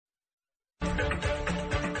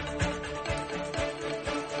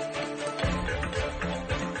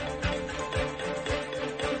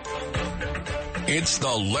It's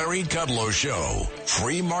the Larry Kudlow Show.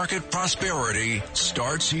 Free market prosperity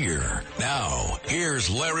starts here. Now, here's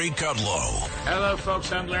Larry Kudlow. Hello,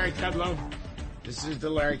 folks. I'm Larry Kudlow. This is the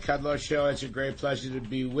Larry Kudlow Show. It's a great pleasure to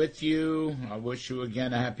be with you. I wish you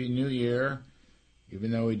again a Happy New Year,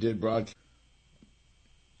 even though we did broadcast.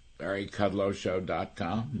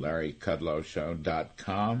 LarryKudlowShow.com,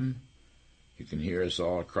 LarryKudlowShow.com. You can hear us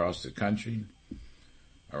all across the country,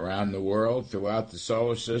 around the world, throughout the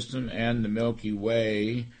solar system and the Milky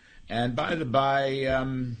Way. And by the by,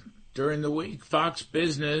 during the week, Fox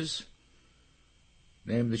Business,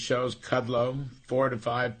 name of the show's Kudlow, 4 to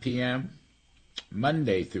 5 p.m.,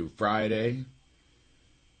 Monday through Friday.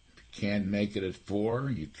 If you can't make it at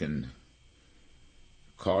 4, you can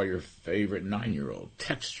call your favorite 9-year-old,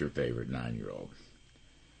 text your favorite 9-year-old,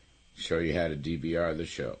 show you how to DVR the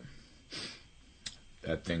show.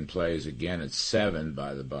 That thing plays again at 7,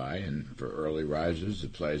 by the by, and for early risers,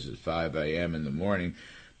 it plays at 5 a.m. in the morning.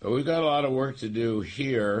 But we've got a lot of work to do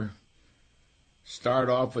here. Start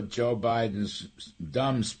off with Joe Biden's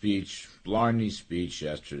dumb speech, Blarney speech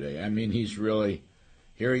yesterday. I mean, he's really,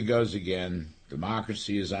 here he goes again.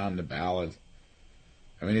 Democracy is on the ballot.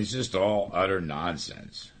 I mean, it's just all utter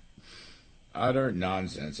nonsense. Utter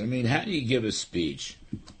nonsense. I mean, how do you give a speech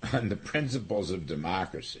on the principles of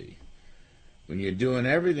democracy when you're doing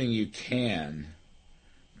everything you can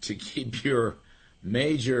to keep your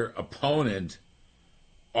major opponent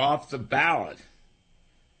off the ballot,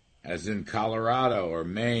 as in Colorado or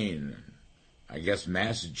Maine, I guess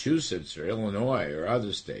Massachusetts or Illinois or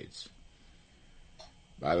other states?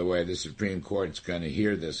 By the way, the Supreme Court's going to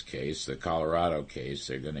hear this case, the Colorado case.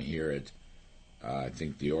 They're going to hear it. I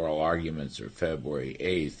think the oral arguments are February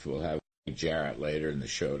 8th. We'll have Greg Jarrett later in the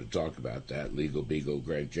show to talk about that. Legal Beagle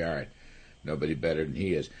Greg Jarrett. Nobody better than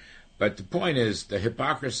he is. But the point is, the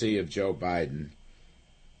hypocrisy of Joe Biden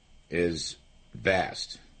is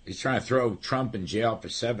vast. He's trying to throw Trump in jail for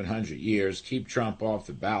 700 years, keep Trump off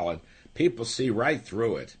the ballot. People see right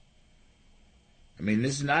through it. I mean,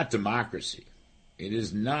 this is not democracy. It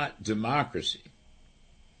is not democracy.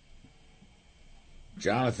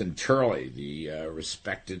 Jonathan Turley, the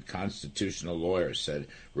respected constitutional lawyer, said,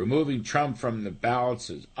 removing Trump from the ballots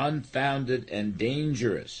is unfounded and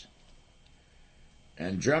dangerous.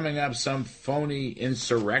 And drumming up some phony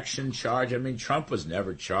insurrection charge. I mean, Trump was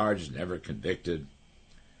never charged, never convicted.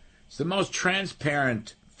 It's the most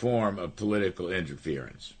transparent form of political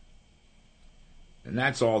interference. And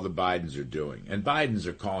that's all the Bidens are doing. And Bidens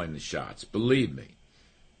are calling the shots. Believe me.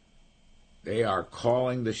 They are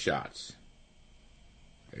calling the shots.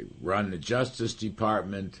 They run the Justice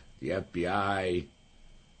Department, the FBI.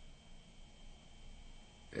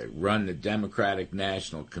 They run the Democratic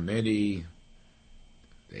National Committee.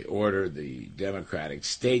 They order the Democratic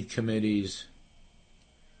state committees.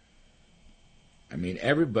 I mean,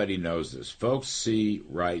 everybody knows this. Folks see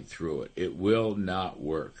right through it. It will not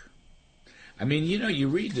work. I mean, you know, you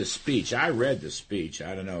read the speech. I read the speech.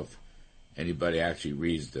 I don't know if anybody actually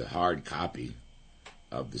reads the hard copy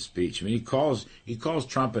of the speech. I mean, he calls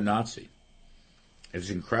Trump a Nazi. It's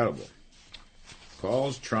incredible.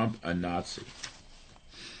 Calls Trump a Nazi.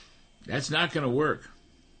 That's not going to work.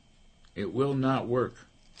 It will not work.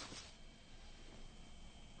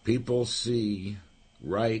 People see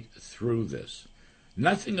right through this.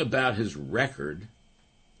 Nothing about his record,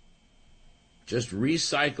 just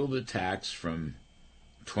recycled attacks from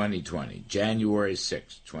 2020, January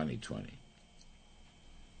 6, 2020.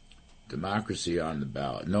 Democracy on the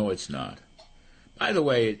ballot. No, it's not. By the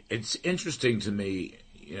way, it's interesting to me,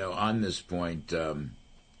 you know, on this point, not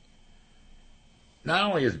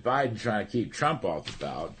only is Biden trying to keep Trump off the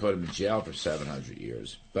ballot, put him in jail for 700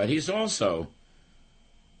 years, but he's also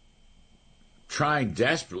trying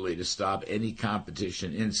desperately to stop any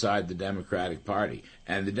competition inside the Democratic Party.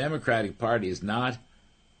 And the Democratic Party is not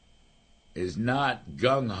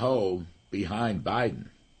gung-ho behind Biden.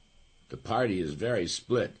 The party is very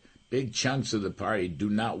split. Big chunks of the party do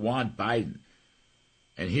not want Biden.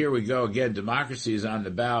 And here we go again. Democracy is on the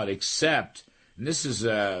ballot, except, and this is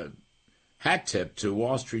a hat tip to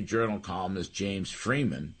Wall Street Journal columnist James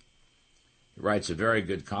Freeman. He writes a very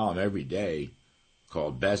good column every day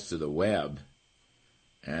called Best of the Web.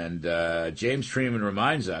 And James Freeman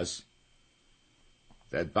reminds us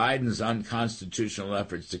that Biden's unconstitutional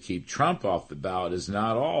efforts to keep Trump off the ballot is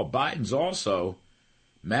not all. Biden's also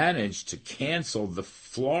managed to cancel the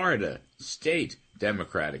Florida state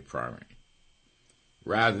Democratic primary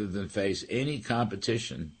rather than face any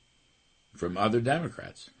competition from other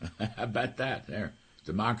Democrats. How about that? There.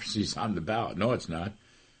 Democracy's on the ballot. No, it's not.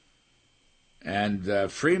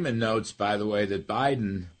 And Freeman notes, by the way, that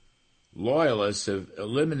Biden loyalists have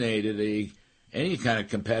eliminated any kind of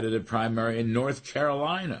competitive primary in North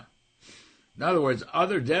Carolina. In other words,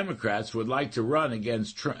 other Democrats would like to run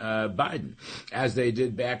against Biden, as they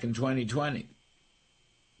did back in 2020.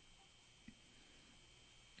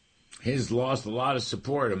 He's lost a lot of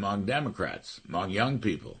support among Democrats, among young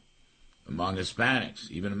people, among Hispanics,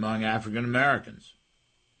 even among African Americans.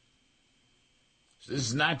 So this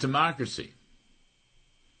is not democracy.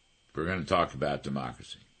 We're going to talk about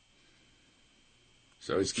democracy.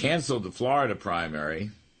 So he's canceled the Florida primary.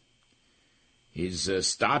 He's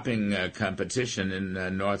stopping competition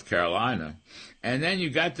in North Carolina. And then you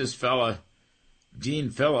got this fella, Dean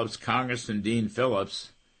Phillips, Congressman Dean Phillips.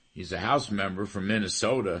 He's a House member from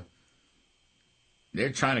Minnesota. They're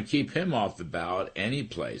trying to keep him off the ballot any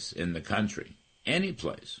place in the country. Any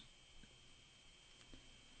place.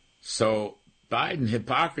 So Biden,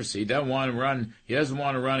 hypocrisy, doesn't want to run. He doesn't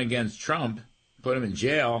want to run against Trump, put him in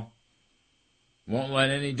jail. Won't let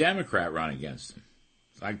any Democrat run against him.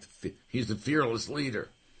 It's like he's the fearless leader.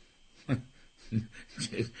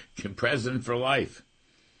 President for life.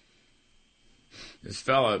 This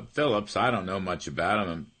fella, Phillips, I don't know much about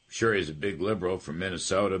him. I'm sure he's a big liberal from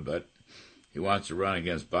Minnesota, but he wants to run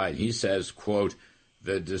against Biden. He says, quote,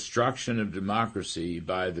 the destruction of democracy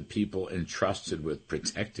by the people entrusted with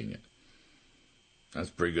protecting it. That's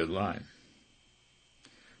a pretty good line.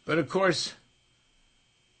 But of course,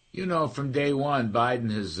 you know, from day one,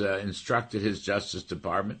 Biden has instructed his Justice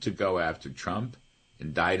Department to go after Trump,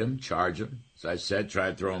 indict him, charge him. As I said, try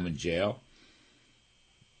to throw him in jail.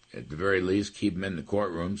 At the very least, keep him in the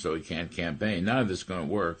courtroom so he can't campaign. None of this is going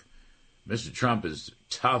to work. Mr. Trump is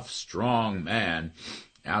a tough, strong man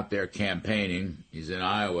out there campaigning. He's in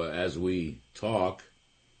Iowa as we talk.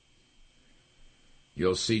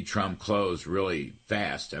 You'll see Trump close really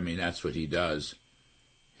fast. I mean, that's what he does.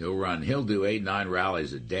 He'll do 8, 9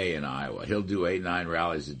 rallies a day in Iowa. He'll do 8, 9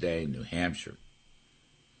 rallies a day in New Hampshire.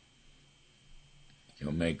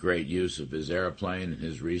 He'll make great use of his airplane and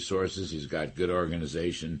his resources. He's got good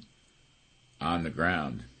organization on the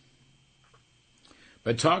ground.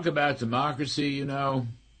 But talk about democracy, you know.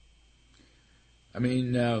 I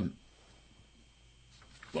mean,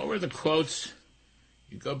 what were the quotes?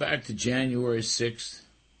 You go back to January 6th.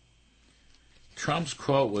 Trump's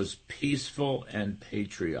quote was peaceful and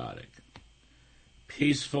patriotic.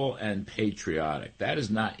 Peaceful and patriotic. That is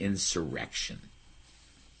not insurrection.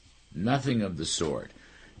 Nothing of the sort.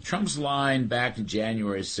 Trump's line back in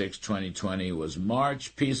January 6, 2020 was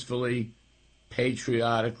march peacefully,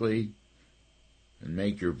 patriotically, and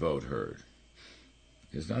make your vote heard.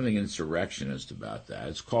 There's nothing insurrectionist about that.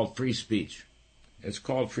 It's called free speech. It's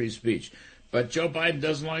called free speech. But Joe Biden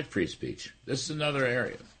doesn't like free speech. This is another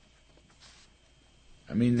area.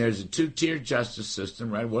 I mean, there's a two-tier justice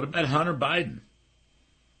system, right? What about Hunter Biden?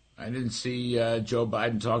 I didn't see Joe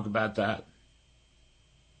Biden talk about that.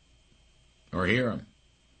 Or hear him.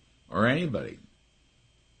 Or anybody.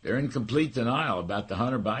 They're in complete denial about the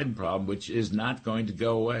Hunter Biden problem, which is not going to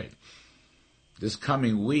go away. This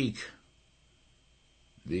coming week,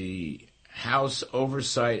 the House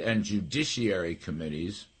Oversight and Judiciary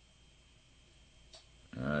Committees,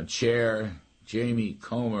 Chair Jamie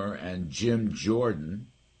Comer and Jim Jordan,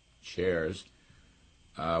 chairs,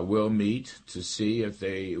 will meet to see if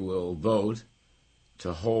they will vote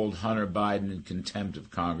to hold Hunter Biden in contempt of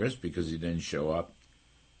Congress because he didn't show up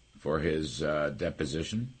for his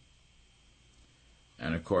deposition.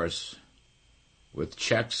 And, of course, with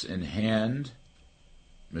checks in hand,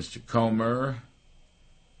 Mr. Comer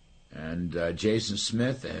and Jason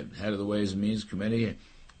Smith, head of the Ways and Means Committee,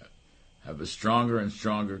 have a stronger and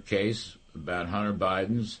stronger case about Hunter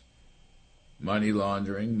Biden's money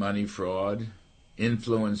laundering, money fraud,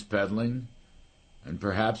 influence peddling, and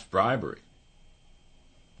perhaps bribery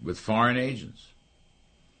with foreign agents.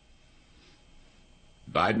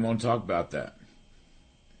 Biden won't talk about that.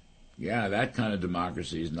 Yeah, that kind of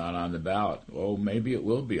democracy is not on the ballot. Oh, maybe it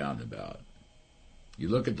will be on the ballot. You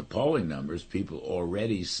look at the polling numbers, people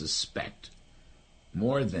already suspect,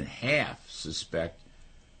 more than half suspect,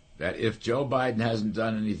 that if Joe Biden hasn't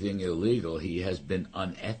done anything illegal, he has been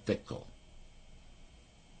unethical.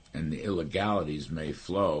 And the illegalities may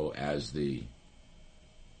flow as the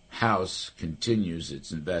House continues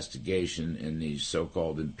its investigation in the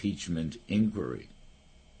so-called impeachment inquiry.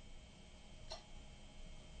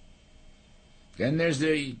 Then there's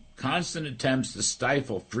the constant attempts to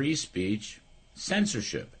stifle free speech,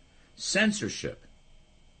 censorship.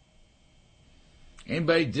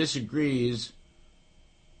 Anybody disagrees,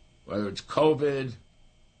 whether it's COVID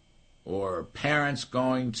or parents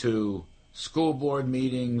going to school board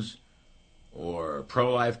meetings, or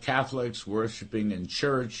pro-life Catholics worshiping in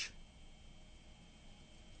church.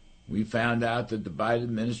 We found out that the Biden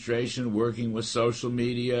administration, working with social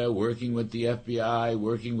media, working with the FBI,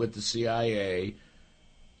 working with the CIA,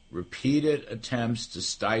 repeated attempts to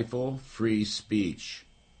stifle free speech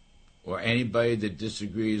or anybody that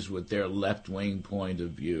disagrees with their left-wing point of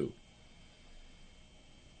view.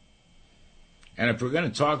 And if we're going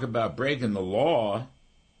to talk about breaking the law,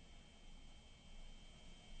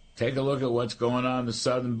 take a look at what's going on the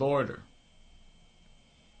southern border.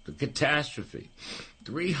 The catastrophe.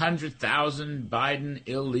 300,000 Biden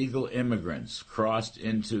illegal immigrants crossed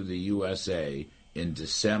into the USA in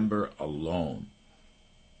December alone.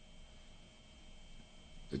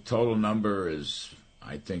 The total number is,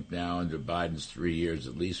 I think now under Biden's 3 years,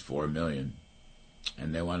 at least 4 million.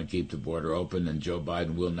 And they want to keep the border open, and Joe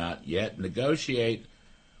Biden will not yet negotiate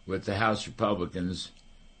with the House Republicans.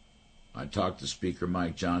 I talked to Speaker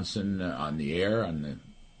Mike Johnson on the air on the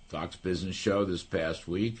Fox Business Show this past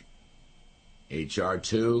week. H.R.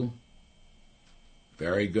 2,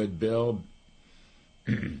 very good bill.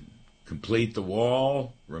 Complete the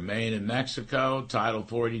wall, remain in Mexico, Title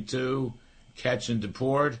 42, catch and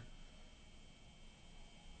deport.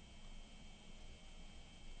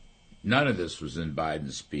 None of this was in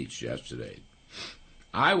Biden's speech yesterday.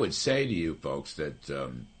 I would say to you folks that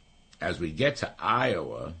as we get to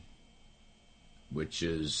Iowa, which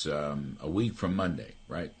is a week from Monday,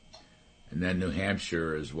 right? And then New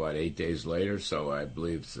Hampshire is, 8 days later? So I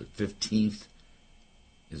believe it's the 15th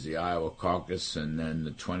is the Iowa caucus, and then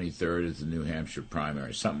the 23rd is the New Hampshire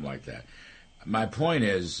primary, something like that. My point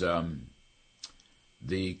is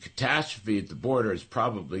the catastrophe at the border is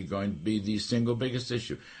probably going to be the single biggest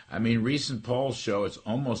issue. I mean, recent polls show it's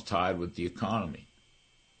almost tied with the economy.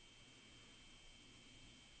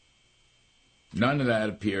 None of that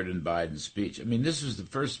appeared in Biden's speech. I mean, this was the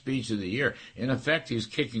first speech of the year. In effect, he's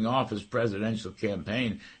kicking off his presidential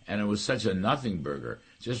campaign, and it was such a nothing burger,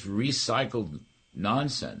 just recycled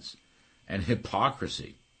nonsense and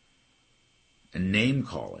hypocrisy and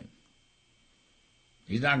name-calling.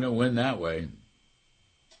 He's not going to win that way.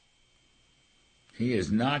 He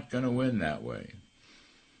is not going to win that way.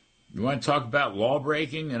 You want to talk about law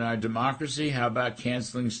breaking in our democracy? How about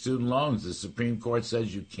canceling student loans? The Supreme Court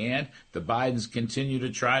says you can't. The Bidens continue to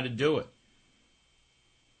try to do it.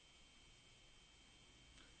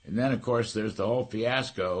 And then, of course, there's the whole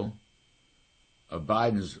fiasco of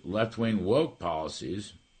Biden's left-wing woke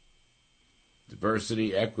policies,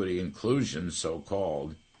 diversity, equity, inclusion,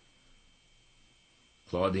 so-called.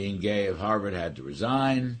 Claudine Gay of Harvard had to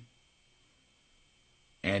resign.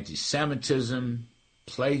 Anti-Semitism,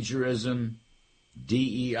 plagiarism,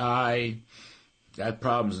 DEI. That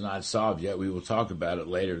problem's not solved yet. We will talk about it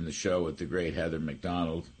later in the show with the great Heather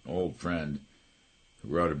McDonald, old friend, who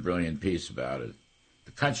wrote a brilliant piece about it.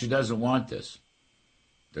 The country doesn't want this.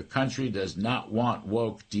 The country does not want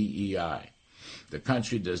woke DEI. The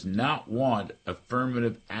country does not want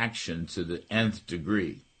affirmative action to the nth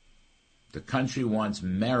degree. The country wants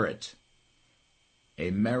merit,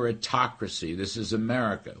 a meritocracy. This is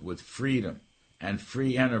America with freedom and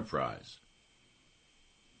free enterprise.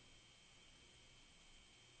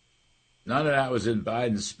 None of that was in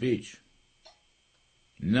Biden's speech.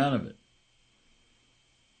 None of it.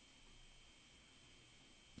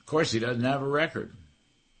 Of course, he doesn't have a record.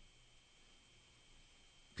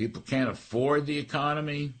 People can't afford the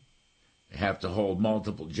economy. They have to hold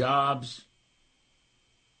multiple jobs.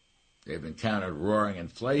 They've encountered roaring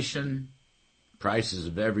inflation, prices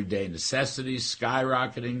of everyday necessities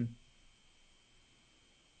skyrocketing,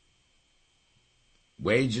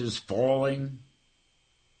 wages falling.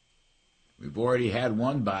 We've already had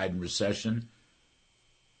one Biden recession.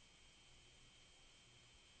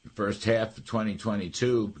 The first half of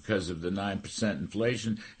 2022 because of the 9%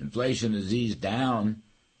 inflation. Inflation has eased down,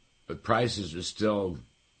 but prices are still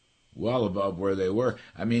well above where they were.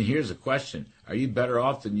 I mean, here's a question. Are you better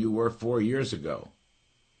off than you were 4 years ago?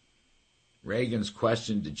 Reagan's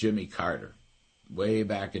question to Jimmy Carter way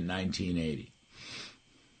back in 1980.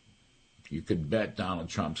 You could bet Donald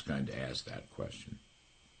Trump's going to ask that question.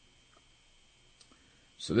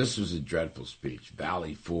 So this was a dreadful speech.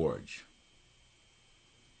 Valley Forge.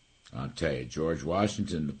 I'll tell you, George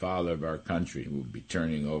Washington, the father of our country, would be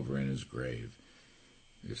turning over in his grave.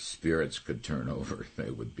 If spirits could turn over,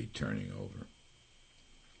 they would be turning over.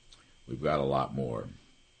 We've got a lot more.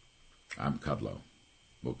 I'm Kudlow.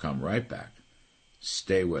 We'll come right back.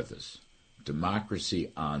 Stay with us.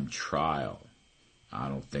 Democracy on trial. I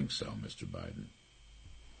don't think so, Mr. Biden.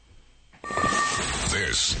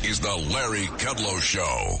 This is the Larry Kudlow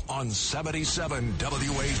Show on 77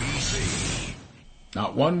 WABC.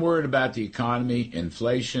 Not one word about the economy,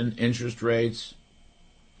 inflation, interest rates,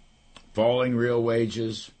 falling real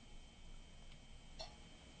wages,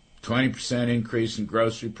 20% increase in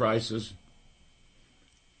grocery prices,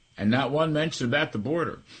 and not one mention about the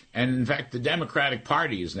border. And in fact, the Democratic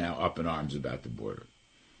Party is now up in arms about the border.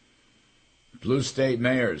 Blue state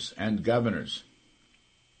mayors and governors.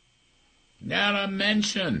 Not a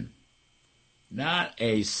mention. Not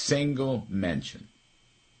a single mention.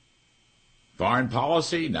 Foreign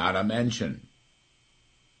policy, not a mention.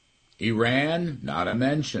 Iran, not a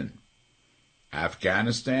mention.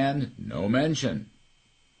 Afghanistan, no mention.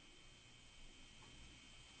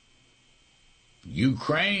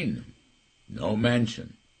 Ukraine, no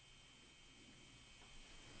mention.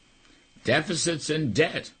 Deficits and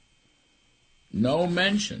debt, no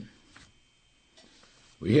mention.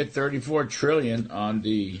 We hit $34 trillion on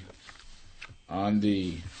the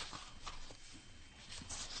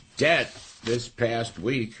debt this past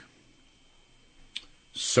week.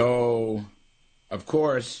 So, of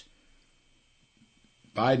course,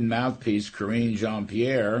 Biden mouthpiece Karine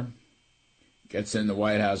Jean-Pierre gets in the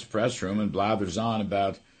White House press room and blathers on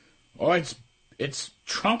about, it's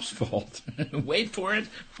Trump's fault. Wait for it.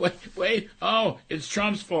 Wait. Oh, it's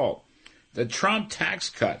Trump's fault. The Trump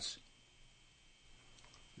tax cuts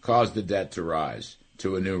caused the debt to rise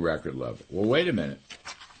to a new record level. Well, wait a minute.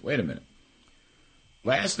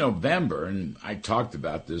 Last November, and I talked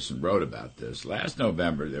about this and wrote about this, last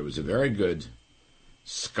November there was a very good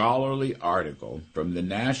scholarly article from the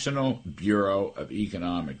National Bureau of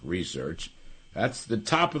Economic Research. That's the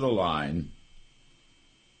top of the line,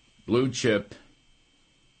 blue chip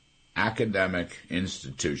academic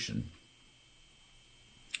institution.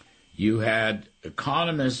 You had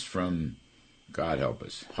economists from, God help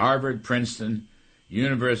us, Harvard, Princeton,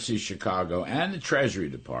 University of Chicago, and the Treasury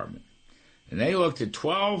Department. And they looked at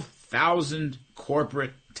 12,000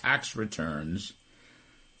 corporate tax returns.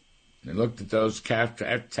 They looked at those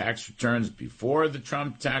tax returns before the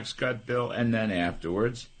Trump tax cut bill and then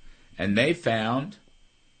afterwards. And they found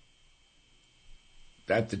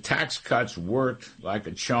that the tax cuts worked like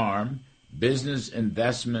a charm. Business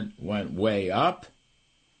investment went way up.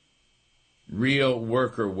 Real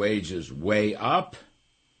worker wages way up.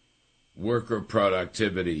 Worker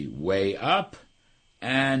productivity way up.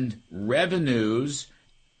 And revenues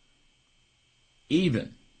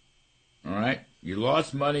even. All right? You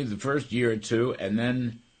lost money the first year or two, and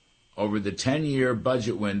then over the 10-year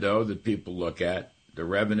budget window that people look at, the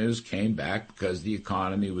revenues came back because the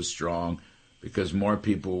economy was strong, because more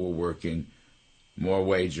people were working, more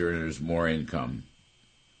wage earners, more income.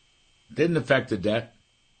 Didn't affect the debt,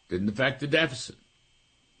 didn't affect the deficit.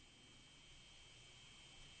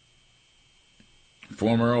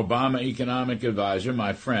 Former Obama economic advisor,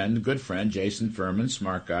 my friend, good friend, Jason Furman,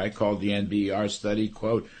 smart guy, called the NBER study,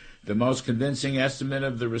 quote, the most convincing estimate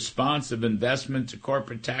of the response of investment to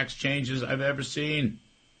corporate tax changes I've ever seen.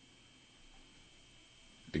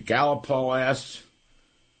 The Gallup poll asked,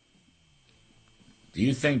 do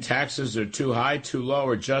you think taxes are too high, too low,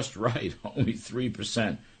 or just right? Only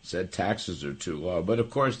 3% said taxes are too low. But, of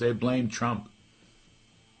course, they blamed Trump.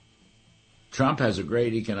 Trump has a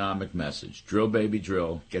great economic message. Drill, baby,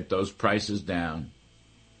 drill. Get those prices down.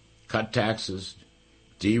 Cut taxes.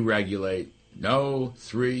 Deregulate. No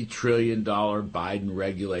 $3 trillion Biden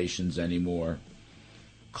regulations anymore.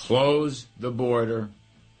 Close the border.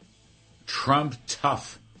 Trump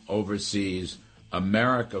tough overseas.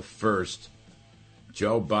 America first.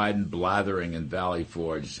 Joe Biden blathering in Valley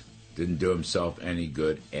Forge didn't do himself any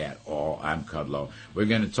good at all. I'm Kudlow. We're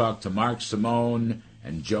going to talk to Mark Simone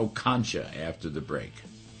and Joe Concha after the break.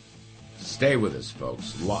 Stay with us,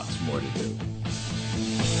 folks. Lots more to do.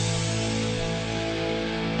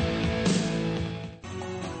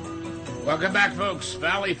 Welcome back, folks.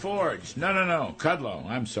 Valley Forge. No. Kudlow.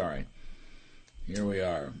 I'm sorry. Here we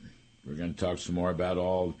are. We're going to talk some more about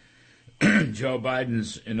all Joe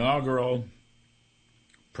Biden's inaugural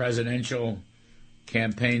presidential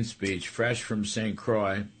campaign speech, fresh from St.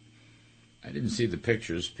 Croix. I didn't see the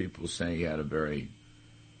pictures. People say he had a very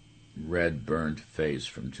red, burnt face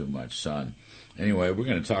from too much sun. Anyway, we're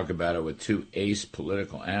going to talk about it with two ace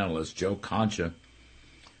political analysts, Joe Concha.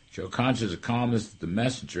 Joe Concha is a columnist at The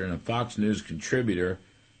Messenger and a Fox News contributor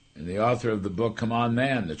and the author of the book, Come On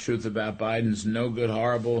Man, The Truth About Biden's No Good,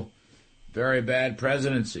 Horrible, Very Bad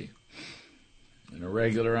Presidency. And a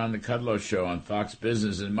regular on the Kudlow Show on Fox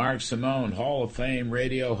Business. And Mark Simone, Hall of Fame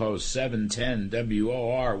radio host, 710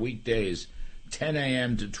 WOR, weekdays, 10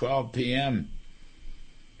 a.m. to 12 p.m.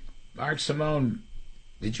 Mark Simone,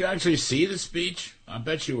 Did you actually see the speech? I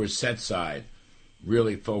bet you were set side,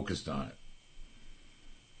 really focused on it.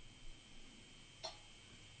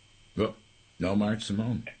 Oh, no, Mark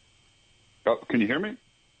Simone. Oh, can you hear me?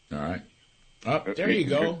 All right. Oh, there you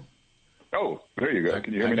go. Oh, there you go.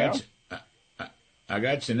 Can you hear me now? I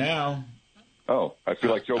got you now. Oh, I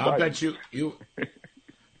feel like Joe Biden. I bet you.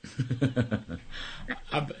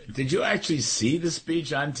 Did you actually see the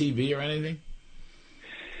speech on TV or anything?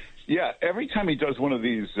 Yeah, every time he does one of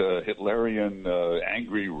these Hitlerian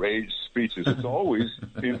angry rage speeches, it's always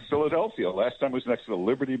in Philadelphia. Last time was next to the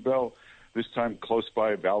Liberty Bell. This time close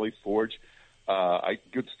by Valley Forge. I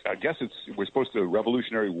guess we're supposed to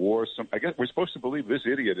Revolutionary War. I guess we're supposed to believe this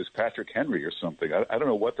idiot is Patrick Henry or something. I don't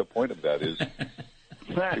know what the point of that is.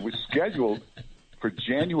 It was scheduled for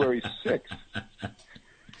January 6th.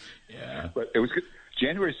 Yeah, but it was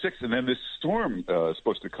January 6th, and then this storm is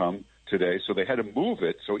supposed to come today, so they had to move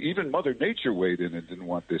it. So even Mother Nature weighed in and didn't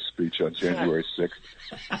want this speech on January 6th.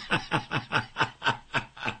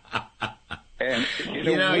 And he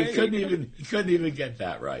couldn't even get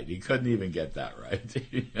that right. He couldn't even get that right.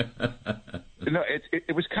 No,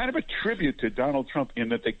 it was kind of a tribute to Donald Trump in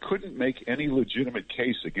that they couldn't make any legitimate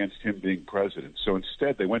case against him being president. So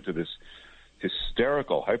instead, they went to this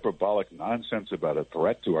hysterical, hyperbolic nonsense about a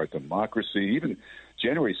threat to our democracy. Even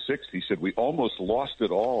January 6th, he said, we almost lost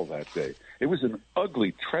it all that day. It was an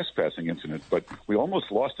ugly trespassing incident, but we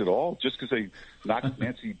almost lost it all just because they knocked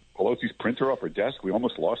Nancy Pelosi's printer off her desk. We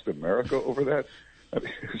almost lost America over that. I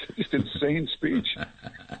mean, it was just an insane speech.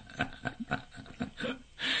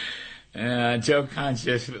 Joe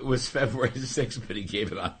Conscious was February 6th, but he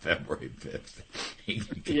gave it on February 5th. He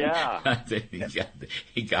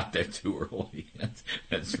got there too early.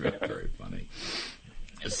 That's very, very funny.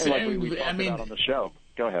 Like we talked about on the show.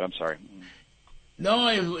 Go ahead. I'm sorry. No,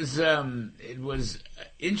 it was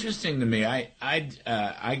interesting to me. I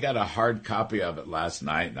got a hard copy of it last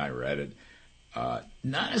night and I read it.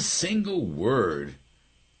 Not a single word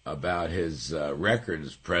about his record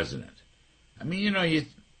as president. I mean,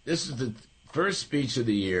 this is the first speech of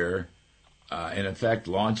the year, in effect,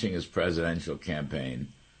 launching his presidential campaign.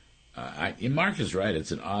 Mark is right.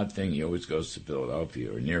 It's an odd thing. He always goes to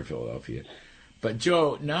Philadelphia or near Philadelphia. But,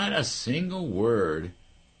 Joe, not a single word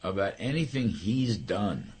about anything he's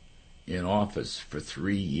done in office for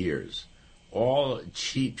 3 years. All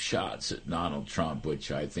cheap shots at Donald Trump,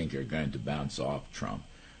 which I think are going to bounce off Trump.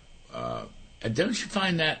 Don't you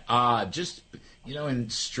find that odd, just, in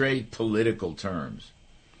straight political terms?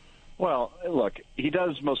 Well, look, he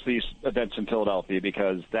does most of these events in Philadelphia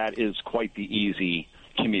because that is quite the easy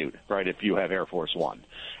commute, right, if you have Air Force One.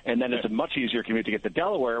 And then it's a much easier commute to get to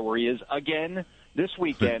Delaware, where he is again this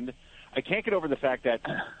weekend. I can't get over the fact that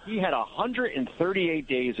he had 138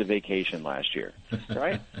 days of vacation last year,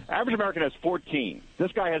 right? Average American has 14.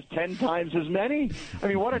 This guy has 10 times as many. I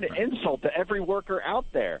mean, what an insult to every worker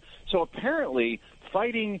out there. So apparently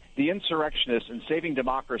fighting the insurrectionists and saving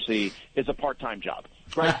democracy is a part-time job,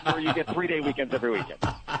 right, where you get 3-day weekends every weekend.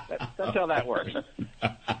 That's how that works.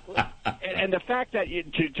 And the fact that,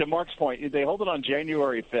 to Mark's point, they hold it on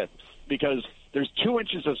January 5th because there's 2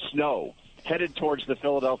 inches of snow headed towards the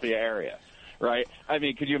Philadelphia area, right? I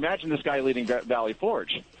mean, could you imagine this guy leading Valley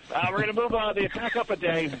Forge? We're going to move the attack up a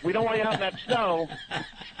day. We don't want you out in that snow.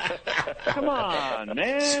 Come on,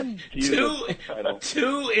 man.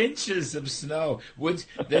 2 inches of snow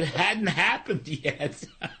that hadn't happened yet.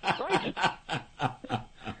 Right.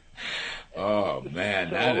 Oh, man,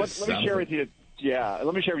 that is something. Let me share with you. Yeah,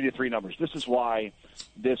 let me share with you 3 numbers. This is why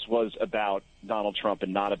this was about Donald Trump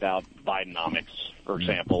and not about Bidenomics, for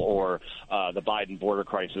example, or the Biden border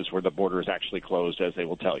crisis where the border is actually closed, as they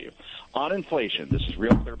will tell you. On inflation, this is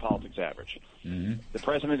real clear politics average. Mm-hmm. The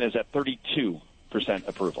president is at 32%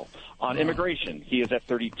 approval. On immigration, he is at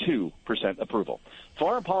 32% approval.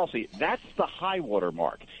 Foreign policy, that's the high water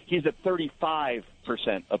mark. He's at 35%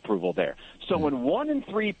 approval there. So when 1 in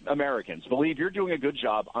 3 Americans believe you're doing a good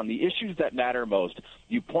job on the issues that matter most,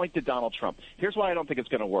 you point to Donald Trump. Here's why I don't think it's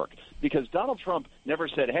going to work. Because Donald Trump never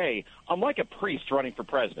said, hey, I'm like a priest running for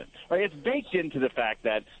president. Right? It's baked into the fact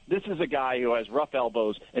that this is a guy who has rough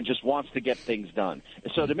elbows and just wants to get things done.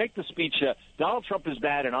 So to make the speech, Donald Trump is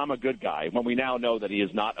bad and I'm a good guy, when we now know that he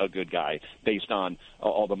is not a good guy based on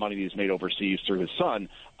all the money he's made overseas through his son,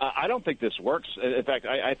 I don't think this works. In fact,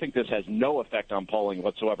 I think this has no effect on polling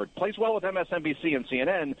whatsoever. It plays well with MSNBC and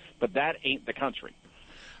CNN, but that ain't the country.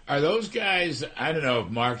 Are those guys, I don't know,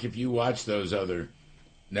 Mark, if you watch those other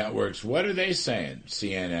networks, what are they saying?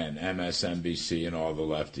 CNN, MSNBC, and all the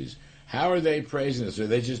lefties. How are they praising this? Are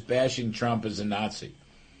they just bashing Trump as a Nazi?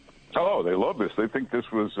 Oh, they love this. They think this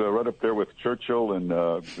was right up there with Churchill and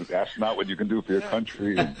ask not what you can do for your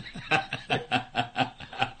country.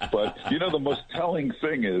 But, the most telling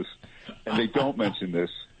thing is, and they don't mention this,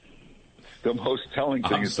 the most telling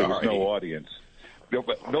thing is there was no audience.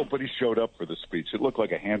 Nobody showed up for the speech. It looked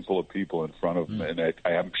like a handful of people in front of them, and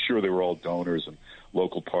I'm sure they were all donors and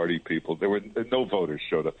local party people. There were no voters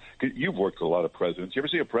showed up. You've worked with a lot of presidents. You ever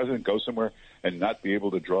see a president go somewhere and not be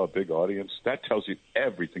able to draw a big audience? That tells you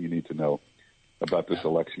everything you need to know about this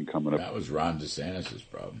election coming up. That was Ron DeSantis'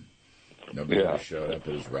 problem. Nobody ever showed up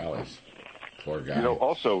at his rallies. Poor guy.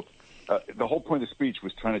 Also, the whole point of the speech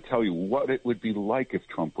was trying to tell you what it would be like if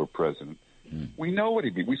Trump were president. We know what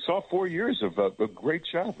he'd be. We saw 4 years of a great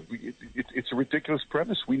job. It's a ridiculous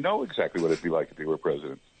premise. We know exactly what it'd be like if he were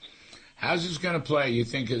president. How's this going to play? You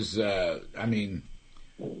think so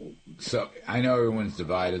I know everyone's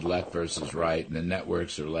divided left versus right, and the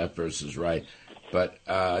networks are left versus right. But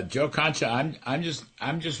Joe Concha, I'm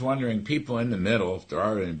just wondering, people in the middle, if there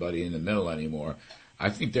are anybody in the middle anymore, I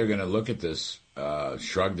think they're going to look at this,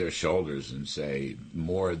 shrug their shoulders and say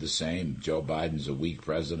more of the same. Joe Biden's a weak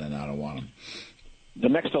president. I don't want him. The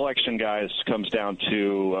next election, guys, comes down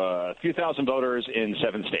to a few thousand voters in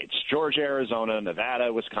 7 states: Georgia, Arizona,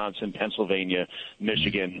 Nevada, Wisconsin, Pennsylvania,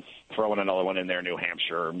 Michigan, throw in another one in there, New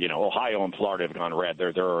Hampshire. Ohio and Florida have gone red.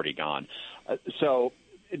 They're already gone. So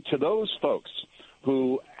to those folks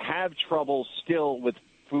who have trouble still with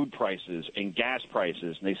food prices and gas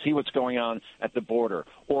prices, and they see what's going on at the border,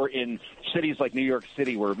 or in cities like New York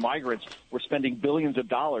City where migrants were spending billions of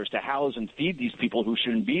dollars to house and feed these people who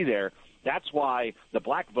shouldn't be there, that's why the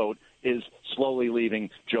black vote is slowly leaving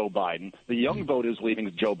Joe Biden. The young vote is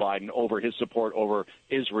leaving Joe Biden over his support over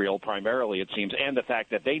Israel, primarily, it seems, and the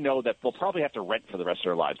fact that they know that they'll probably have to rent for the rest of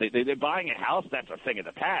their lives. They're buying a house, that's a thing of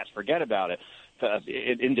the past. Forget about it.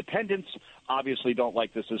 Independents obviously don't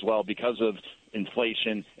like this as well because of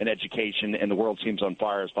inflation and education, and the world seems on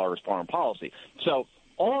fire as far as foreign policy. So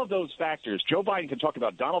all of those factors, Joe Biden can talk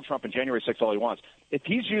about Donald Trump on January 6th all he wants. If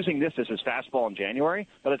he's using this as his fastball in January,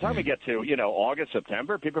 by the time we get to, August,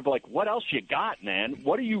 September, people are like, what else you got, man?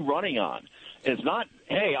 What are you running on? It's not,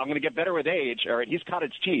 hey, I'm going to get better with age. All right, he's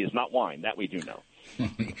cottage cheese, not wine. That we do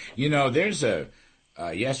know. There's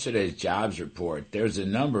yesterday's jobs report, there's a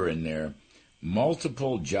number in there.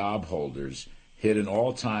 Multiple job holders hit an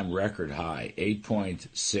all-time record high,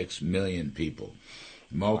 8.6 million people.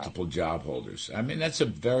 Multiple job holders. I mean, that's a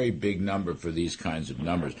very big number for these kinds of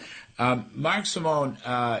numbers. Mark Simone,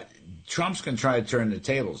 Trump's going to try to turn the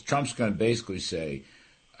tables. Trump's going to basically say,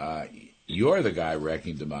 you're the guy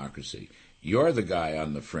wrecking democracy. You're the guy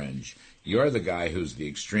on the fringe. You're the guy who's the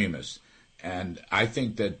extremist. And I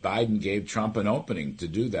think that Biden gave Trump an opening to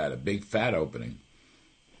do that, a big fat opening.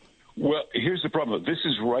 Well, here's the problem. This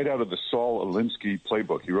is right out of the Saul Alinsky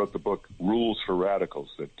playbook. He wrote the book Rules for Radicals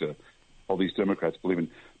that all these Democrats believe in.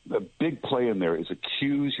 The big play in there is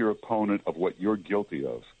accuse your opponent of what you're guilty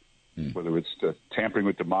of, whether it's tampering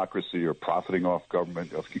with democracy or profiting off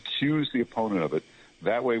government. Accuse the opponent of it.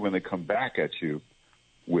 That way, when they come back at you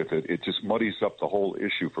with it, it just muddies up the whole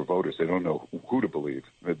issue for voters. They don't know who to believe.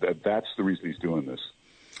 That's the reason he's doing this.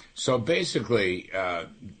 So basically,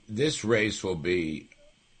 this race will be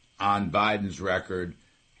on Biden's record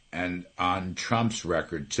and on Trump's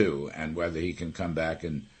record, too, and whether he can come back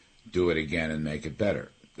and do it again and make it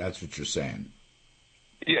better. That's what you're saying.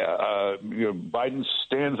 Yeah, Biden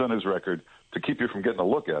stands on his record to keep you from getting a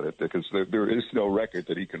look at it because there is no record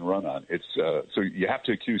that he can run on. It's so you have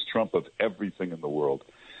to accuse Trump of everything in the world.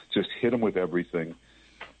 Just hit him with everything.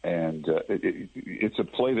 And it's a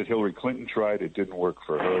play that Hillary Clinton tried. It didn't work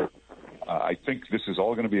for her. I think this is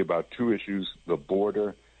all going to be about 2 issues, the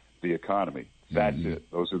border, the economy. That's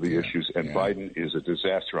it. Those are the issues. And Biden is a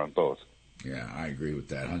disaster on both. Yeah, I agree with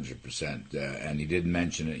that 100%. And he didn't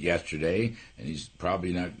mention it yesterday, and he's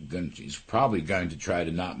probably going to try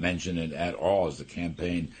to not mention it at all as the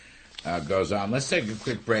campaign goes on. Let's take a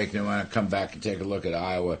quick break, and I want to come back and take a look at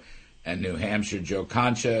Iowa and New Hampshire. Joe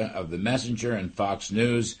Concha of The Messenger and Fox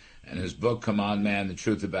News and his book, Come On, Man, The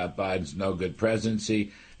Truth About Biden's No Good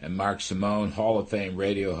Presidency, and Mark Simone, Hall of Fame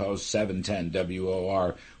radio host, 710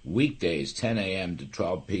 WOR, weekdays, 10 a.m. to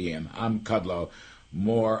 12 p.m. I'm Kudlow.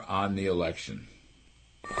 More on the election.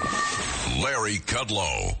 Larry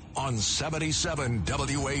Kudlow on 77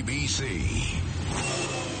 WABC.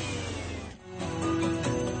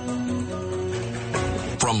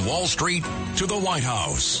 From Wall Street to the White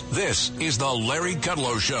House, this is the Larry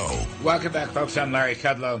Kudlow Show. Welcome back, folks. I'm Larry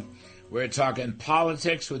Kudlow. We're talking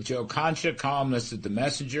politics with Joe Concha, columnist at The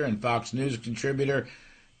Messenger and Fox News contributor,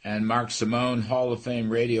 and Mark Simone, Hall of Fame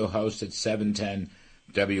radio host at 710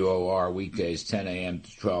 WOR, weekdays 10 a.m.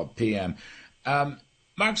 to 12 p.m.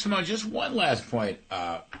 Mark Simone, just one last point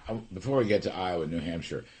before we get to Iowa and New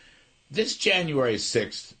Hampshire. This January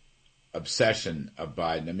 6th obsession of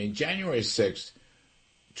Biden, I mean, January 6th,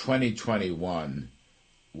 2021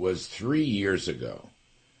 was 3 years ago.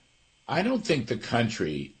 I don't think the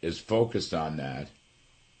country is focused on that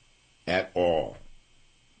at all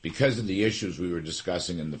because of the issues we were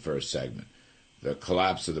discussing in the first segment. The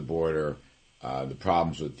collapse of the border, the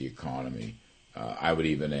problems with the economy. I would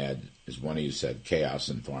even add, as one of you said, chaos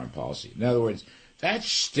in foreign policy. In other words, that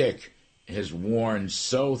shtick has worn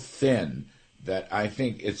so thin that I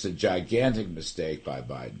think it's a gigantic mistake by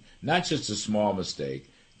Biden. Not just a small mistake,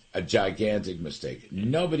 a gigantic mistake.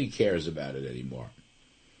 Nobody cares about it anymore.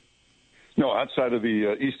 No, outside of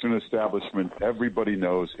the Eastern establishment, everybody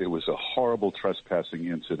knows it was a horrible trespassing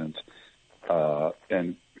incident.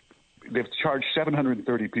 And they've charged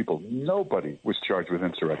 730 people. Nobody was charged with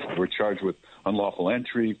insurrection. They were charged with unlawful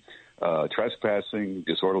entry, trespassing,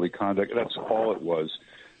 disorderly conduct. That's all it was.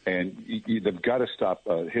 And they've got to stop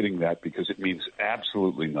hitting that because it means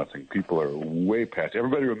absolutely nothing. People are way past.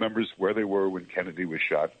 Everybody remembers where they were when Kennedy was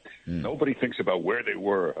shot. Nobody thinks about where they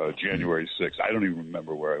were January 6th. I don't even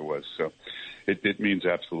remember where I was. So it means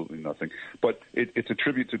absolutely nothing. But it's a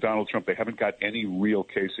tribute to Donald Trump. They haven't got any real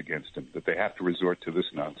case against him, that they have to resort to this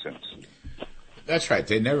nonsense. That's right.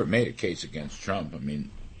 They never made a case against Trump. I mean,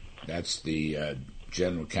 that's the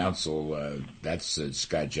general counsel, that's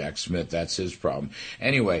Scott Jack Smith. That's his problem.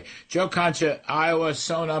 Anyway, Joe Concha, Iowa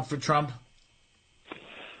sewn up for Trump?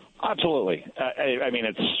 Absolutely. I mean,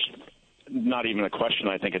 it's not even a question,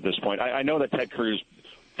 I think, at this point. I know that Ted Cruz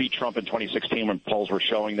beat Trump in 2016 when polls were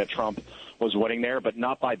showing that Trump was winning there, but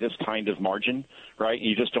not by this kind of margin, right?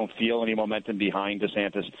 You just don't feel any momentum behind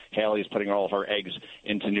DeSantis. Haley is putting all of her eggs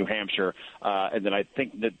into New Hampshire. And then I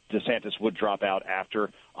think that DeSantis would drop out after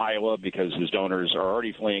Iowa because his donors are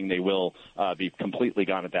already fleeing. They will be completely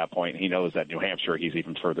gone at that point. He knows that New Hampshire, he's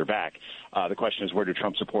even further back. The question is, where do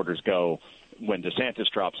Trump supporters go when DeSantis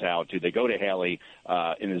drops out? Do they go to Haley?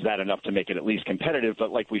 And is that enough to make it at least competitive? But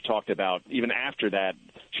like we talked about, even after that,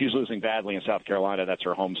 she's losing badly in South Carolina. That's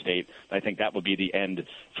her home state. I think that would be the end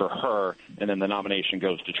for her, and then the nomination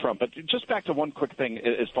goes to Trump. But just back to one quick thing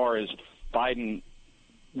as far as Biden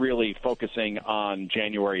really focusing on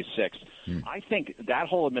January 6th. I think that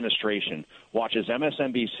whole administration watches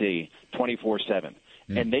MSNBC 24/7,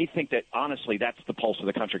 and they think that, honestly, that's the pulse of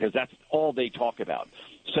the country because that's all they talk about.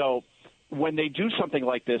 So when they do something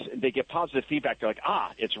like this, they get positive feedback. They're like,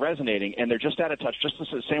 it's resonating, and they're just out of touch, just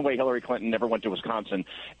the same way Hillary Clinton never went to Wisconsin,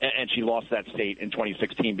 and she lost that state in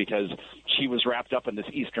 2016 because she was wrapped up in this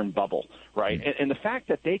Eastern bubble, right? And the fact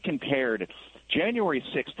that they compared January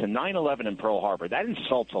 6th to 9/11 in Pearl Harbor, that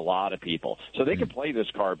insults a lot of people. So they can play this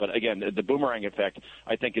card, but again, the boomerang effect,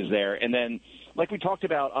 I think, is there. And then, like we talked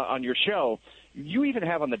about on your show, you even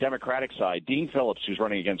have on the Democratic side Dean Phillips, who's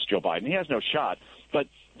running against Joe Biden. He has no shot, but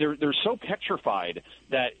they're so petrified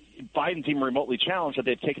that Biden's even remotely challenged that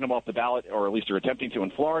they've taken him off the ballot, or at least they're attempting to in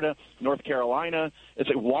Florida, North Carolina. It's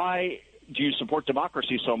like, why do you support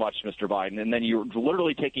democracy so much, Mr. Biden? And then you're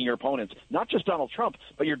literally taking your opponents, not just Donald Trump,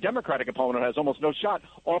 but your Democratic opponent who has almost no shot,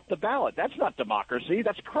 off the ballot. That's not democracy.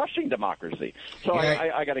 That's crushing democracy. So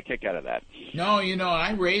yeah, I got a kick out of that. No,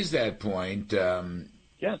 I raised that point.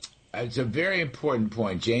 Yeah. It's a very important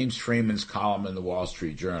point. James Freeman's column in the Wall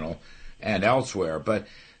Street Journal and elsewhere. But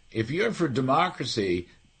if you're for democracy,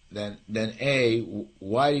 then A,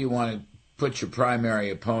 why do you want to put your primary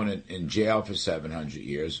opponent in jail for 700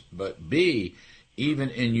 years? But B, even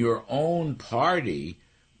in your own party,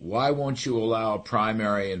 why won't you allow a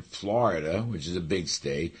primary in Florida, which is a big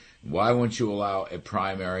state? Why won't you allow a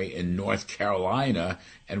primary in North Carolina?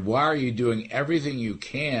 And why are you doing everything you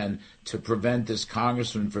can to prevent this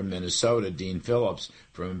congressman from Minnesota, Dean Phillips,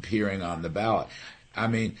 from appearing on the ballot? I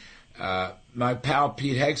mean, my pal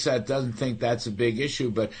Pete Hegseth doesn't think that's a big issue,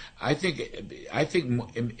 but I think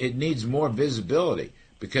it needs more visibility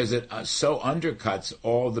because it so undercuts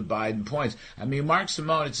all the Biden points. I mean, Mark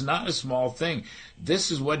Simone, it's not a small thing.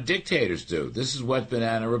 This is what dictators do. This is what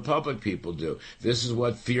Banana Republic people do. This is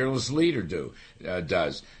what Fearless Leader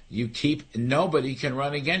does. Nobody can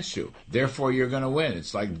run against you. Therefore, you're going to win.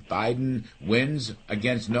 It's like Biden wins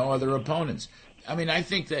against no other opponents. I mean, I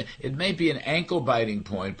think that it may be an ankle-biting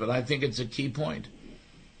point, but I think it's a key point.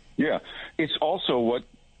 Yeah. It's also what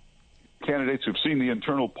candidates who've seen the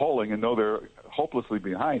internal polling and know they're hopelessly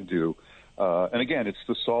behind do. And again, it's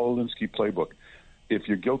the Saul Alinsky playbook. If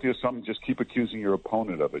you're guilty of something, just keep accusing your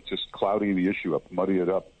opponent of it. Just cloudy the issue up, muddy it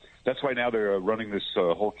up. That's why now they're running this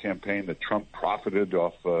whole campaign that Trump profited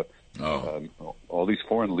off All these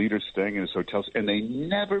foreign leaders staying in his hotels, and they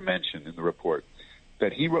never mention in the report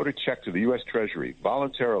that he wrote a check to the U.S. Treasury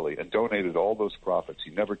voluntarily and donated all those profits. He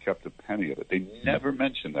never kept a penny of it. They never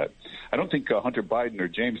mentioned that. I don't think Hunter Biden or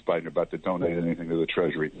James Biden are about to donate anything to the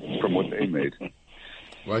Treasury from what they made.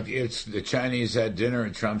 Well, it's the Chinese had dinner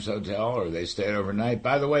at Trump's hotel, or they stayed overnight.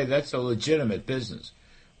 By the way, that's a legitimate business,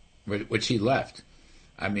 which he left.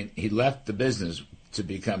 I mean, he left the business to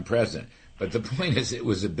become president. But the point is, it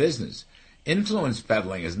was a business. Influence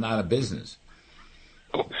peddling is not a business.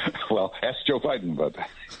 Well, ask Joe Biden about that.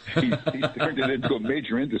 He's turned it into a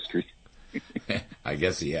major industry. I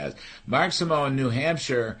guess he has. Mark Simone, New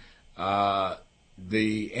Hampshire,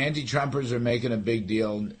 the anti-Trumpers are making a big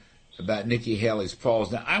deal about Nikki Haley's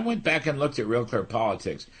polls. Now, I went back and looked at Real Clear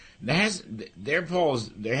Politics. Their polls,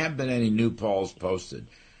 there haven't been any new polls posted.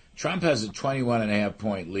 Trump has a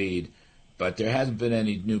 21.5-point lead, but there hasn't been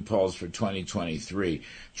any new polls for 2023.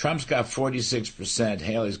 Trump's got 46%,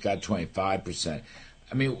 Haley's got 25%.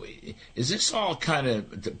 I mean, is this all kind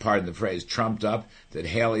of, pardon the phrase, trumped up, that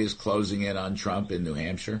Haley is closing in on Trump in New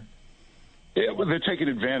Hampshire? Yeah, well, they're taking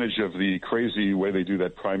advantage of the crazy way they do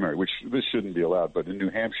that primary, which this shouldn't be allowed. But in New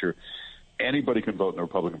Hampshire, anybody can vote in the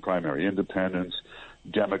Republican primary, independents,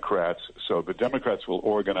 Democrats. So the Democrats will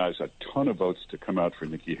organize a ton of votes to come out for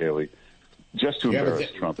Nikki Haley, just to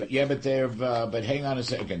embarrass Trump. But hang on a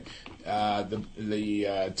second.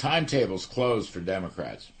 The timetable's closed for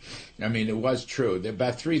Democrats. I mean, it was true. There are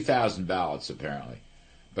about 3,000 ballots, apparently.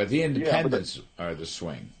 But the independents are the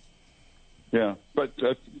swing. Yeah, but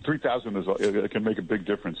 3,000 can make a big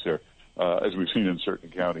difference there, as we've seen in certain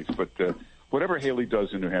counties. But whatever Haley does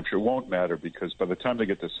in New Hampshire won't matter, because by the time they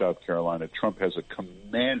get to South Carolina, Trump has a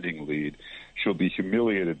commanding lead. She'll be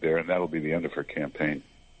humiliated there, and that'll be the end of her campaign.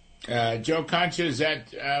 Joe Concha, is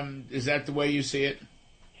that the way you see it?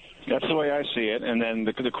 That's the way I see it. And then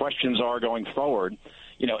the questions are going forward,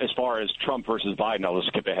 as far as Trump versus Biden, I'll just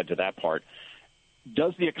skip ahead to that part.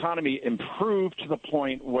 Does the economy improve to the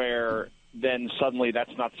point where then suddenly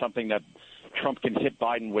that's not something that Trump can hit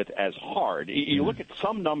Biden with as hard? You look at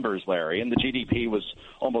some numbers, Larry, and the GDP was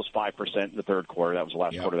almost 5% in the third quarter. That was the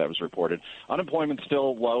last quarter that was reported. Unemployment's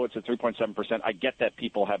still low. It's at 3.7%. I get that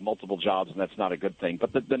people have multiple jobs, and that's not a good thing.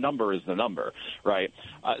 But the number is the number, right?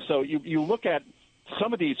 So you look at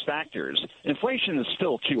some of these factors. Inflation is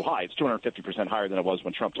still too high. It's 250% higher than it was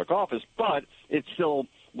when Trump took office, but it's still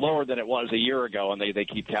lower than it was a year ago, and they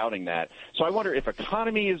keep touting that. So I wonder if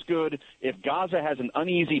economy is good, if Gaza has an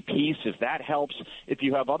uneasy peace, if that helps, if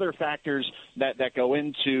you have other factors that go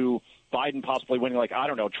into Biden possibly winning, like, I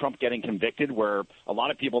don't know, Trump getting convicted, where a lot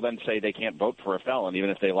of people then say they can't vote for a felon, even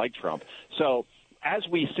if they like Trump. So as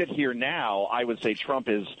we sit here now, I would say Trump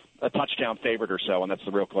is a touchdown favorite or so, and that's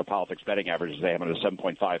the Real Clear Politics betting averages. They have him at a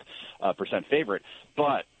 7.5% favorite.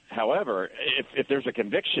 But however, if there's a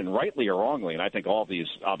conviction, rightly or wrongly, and I think all of these,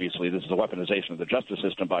 obviously, this is a weaponization of the justice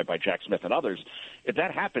system by Jack Smith and others. If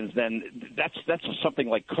that happens, then that's something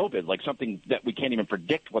like COVID, like something that we can't even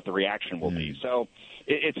predict what the reaction will be. So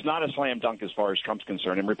it's not a slam dunk as far as Trump's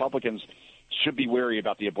concerned, and Republicans should be wary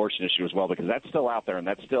about the abortion issue as well, because that's still out there, and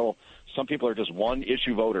that's still, some people are just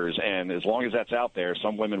one-issue voters, and as long as that's out there,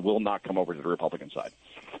 some women will not come over to the Republican side.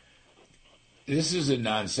 This is a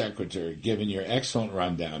non sequitur, given your excellent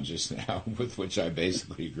rundown just now, with which I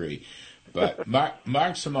basically agree. But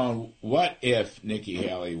Mark Simone, what if Nikki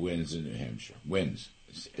Haley wins in New Hampshire? Wins.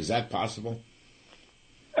 Is that possible?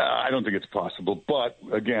 I don't think it's possible. But,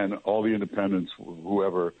 again, all the independents,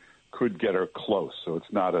 whoever, could get her close. So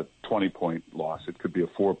it's not a 20-point loss. It could be a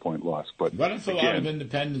 4-point loss. But what if a lot of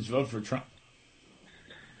independents vote for Trump?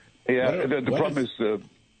 Yeah, the problem is the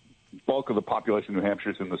bulk of the population of New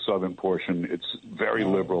Hampshire is in the southern portion. It's very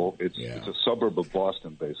liberal. It's a suburb of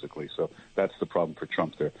Boston, basically. So that's the problem for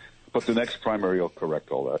Trump there. But the next primary will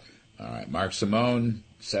correct all that. All right. Mark Simone,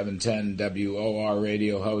 710 WOR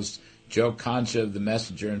radio host. Joe Concha of The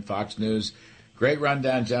Messenger and Fox News. Great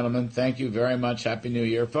rundown, gentlemen. Thank you very much. Happy New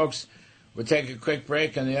Year. Folks, we'll take a quick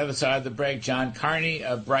break. On the other side of the break, John Carney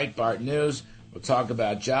of Breitbart News. We'll talk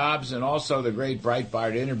about jobs and also the great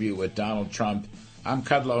Breitbart interview with Donald Trump. I'm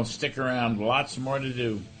Kudlow. Stick around. Lots more to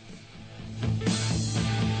do.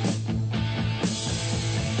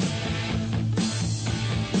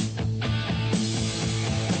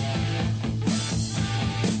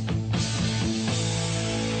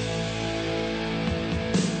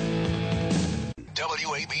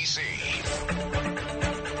 WABC.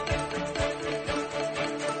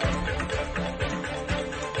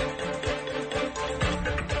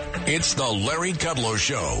 It's the Larry Kudlow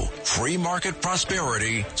Show. Free market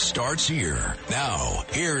prosperity starts here. Now,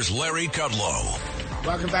 here's Larry Kudlow.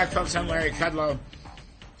 Welcome back, folks. I'm Larry Kudlow.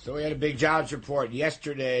 So we had a big jobs report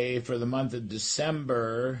yesterday for the month of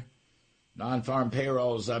December. Non-farm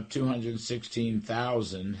payroll is up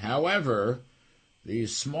 216,000. However, the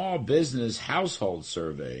small business household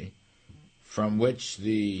survey, from which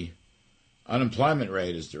the unemployment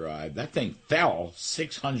rate is derived, that thing fell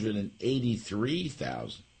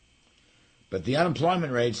 683,000. But the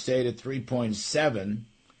unemployment rate stayed at 3.7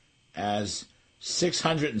 as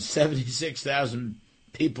 676,000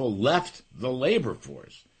 people left the labor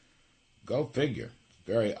force. Go figure.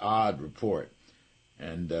 Very odd report.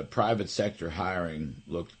 And private sector hiring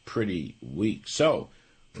looked pretty weak. So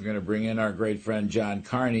we're going to bring in our great friend John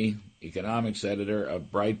Carney, economics editor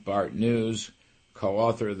of Breitbart News,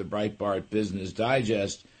 co-author of the Breitbart Business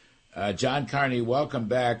Digest. John Carney, welcome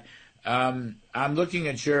back. I'm looking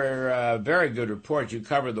at your very good report. You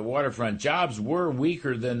covered the waterfront. Jobs were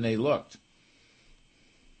weaker than they looked.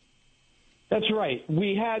 That's right.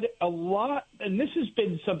 We had a lot, and this has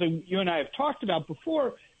been something you and I have talked about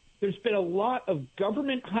before. There's been a lot of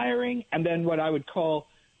government hiring and then what I would call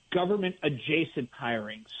government-adjacent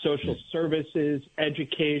hiring, social services,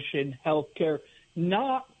 education, healthcare,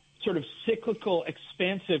 not sort of cyclical,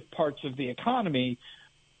 expansive parts of the economy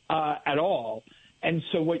at all. And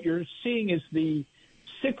so what you're seeing is the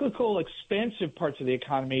cyclical, expansive parts of the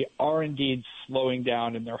economy are indeed slowing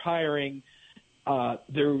down in their hiring.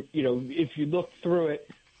 If you look through it,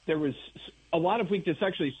 there was a lot of weakness,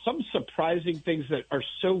 actually some surprising things that are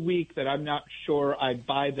so weak that I'm not sure I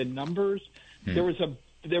buy the numbers. There was a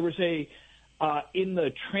in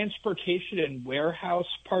the transportation and warehouse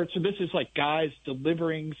part. So this is like guys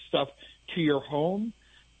delivering stuff to your home.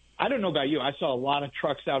 I don't know about you. I saw a lot of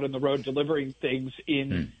trucks out on the road delivering things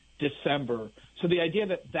in December. So the idea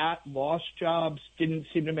that lost jobs didn't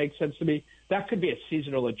seem to make sense to me. That could be a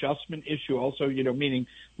seasonal adjustment issue also, meaning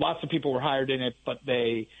lots of people were hired in it, but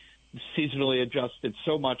they seasonally adjusted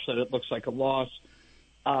so much that it looks like a loss.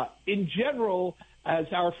 In general,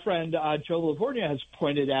 as our friend Joe Lavorgna has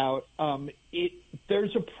pointed out,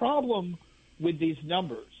 there's a problem with these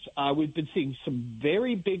numbers. We've been seeing some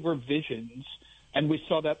very big revisions, and we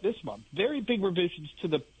saw that this month, very big revisions to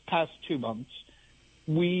the past 2 months.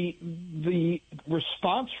 The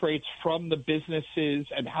response rates from the businesses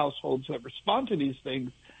and households that respond to these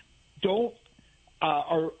things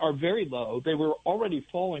are very low. They were already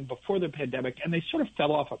falling before the pandemic, and they sort of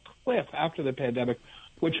fell off a cliff after the pandemic,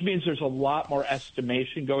 which means there's a lot more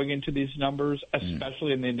estimation going into these numbers,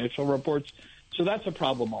 especially in the initial reports. So that's a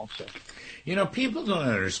problem also. People don't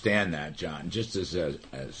understand that, John. Just as an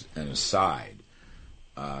aside,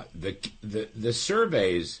 the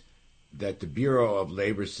surveys that the Bureau of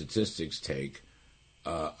Labor Statistics take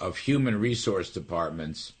of human resource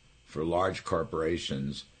departments for large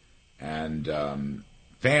corporations and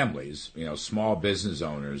families, small business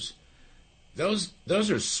owners, those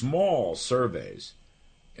are small surveys.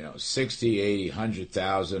 60, 80,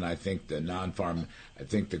 100,000. I think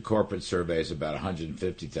the corporate survey is about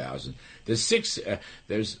 150,000. There's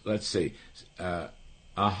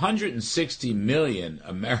 160 million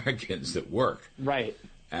Americans that work. Right.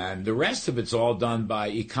 And the rest of it's all done by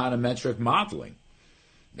econometric modeling.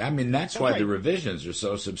 That's why the revisions are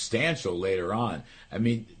so substantial later on.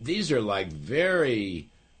 These are like very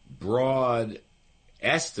broad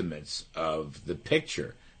estimates of the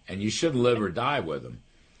picture, and you should live or die with them.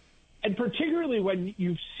 And particularly when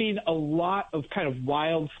you've seen a lot of kind of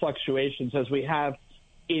wild fluctuations as we have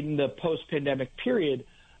in the post-pandemic period,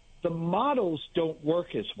 the models don't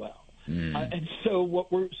work as well. And so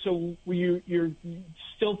you're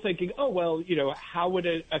still thinking, how would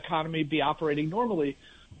an economy be operating normally?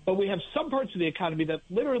 But we have some parts of the economy that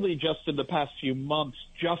literally just in the past few months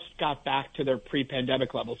just got back to their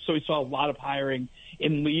pre-pandemic levels. So we saw a lot of hiring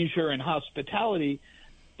in leisure and hospitality,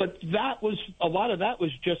 but a lot of that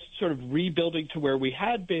was just sort of rebuilding to where we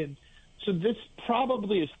had been. So this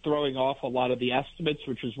probably is throwing off a lot of the estimates,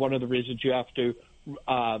 which is one of the reasons you have to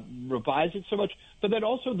revise it so much. But then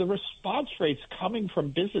also the response rates coming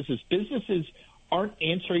from businesses. Businesses aren't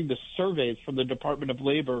answering the surveys from the Department of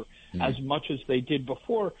Labor as much as they did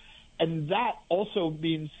before. And that also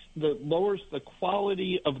means that lowers the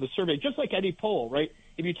quality of the survey, just like any poll, right?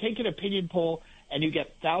 If you take an opinion poll and you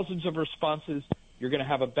get thousands of responses, you're going to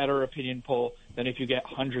have a better opinion poll than if you get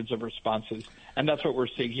hundreds of responses. And that's what we're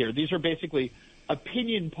seeing here. These are basically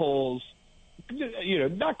opinion polls,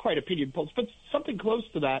 not quite opinion polls, but something close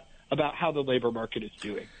to that about how the labor market is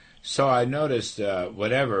doing. So I noticed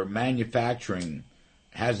manufacturing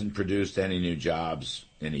hasn't produced any new jobs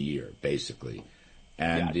in a year, basically.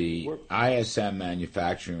 And the ISM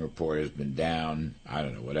manufacturing report has been down,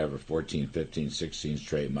 14, 15, 16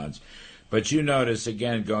 straight months. But you notice,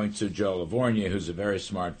 again, going to Joe Livornia, who's a very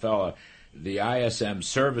smart fellow, the ISM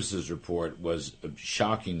services report was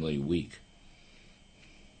shockingly weak.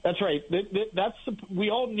 That's right. We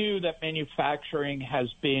all knew that manufacturing has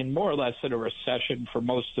been more or less in a recession for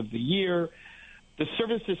most of the year. The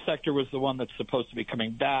services sector was the one that's supposed to be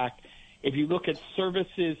coming back. If you look at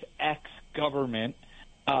services ex government,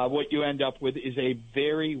 what you end up with is a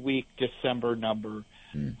very weak December number.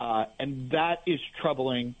 And that is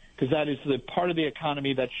troubling because that is the part of the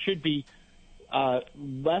economy that should be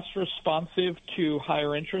less responsive to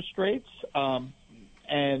higher interest rates,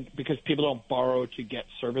 and because people don't borrow to get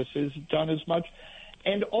services done as much,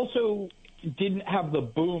 and also didn't have the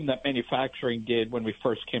boom that manufacturing did when we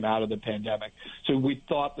first came out of the pandemic. So we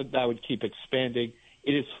thought that would keep expanding.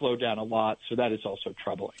 It has slowed down a lot, so that is also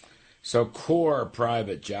troubling. So core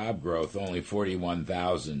private job growth, only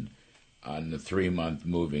 41,000 on the 3-month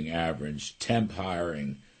moving average. Temp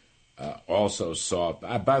hiring also saw,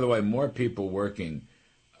 by the way, more people working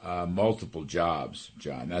multiple jobs,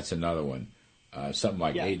 John. That's another one. Something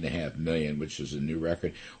like 8.5 million, which is a new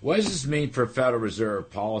record. What does this mean for Federal Reserve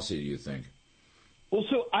policy, do you think? Well,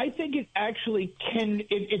 so I think it actually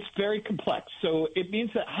it's very complex. So it means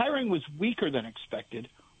that hiring was weaker than expected.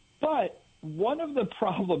 But one of the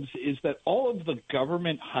problems is that all of the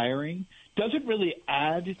government hiring doesn't really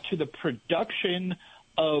add to the production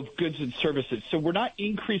of goods and services. So we're not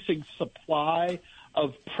increasing supply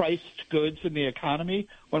of priced goods in the economy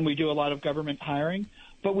when we do a lot of government hiring.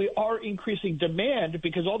 But we are increasing demand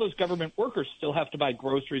because all those government workers still have to buy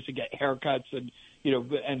groceries and get haircuts and,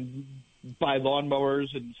 and buy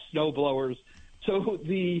lawnmowers and snow blowers. So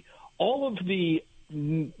all of the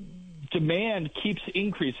demand keeps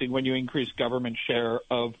increasing when you increase government share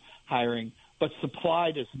of hiring, but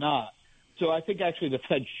supply does not. So I think actually the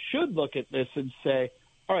Fed should look at this and say,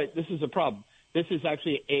 all right, this is a problem. This is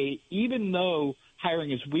actually even though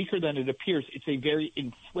hiring is weaker than it appears, it's a very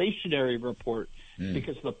inflationary report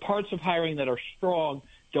because the parts of hiring that are strong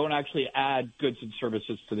don't actually add goods and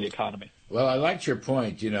services to the economy. Well, I liked your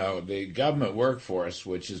point. The government workforce,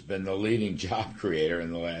 which has been the leading job creator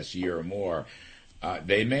in the last year or more,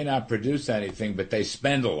 they may not produce anything, but they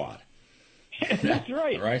spend a lot. That's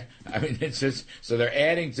right. Right? I mean, it's just, so they're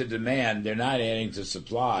adding to demand, they're not adding to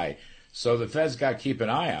supply. So the Fed's got to keep an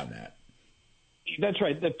eye on that. That's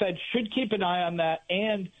right. The Fed should keep an eye on that.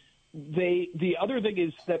 And the other thing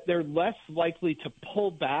is that they're less likely to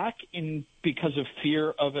pull back because of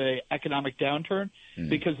fear of an economic downturn,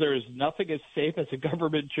 because there is nothing as safe as a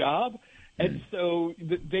government job. And so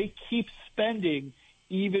they keep spending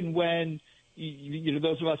even when,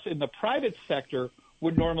 those of us in the private sector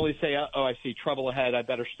would normally say, oh, I see trouble ahead, I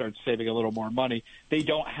better start saving a little more money. They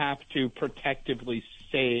don't have to protectively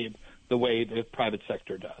save the way the private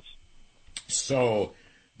sector does. So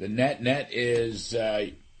the net is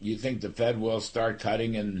you think the Fed will start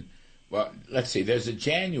cutting let's see, there's a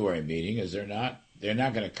January meeting, is there not? They're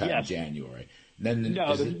not going to cut in January.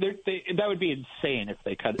 That would be insane if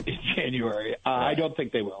they cut in January. Right. I don't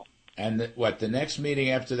think they will. And the next meeting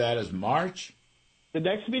after that is March? The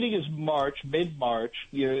next meeting is mid-March,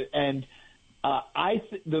 and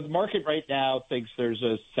the market right now thinks there's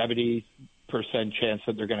a 70% chance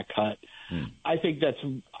that they're going to cut. I think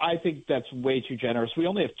that's way too generous. We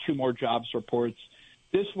only have 2 more jobs reports.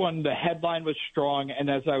 This one, the headline was strong, and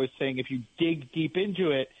as I was saying, if you dig deep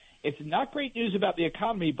into it, it's not great news about the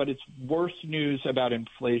economy, but it's worse news about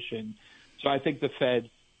inflation. So I think the Fed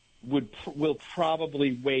will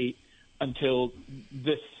probably wait until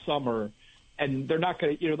this summer, and they're not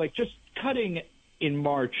going to, just cutting in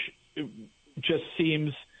March just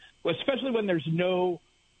seems, especially when there's no.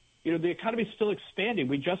 The economy is still expanding.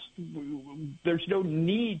 There's no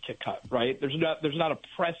need to cut, right? There's not a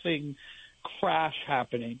pressing crash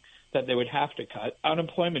happening that they would have to cut.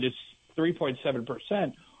 Unemployment is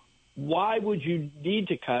 3.7%. Why would you need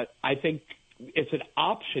to cut? I think it's an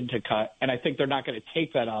option to cut, and I think they're not going to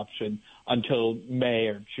take that option until May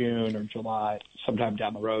or June or July, sometime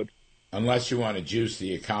down the road. Unless you want to juice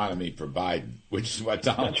the economy for Biden, which is what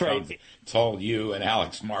Donald Trump told you and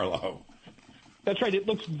Alex Marlowe. That's right. It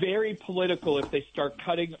looks very political if they start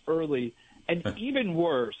cutting early. And even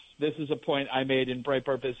worse, this is a point I made in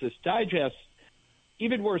Breitbart Business Digest,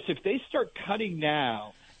 even worse, if they start cutting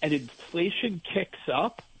now and inflation kicks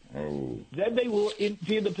up, then they will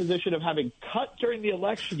be in the position of having cut during the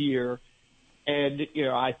election year. And,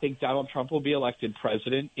 I think Donald Trump will be elected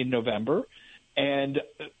president in November. And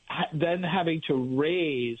then having to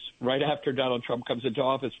raise right after Donald Trump comes into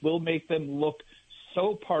office will make them look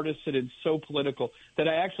so partisan and so political that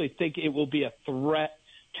I actually think it will be a threat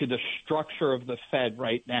to the structure of the Fed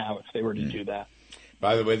right now if they were to do that.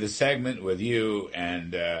 By the way, the segment with you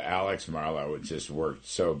and Alex Marlowe, it just worked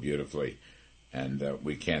so beautifully, and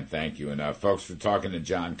we can't thank you enough. Folks, we're talking to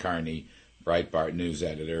John Carney, Breitbart news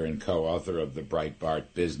editor and co-author of the Breitbart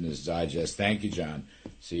Business Digest. Thank you, John.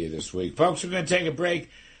 See you this week. Folks, we're going to take a break.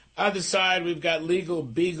 Other side, we've got Legal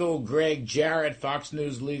Beagle Greg Jarrett, Fox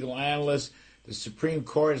News legal analyst. The Supreme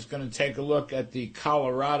Court is going to take a look at the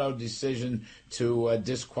Colorado decision to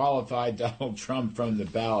disqualify Donald Trump from the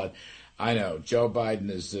ballot. I know, Joe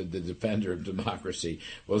Biden is the defender of democracy.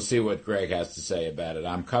 We'll see what Greg has to say about it.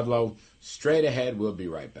 I'm Kudlow. Straight ahead, we'll be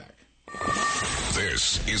right back.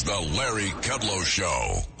 This is the Larry Kudlow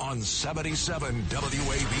Show on 77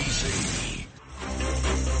 WABC.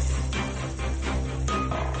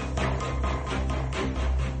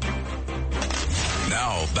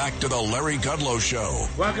 Now, back to the Larry Kudlow Show.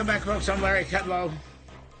 Welcome back, folks. I'm Larry Kudlow.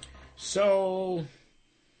 So,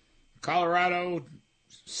 Colorado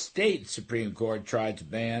State Supreme Court tried to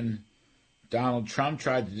ban Donald Trump,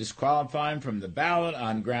 tried to disqualify him from the ballot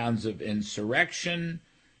on grounds of insurrection.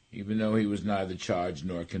 Even though he was neither charged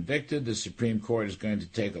nor convicted, the Supreme Court is going to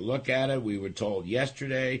take a look at it. We were told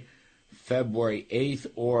yesterday, February 8th,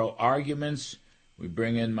 oral arguments. We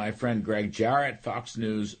bring in my friend Greg Jarrett, Fox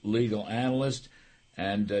News legal analyst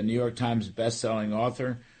and New York Times best-selling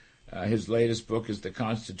author. His latest book is The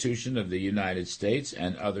Constitution of the United States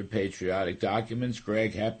and Other Patriotic Documents.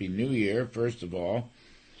 Greg, Happy New Year, first of all.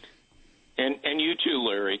 And you too,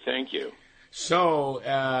 Larry. Thank you. So,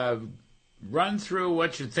 run through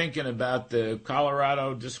what you're thinking about the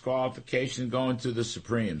Colorado disqualification going to the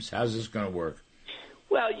Supremes. How's this going to work?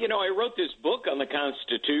 Well, I wrote this book on the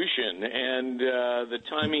Constitution, and the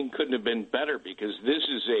timing couldn't have been better because this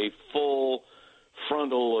is a full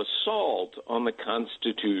frontal assault on the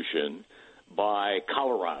Constitution by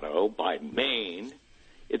Colorado, by Maine.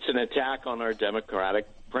 It's an attack on our democratic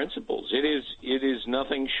principles. It is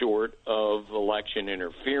nothing short of election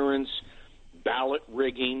interference, ballot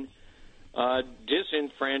rigging,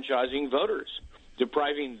 disenfranchising voters,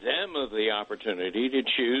 depriving them of the opportunity to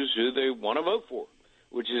choose who they want to vote for,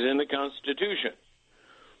 which is in the Constitution.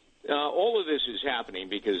 All of this is happening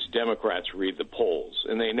because Democrats read the polls,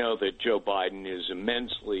 and they know that Joe Biden is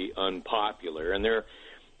immensely unpopular, and they're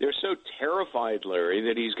so terrified, Larry,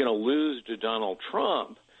 that he's going to lose to Donald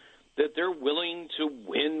Trump that they're willing to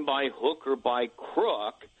win by hook or by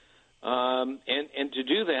crook. And to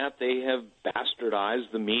do that, they have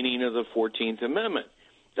bastardized the meaning of the 14th Amendment.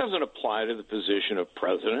 It doesn't apply to the position of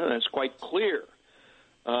president. That's quite clear.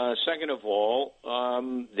 Second of all,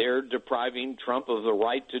 they're depriving Trump of the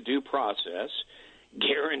right to due process,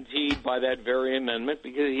 guaranteed by that very amendment,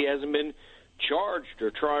 because he hasn't been charged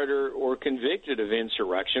or tried or convicted of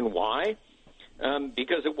insurrection. Why?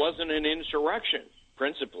 Because it wasn't an insurrection,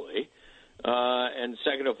 principally. And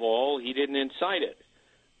second of all, he didn't incite it.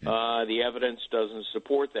 The evidence doesn't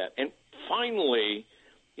support that. And finally,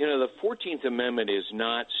 the 14th Amendment is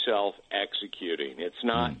not self-executing. It's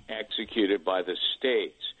not executed by the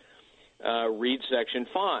states. Read Section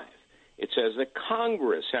 5. It says that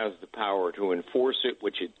Congress has the power to enforce it,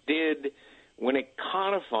 which it did when it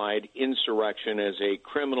codified insurrection as a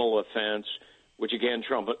criminal offense, which, again,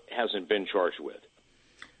 Trump hasn't been charged with.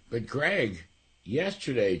 But, Greg,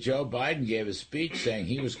 yesterday Joe Biden gave a speech saying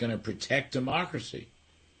he was going to protect democracy.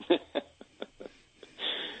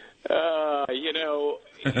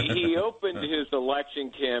 He opened his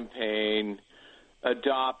election campaign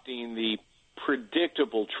adopting the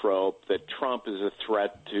predictable trope that Trump is a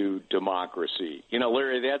threat to democracy.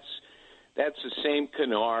 Larry, that's the same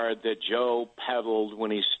canard that Joe peddled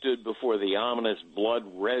when he stood before the ominous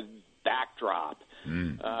blood-red backdrop,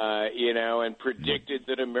 and predicted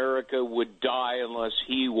that America would die unless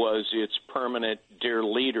he was its permanent dear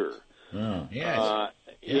leader. Oh, yes.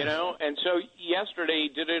 And so yesterday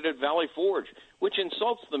he did it at Valley Forge, which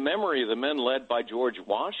insults the memory of the men led by George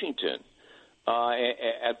Washington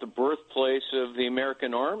at the birthplace of the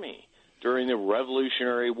American Army during the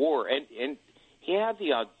Revolutionary War. And he had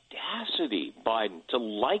the audacity, Biden, to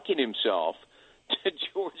liken himself to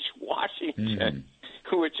George Washington,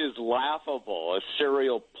 which is laughable. A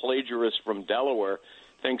serial plagiarist from Delaware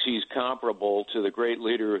thinks he's comparable to the great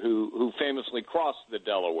leader who famously crossed the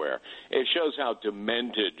Delaware. It shows how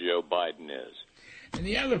demented Joe Biden is. And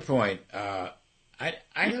the other point,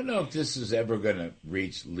 I don't know if this is ever going to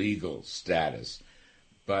reach legal status,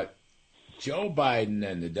 but Joe Biden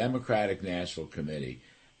and the Democratic National Committee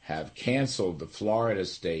have canceled the Florida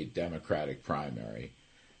State Democratic primary,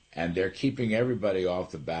 and they're keeping everybody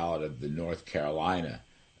off the ballot of the North Carolina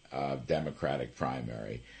Democratic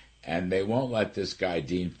primary. and they won't let this guy,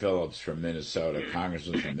 Dean Phillips from Minnesota,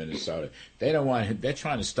 congressman from Minnesota, they don't want him. They're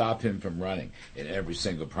trying to stop him from running in every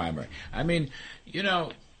single primary. I mean,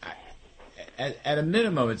 at a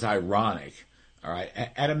minimum, it's ironic, all right?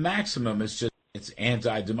 At a maximum, it's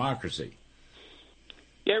anti-democracy.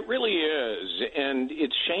 Yeah, it really is, and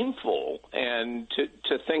it's shameful. And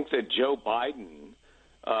to think that Joe Biden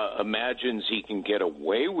imagines he can get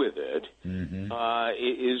away with it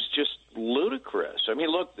is just ludicrous. I mean,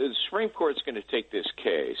 look, the Supreme Court's going to take this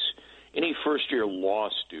case. Any first-year law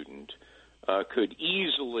student could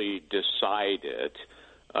easily decide it.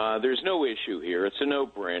 There's no issue here. It's a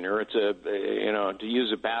no-brainer. It's to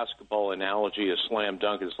use a basketball analogy, a slam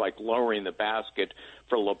dunk is like lowering the basket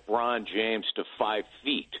for LeBron James to 5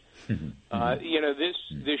 feet.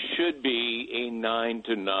 This should be a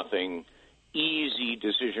 9-0 easy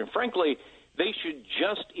decision. Frankly, they should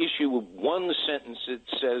just issue one sentence that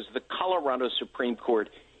says the Colorado Supreme Court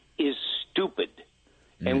is stupid,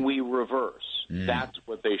 and we reverse. That's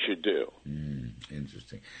what they should do.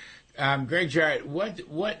 Interesting. Greg Jarrett,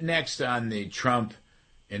 what next on the Trump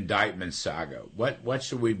indictment saga? What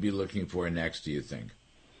should we be looking for next, do you think?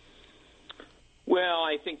 Well,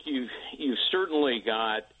 I think you've certainly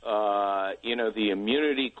got the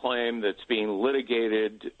immunity claim that's being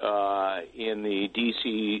litigated in the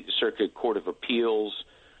D.C. Circuit Court of Appeals.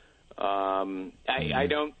 I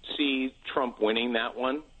don't see Trump winning that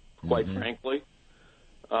one, quite frankly.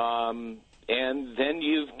 And then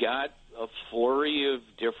you've got a flurry of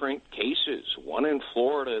different cases. One in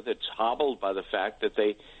Florida that's hobbled by the fact that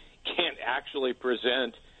they can't actually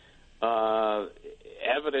present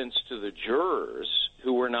evidence to the jurors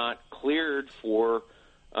who were not cleared for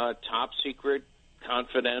top secret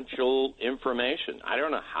confidential information. I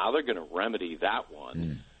don't know how they're going to remedy that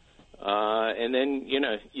one. And then,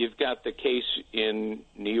 you've got the case in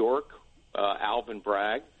New York, Alvin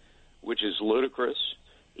Bragg, which is ludicrous.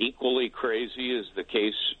 Equally crazy is the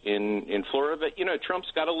case in Florida. But, Trump's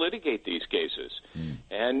got to litigate these cases.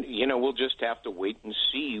 And, we'll just have to wait and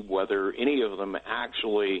see whether any of them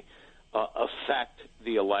actually affect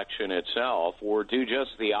the election itself or do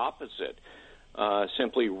just the opposite,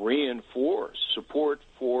 simply reinforce support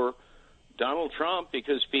for Donald Trump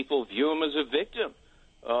because people view him as a victim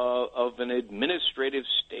of an administrative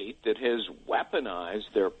state that has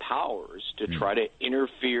weaponized their powers to try to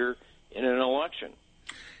interfere in an election.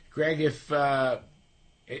 Greg, if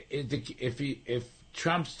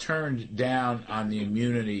Trump's turned down on the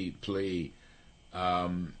immunity plea,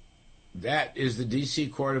 that is the D.C.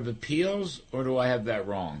 Court of Appeals, or do I have that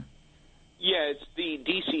wrong? Yeah, it's the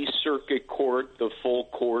D.C. Circuit Court, the full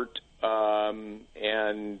court, and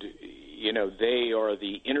they are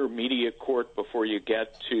the intermediate court before you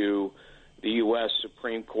get to the U.S.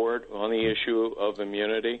 Supreme Court on the issue of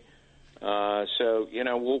immunity. So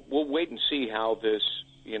we'll wait and see how this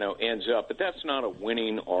ends up, but that's not a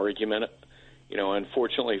winning argument,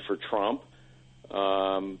 unfortunately for Trump.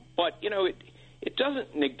 But it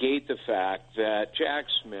doesn't negate the fact that Jack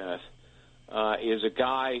Smith is a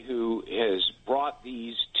guy who has brought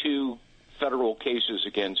these two federal cases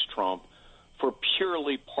against Trump for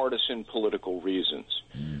purely partisan political reasons.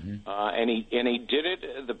 And he did it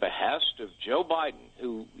at the behest of Joe Biden,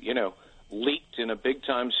 who, leaked in a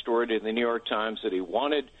big-time story to the New York Times that he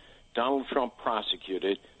wanted Donald Trump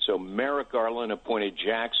prosecuted. So Merrick Garland appointed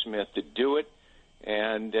Jack Smith to do it,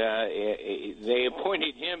 and they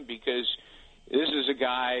appointed him because this is a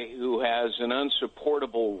guy who has an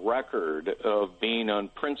unsupportable record of being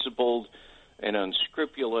unprincipled and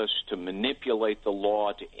unscrupulous, to manipulate the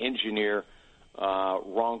law, to engineer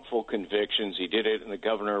wrongful convictions. He did it in the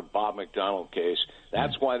Governor Bob McDonnell case.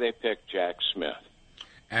 That's why they picked Jack Smith.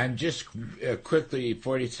 And just quickly,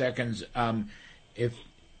 40 seconds, if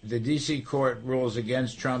the D.C. court rules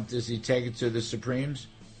against Trump, does he take it to the Supremes?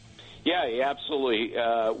 Yeah, he absolutely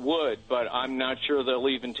would, but I'm not sure they'll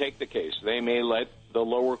even take the case. They may let the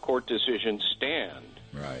lower court decision stand.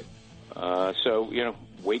 Right. So,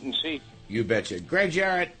 wait and see. You betcha. Greg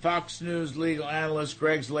Jarrett, Fox News legal analyst.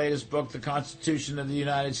 Greg's latest book, The Constitution of the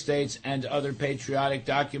United States and Other Patriotic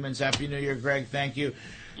Documents. Happy New Year, Greg. Thank you.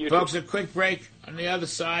 Folks, a quick break. On the other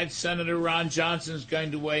side, Senator Ron Johnson is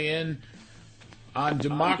going to weigh in on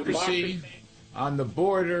democracy, on the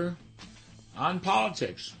border, on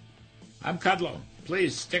politics. I'm Kudlow.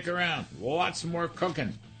 Please stick around. Lots more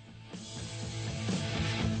cooking.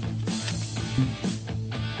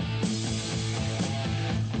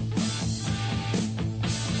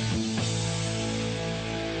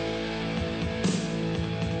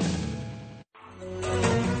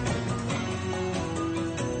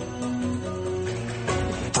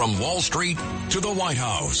 From Wall Street to the White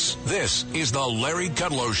House. This is the Larry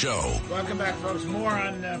Kudlow Show. Welcome back, folks. More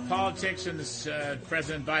on politics and this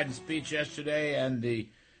President Biden speech yesterday and the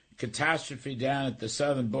catastrophe down at the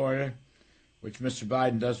southern border, which Mr.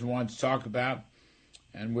 Biden doesn't want to talk about.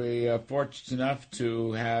 And we are fortunate enough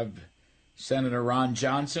to have Senator Ron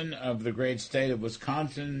Johnson of the great state of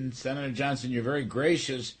Wisconsin. Senator Johnson, you're very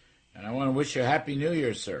gracious, and I want to wish you a Happy New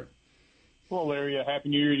Year, sir. Well, Larry, a Happy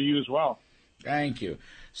New Year to you as well. Thank you.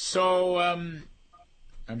 So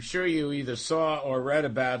I'm sure you either saw or read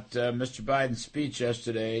about Mr. Biden's speech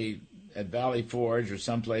yesterday at Valley Forge or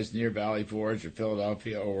someplace near Valley Forge or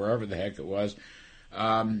Philadelphia or wherever the heck it was.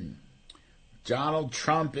 Donald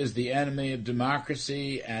Trump is the enemy of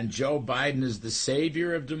democracy and Joe Biden is the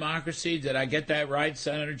savior of democracy. Did I get that right,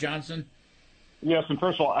 Senator Johnson? Yes, and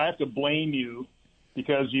first of all, I have to blame you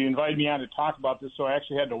because you invited me on to talk about this, so I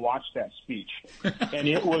actually had to watch that speech. And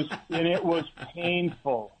it was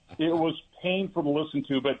painful. It was painful to listen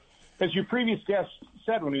to. But as your previous guest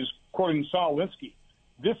said when he was quoting Saul Alinsky,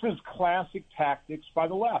 this is classic tactics by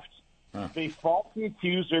the left. Huh. They falsely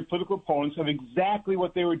accuse their political opponents of exactly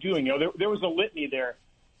what they were doing. You know, there was a litany there,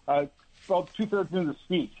 about two-thirds into the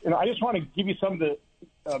speech. And I just want to give you some of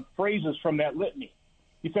the phrases from that litany.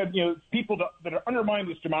 He said, you know, people that are undermining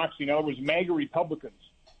this democracy, in other words, MAGA Republicans,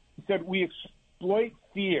 he said, we exploit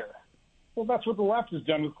fear. Well, that's what the left has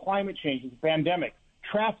done with climate change, with the pandemic.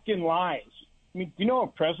 Traffic in lies. I mean, do you know a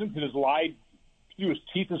president that has lied through his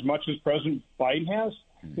teeth as much as President Biden has?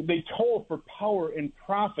 They toll for power and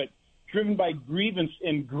profit driven by grievance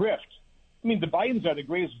and grift. I mean, the Bidens are the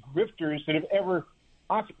greatest grifters that have ever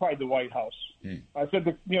occupied the White House. I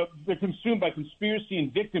said, they're consumed by conspiracy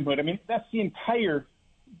and victimhood. I mean, that's the entire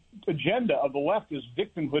agenda of the left is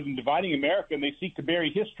victimhood and dividing America, and they seek to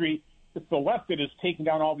bury history. It's the left that is taking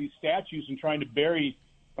down all these statues and trying to bury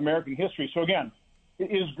American history. So, again,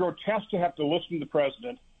 it is grotesque to have to listen to the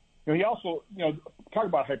president. You know, he also, talk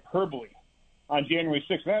about hyperbole on January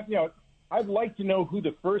 6th. That, I'd like to know who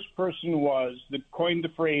the first person was that coined the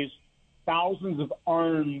phrase thousands of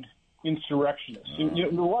armed insurrectionists. And,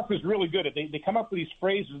 the left is really good at it. They come up with these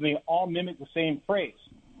phrases, and they all mimic the same phrase.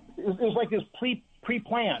 It was like this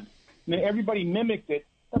pre-planned. And then everybody mimicked it.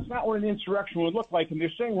 That's not what an insurrection would look like. And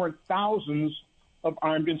they're saying we're thousands of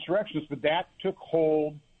armed insurrectionists, but that took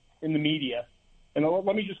hold in the media. And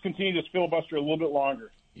let me just continue this filibuster a little bit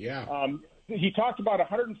longer. Yeah. He talked about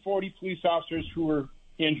 140 police officers who were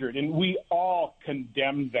injured, and we all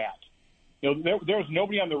condemned that. There was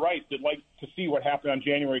nobody on the right that liked to see what happened on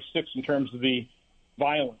January 6th in terms of the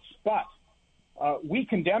violence. But we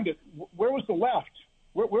condemned it. Where was the left?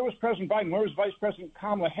 Where was President Biden? Where was Vice President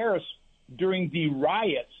Kamala Harris during the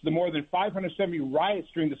riots, the more than 570 riots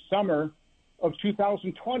during the summer of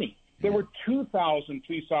 2020? There were 2,000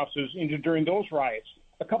 police officers injured during those riots.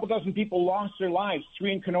 A couple dozen people lost their lives,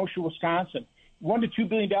 3 in Kenosha, Wisconsin. $1 to $2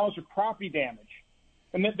 billion of property damage.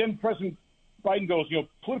 And then President Biden goes,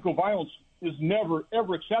 political violence is never,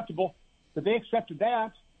 ever acceptable. But they accepted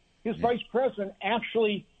that. His vice president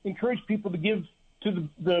actually encouraged people to give to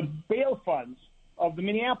the bail funds of the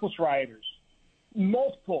Minneapolis rioters.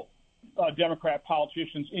 Multiple Democrat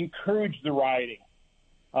politicians encouraged the rioting.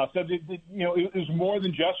 Said that, it was more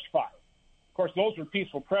than justified. Of course, those were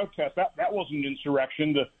peaceful protests. That wasn't an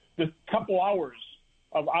insurrection. The couple hours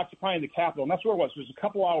of occupying the Capitol, and that's what it was. It was a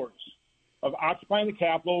couple hours of occupying the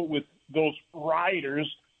Capitol with those rioters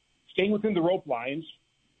staying within the rope lines,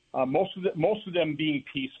 most of them being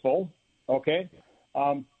peaceful. Okay,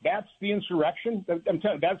 that's the insurrection. I'm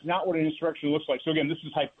telling you, that's not what an insurrection looks like. So again, this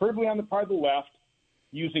is hyperbole on the part of the left,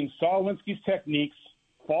 using Saul Alinsky's techniques,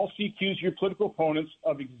 falsely accuse your political opponents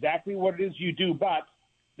of exactly what it is you do, but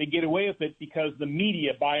they get away with it because the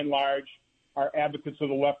media, by and large, are advocates of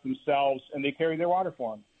the left themselves, and they carry their water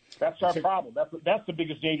for them. That's our problem. That's the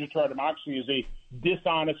biggest danger to our democracy is a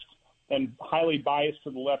dishonest and highly biased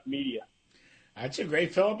to the left media. That's a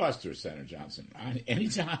great filibuster, Senator Johnson.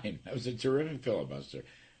 Anytime. That was a terrific filibuster.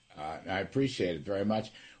 I appreciate it very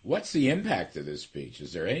much. What's the impact of this speech?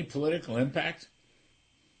 Is there any political impact?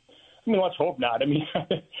 I mean, let's hope not. I mean,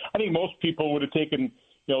 I think most people would have taken,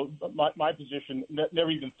 my position,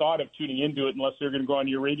 never even thought of tuning into it unless they're going to go on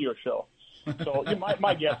your radio show. So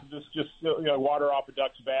my guess is this just water off a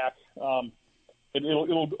duck's back.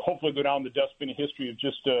 It'll hopefully go down the dustbin of history of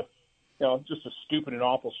just a stupid and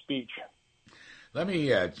awful speech. Let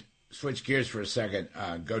me switch gears for a second.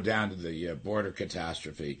 Go down to the border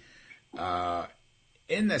catastrophe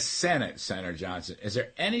in the Senate, Senator Johnson. Is there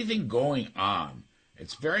anything going on?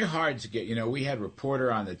 It's very hard to get. We had a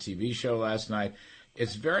reporter on the TV show last night.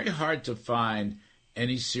 It's very hard to find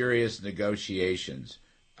any serious negotiations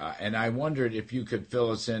And I wondered if you could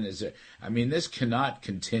fill us in. This cannot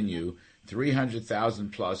continue.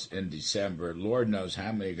 300,000 plus in December. Lord knows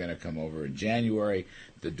how many are going to come over in January.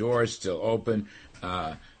 The door is still open.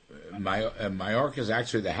 Mayorkas,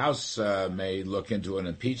 actually, the House may look into an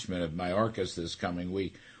impeachment of Mayorkas this coming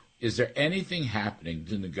week. Is there anything happening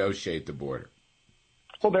to negotiate the border?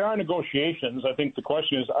 Well, there are negotiations. I think the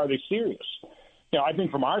question is, are they serious? I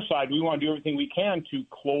think from our side, we want to do everything we can to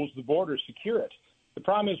close the border, secure it. The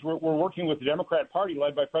problem is we're working with the Democrat Party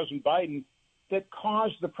led by President Biden that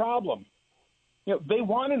caused the problem. They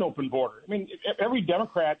want an open border. Every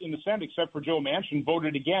Democrat in the Senate, except for Joe Manchin,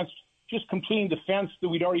 voted against just completing the fence that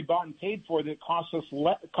we'd already bought and paid for that cost us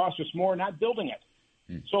more not building it.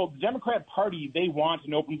 So the Democrat Party, they want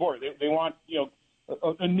an open border. They want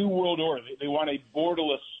a new world order. They want a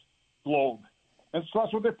borderless globe. And so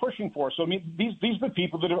that's what they're pushing for. So, these are the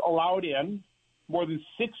people that are allowed in, more than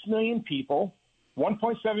 6 million people.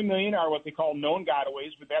 1.7 million are what they call known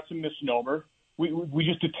gotaways, but that's a misnomer. We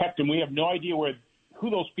just detect them. We have no idea who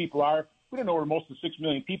those people are. We don't know where most of the 6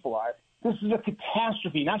 million people are. This is a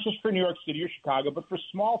catastrophe, not just for New York City or Chicago, but for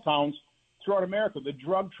small towns throughout America, the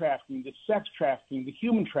drug trafficking, the sex trafficking, the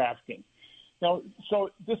human trafficking. So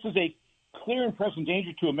this is a clear and present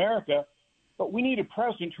danger to America, but we need a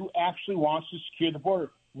president who actually wants to secure the border.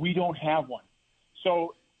 We don't have one.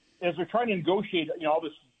 So as they're trying to negotiate, all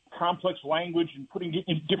this complex language and putting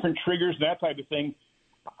in different triggers and that type of thing,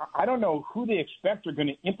 I don't know who they expect are going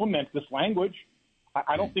to implement this language.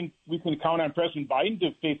 I don't think we can count on President Biden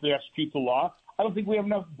to faithfully execute the law. I don't think we have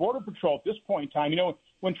enough Border Patrol at this point in time.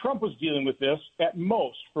 When Trump was dealing with this, at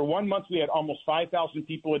most, for 1 month, we had almost 5,000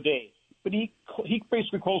 people a day. But he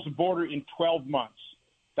basically closed the border in 12 months,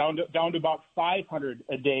 down to about 500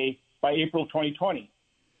 a day by April 2020.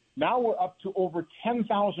 Now we're up to over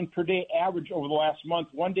 10,000 per day average over the last month.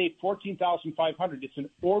 One day, 14,500. It's an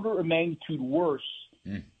order of magnitude worse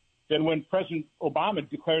than when President Obama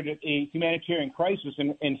declared it a humanitarian crisis.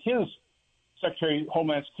 And his Secretary of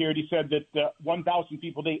Homeland Security said that 1,000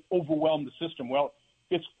 people a day overwhelmed the system. Well,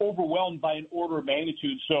 it's overwhelmed by an order of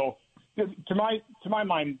magnitude. So to my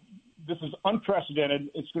mind, this is unprecedented.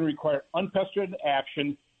 It's going to require unprecedented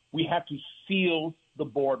action. We have to seal the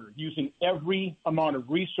border using every amount of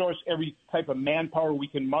resource, every type of manpower we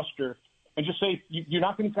can muster, and just say, we're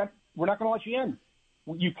not going to let you in.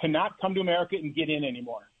 You cannot come to America and get in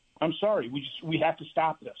anymore. I'm sorry. We have to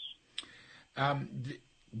stop this.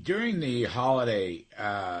 During the holiday,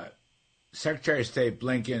 Secretary of State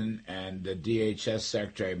Blinken and the DHS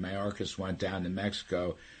Secretary Mayorkas went down to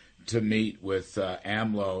Mexico to meet with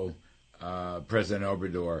AMLO, President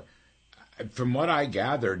Obrador. From what I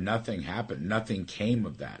gathered, nothing happened. Nothing came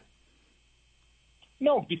of that.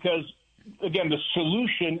 No, because, again, the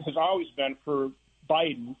solution has always been for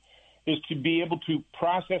Biden is to be able to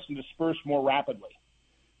process and disperse more rapidly.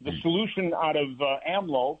 The solution out of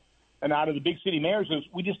AMLO and out of the big city mayors is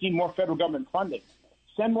we just need more federal government funding.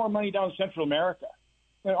 Send more money down to Central America.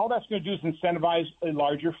 And all that's going to do is incentivize a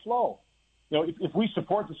larger flow. If we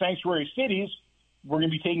support the sanctuary cities, we're going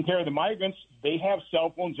to be taking care of the migrants. They have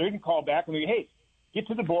cell phones. They can call back and say, hey, get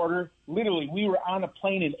to the border. Literally, we were on a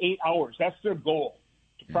plane in 8 hours. That's their goal,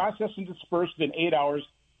 to process and disperse it in 8 hours.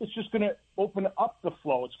 It's just going to open up the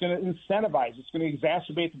flow. It's going to incentivize. It's going to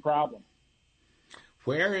exacerbate the problem.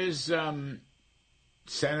 Where is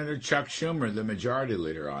Senator Chuck Schumer, the majority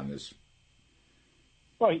leader, on this?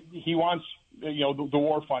 Well, he wants the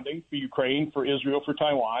war funding for Ukraine, for Israel, for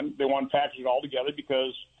Taiwan. They want to package it all together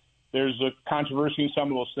because there's a controversy in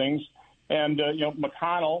some of those things. And,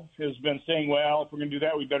 McConnell has been saying, well, if we're going to do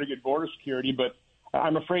that, we better get border security. But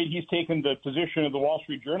I'm afraid he's taken the position of the Wall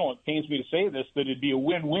Street Journal. It pains me to say this, that it'd be a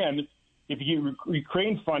win-win if you get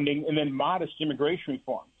Ukraine funding and then modest immigration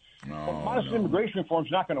reform. Modest immigration reform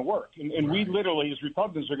is not going to work. And we literally, as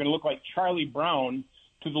Republicans, are going to look like Charlie Brown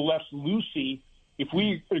to the left's Lucy if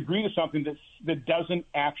we agree to something that doesn't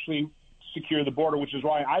actually secure the border, which is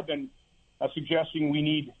why I've been suggesting we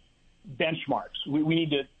need benchmarks. We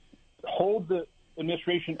need to hold the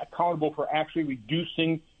administration accountable for actually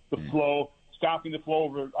reducing the flow, stopping the flow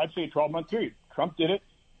over, I'd say, a 12-month period. Trump did it.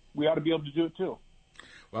 We ought to be able to do it, too.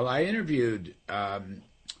 Well, I interviewed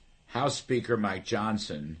House Speaker Mike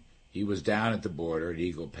Johnson. He was down at the border at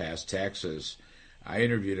Eagle Pass, Texas. I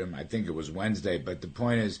interviewed him, I think it was Wednesday, but the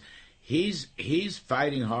point is he's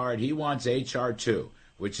fighting hard. He wants H.R. 2,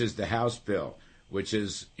 which is the House bill, which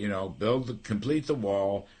is, complete the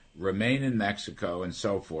wall, remain in Mexico, and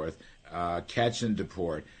so forth, catch and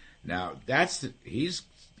deport. Now,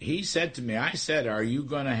 he said to me, I said, are you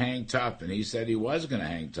going to hang tough? And he said he was going to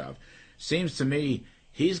hang tough. Seems to me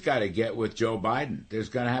he's got to get with Joe Biden. There's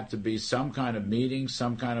going to have to be some kind of meeting,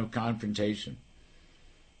 some kind of confrontation.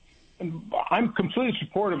 And I'm completely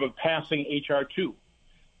supportive of passing H.R. 2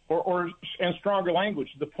 and stronger language.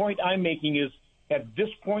 The point I'm making is, at this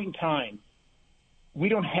point in time, we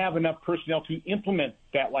don't have enough personnel to implement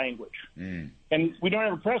that language. And we don't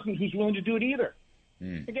have a president who's willing to do it either.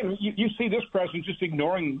 Again, you see this president just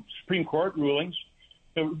ignoring Supreme Court rulings.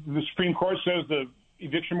 The Supreme Court says the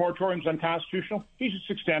eviction moratorium is unconstitutional. He just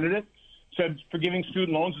extended it, said forgiving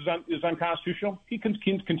student loans is unconstitutional. He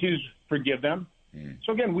continues to forgive them.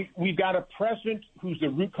 So, again, we've got a president who's the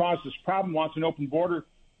root cause of this problem, wants an open border.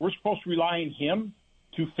 We're supposed to rely on him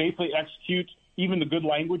to faithfully execute even the good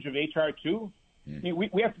language of H.R. 2. I mean,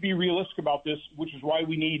 we have to be realistic about this, which is why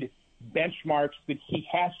we need benchmarks that he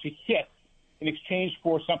has to hit in exchange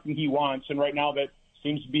for something he wants. And right now that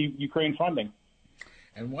seems to be Ukraine funding.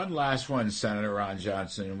 And one last one, Senator Ron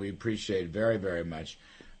Johnson, and we appreciate it very, very much.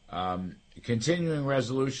 Continuing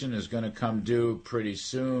resolution is going to come due pretty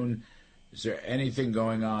soon. Is there anything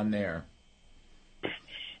going on there?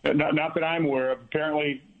 Not that I'm aware of.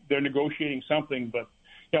 Apparently they're negotiating something, but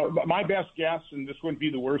my best guess, and this wouldn't be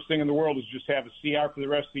the worst thing in the world, is just have a CR for the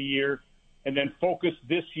rest of the year and then focus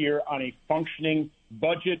this year on a functioning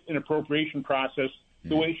budget and appropriation process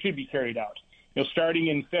the way it should be carried out. Starting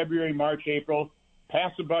in February, March, April,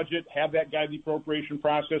 pass the budget, have that guide the appropriation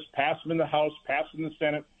process, pass them in the House, pass them in the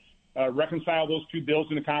Senate, reconcile those two bills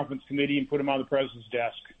in the conference committee, and put them on the president's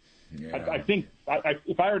desk. Yeah. I think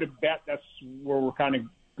if I were to bet, that's where we're kind of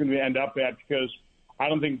going to end up at, because I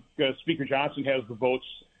don't think Speaker Johnson has the votes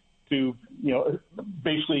to,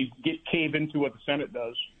 basically cave into what the Senate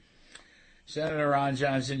does. Senator Ron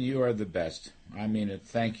Johnson, you are the best. I mean it.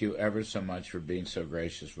 Thank you ever so much for being so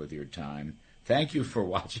gracious with your time. Thank you for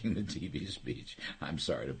watching the TV speech. I'm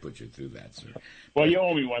sorry to put you through that, sir. Well, you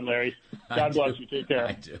owe me one, Larry. God bless you. Take care.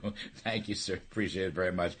 I do. Thank you, sir. Appreciate it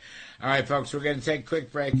very much. All right, folks, we're going to take a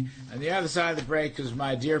quick break. On the other side of the break is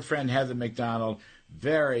my dear friend Heather McDonald,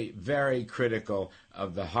 very, very critical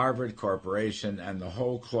of the Harvard Corporation and the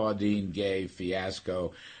whole Claudine Gay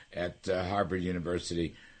fiasco at Harvard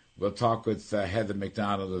University. We'll talk with Heather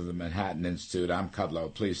McDonald of the Manhattan Institute. I'm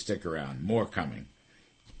Kudlow. Please stick around. More coming.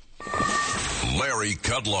 Larry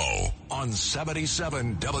Kudlow on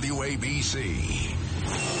 77 WABC.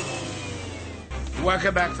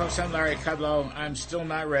 Welcome back, folks. I'm Larry Kudlow. I'm still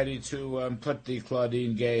not ready to put the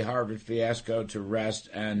Claudine Gay Harvard fiasco to rest,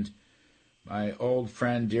 and my old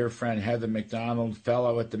friend, dear friend, Heather McDonald,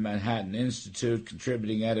 fellow at the Manhattan Institute,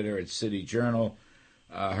 contributing editor at City Journal.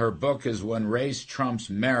 Her book is When Race Trumps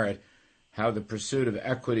Merit, How the Pursuit of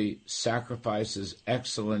Equity Sacrifices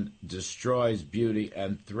Excellence, Destroys Beauty,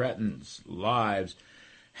 and Threatens Lives.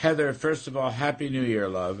 Heather, first of all, Happy New Year,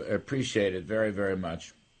 love. I appreciate it very, very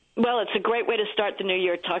much. Well, it's a great way to start the new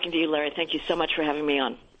year talking to you, Larry. Thank you so much for having me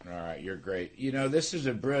on. All right, you're great. This is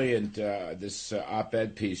a brilliant, this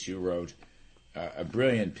op-ed piece you wrote, a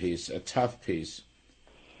brilliant piece, a tough piece.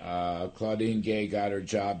 Claudine Gay got her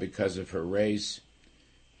job because of her race.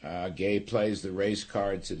 Gay plays the race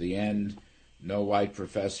card to the end. No white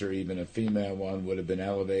professor, even a female one, would have been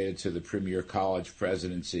elevated to the premier college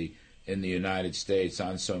presidency in the United States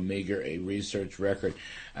on so meager a research record.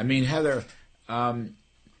 I mean, Heather, I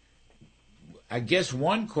guess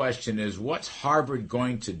one question is, what's Harvard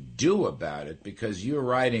going to do about it? Because you're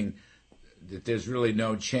writing that there's really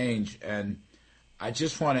no change. And I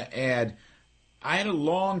just want to add, I had a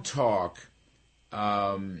long talk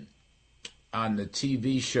on the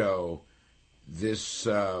TV show this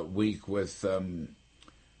week with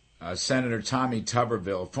Senator Tommy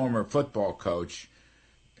Tuberville, former football coach.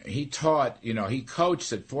 He taught, he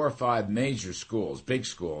coached at 4 or 5 major schools, big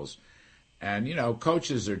schools. And,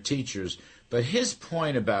 coaches are teachers. But his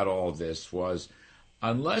point about all this was,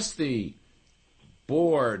 unless the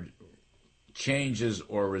board changes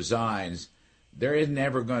or resigns, there is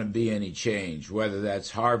never going to be any change, whether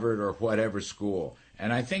that's Harvard or whatever school.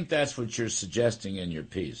 And I think that's what you're suggesting in your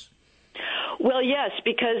piece. Well, yes,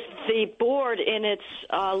 because the board, in its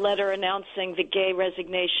letter announcing the Gay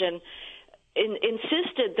resignation,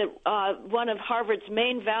 insisted that one of Harvard's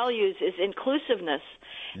main values is inclusiveness.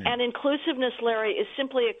 And inclusiveness, Larry, is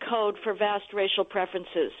simply a code for vast racial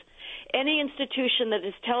preferences. Any institution that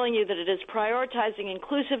is telling you that it is prioritizing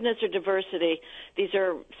inclusiveness or diversity, these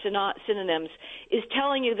are synonyms, is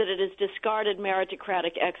telling you that it has discarded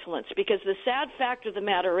meritocratic excellence. Because the sad fact of the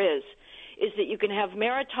matter is that you can have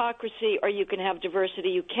meritocracy or you can have diversity.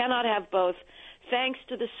 You cannot have both, thanks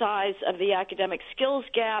to the size of the academic skills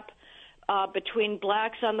gap between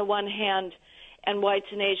blacks on the one hand and whites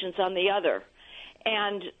and Asians on the other.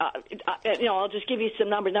 And, I'll just give you some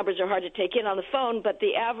numbers. Numbers are hard to take in on the phone, but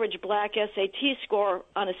the average black SAT score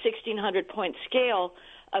on a 1,600-point scale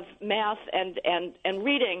of math and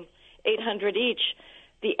reading, 800 each,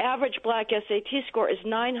 the average black SAT score is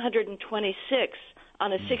 926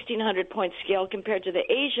 on a 1,600-point scale compared to the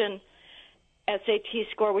Asian SAT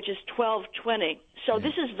score, which is 1,220. So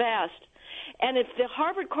this is vast. And if the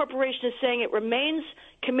Harvard Corporation is saying it remains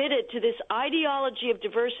committed to this ideology of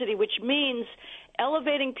diversity, which means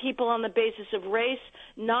elevating people on the basis of race,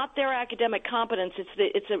 not their academic competence,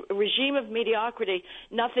 it's a regime of mediocrity,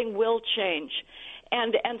 nothing will change.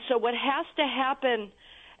 And so what has to happen,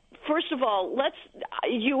 first of all,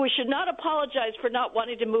 we should not apologize for not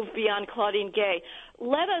wanting to move beyond Claudine Gay.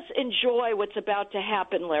 Let us enjoy what's about to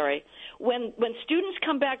happen, Larry. When students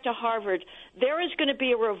come back to Harvard, there is going to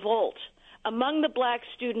be a revolt among the black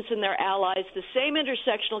students and their allies, the same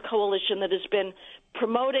intersectional coalition that has been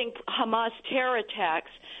promoting Hamas terror attacks.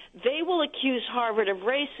 They will accuse Harvard of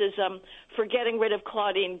racism for getting rid of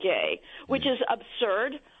Claudine Gay, which is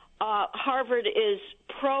absurd. Harvard is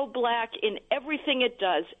pro-black in everything it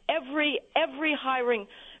does. Every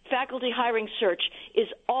faculty hiring search is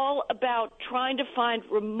all about trying to find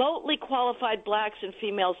remotely qualified blacks and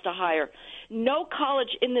females to hire. No college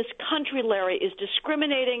in this country, Larry, is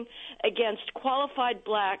discriminating against qualified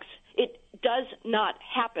blacks. It does not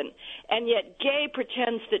happen. And yet Gay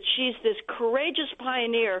pretends that she's this courageous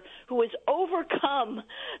pioneer who has overcome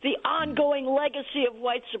the ongoing legacy of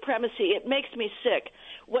white supremacy. It makes me sick.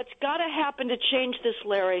 What's got to happen to change this,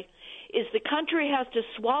 Larry, is the country has to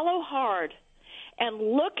swallow hard and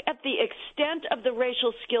look at the extent of the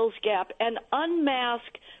racial skills gap and unmask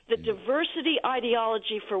the diversity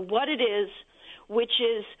ideology for what it is, which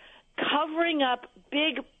is covering up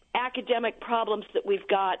big academic problems that we've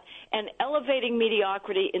got and elevating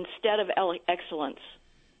mediocrity instead of excellence.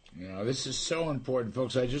 This is so important,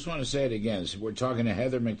 folks. I just want to say it again. So we're talking to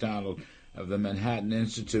Heather McDonald of the Manhattan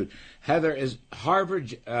Institute. Heather, is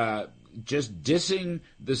Harvard just dissing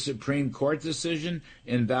the Supreme Court decision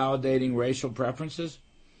in validating racial preferences?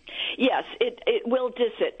 Yes, it will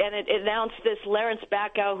diss it, and it announced this. Lawrence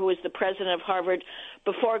Bacow, who was the president of Harvard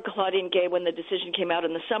before Claudine Gay when the decision came out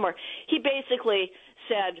in the summer, he basically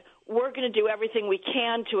said, we're going to do everything we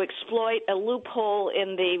can to exploit a loophole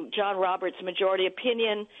in the John Roberts majority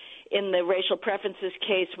opinion in the racial preferences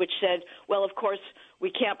case, which said, well, of course, we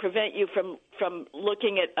can't prevent you from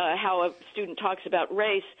looking at how a student talks about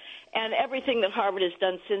race. And everything that Harvard has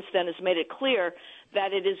done since then has made it clear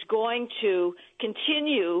that it is going to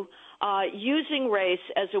continue using race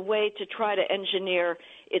as a way to try to engineer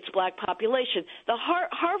its black population. The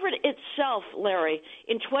Harvard itself, Larry,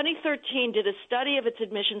 in 2013 did a study of its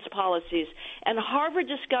admissions policies, and Harvard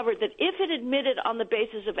discovered that if it admitted on the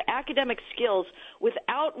basis of academic skills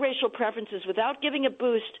without racial preferences, without giving a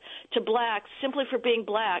boost to blacks simply for being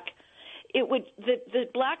black, the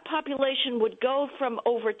black population would go from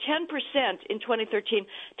over 10% in 2013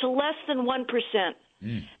 to less than 1%.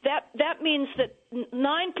 That means that 9%,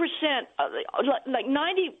 like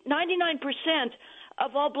 99%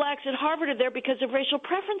 of all blacks at Harvard are there because of racial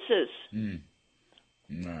preferences.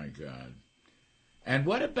 My God. And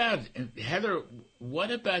what about, Heather, what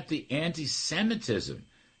about the anti-Semitism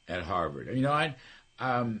at Harvard?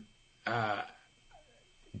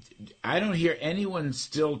 I don't hear anyone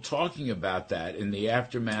still talking about that in the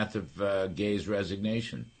aftermath of Gay's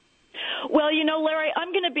resignation. Well, Larry,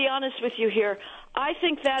 I'm going to be honest with you here. I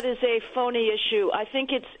think that is a phony issue. I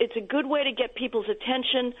think it's a good way to get people's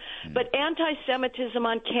attention, but anti-Semitism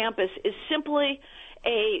on campus is simply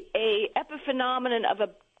a epiphenomenon of a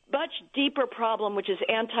much deeper problem, which is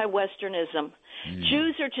anti-Westernism.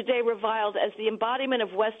 Jews are today reviled as the embodiment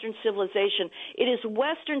of Western civilization. It is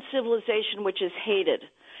Western civilization which is hated.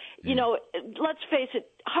 Let's face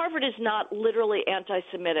it, Harvard is not literally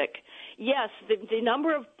anti-Semitic. Yes, the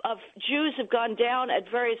number of Jews have gone down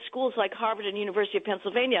at various schools like Harvard and University of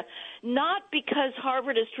Pennsylvania, not because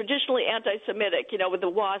Harvard is traditionally anti-Semitic, with the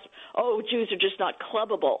WASP, Jews are just not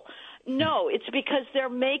clubbable. No, it's because they're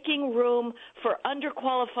making room for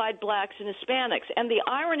underqualified blacks and Hispanics. And the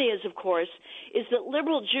irony is, of course, is that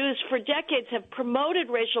liberal Jews for decades have promoted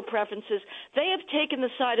racial preferences. They have taken the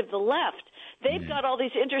side of the left. They've got all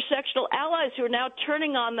these intersectional allies who are now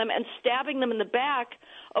turning on them and stabbing them in the back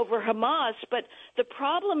over Hamas. But the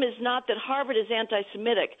problem is not that Harvard is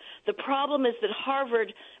anti-Semitic. The problem is that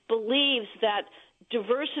Harvard believes that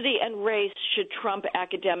diversity and race should trump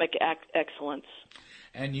academic excellence.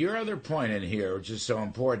 And your other point in here, which is so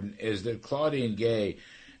important, is that Claudine Gay,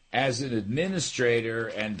 as an administrator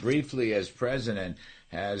and briefly as president,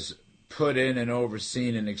 has put in and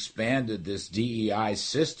overseen and expanded this DEI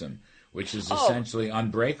system, which is essentially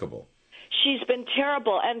unbreakable. She's been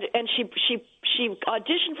terrible, and she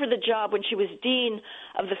auditioned for the job when she was dean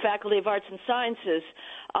of the Faculty of Arts and Sciences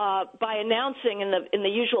by announcing in the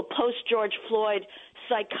usual post-George Floyd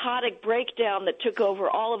psychotic breakdown that took over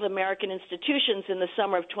all of American institutions in the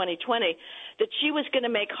summer of 2020 that she was going to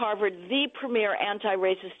make Harvard the premier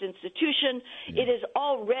anti-racist institution. It has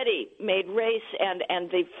already made race and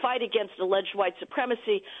the fight against alleged white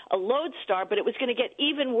supremacy a lodestar, but it was going to get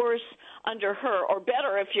even worse under her, or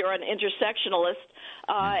better if you're an intersectionalist.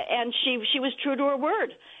 And she was true to her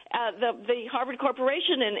word. The Harvard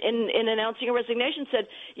Corporation, in announcing her resignation, said,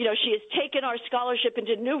 she has taken our scholarship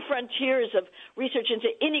into new frontiers of research into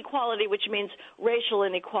inequality, which means racial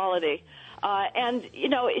inequality. And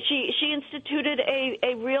she instituted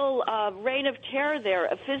a real reign of terror there.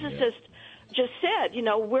 A physicist just said,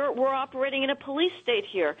 we're operating in a police state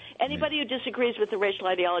here. Anybody who disagrees with the racial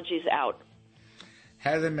ideology is out.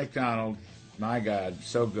 Heather McDonald, my God,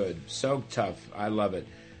 so good, so tough. I love it.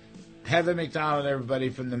 Heather McDonald, everybody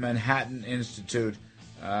from the Manhattan Institute.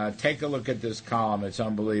 Take a look at this column. It's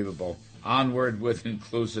unbelievable. Onward with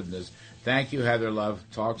inclusiveness. Thank you, Heather, love.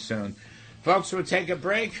 Talk soon. Folks, we'll take a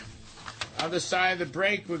break. Other side of the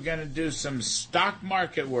break, we're going to do some stock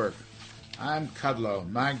market work. I'm Kudlow.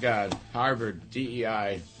 My God, Harvard,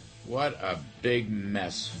 DEI. What a big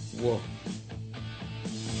mess. Whoa.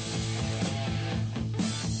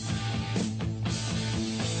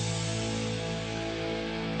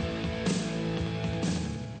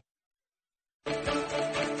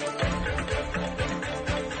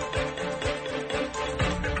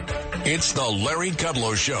 It's the Larry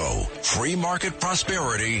Kudlow Show. Free market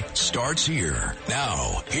prosperity starts here.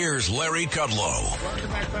 Now, here's Larry Kudlow. Welcome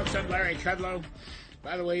back, folks. I'm Larry Kudlow.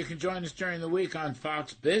 By the way, you can join us during the week on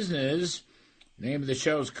Fox Business. The name of the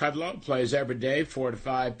show is Kudlow. Plays every day, 4 to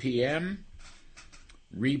 5 p.m.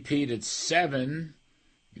 Repeat at 7.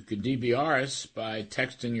 You can DVR us by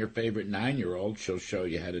texting your favorite 9-year-old. She'll show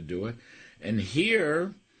you how to do it. And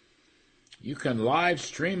here, you can live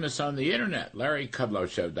stream us on the internet,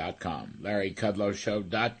 LarryKudlowShow.com.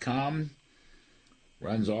 LarryKudlowShow.com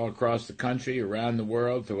runs all across the country, around the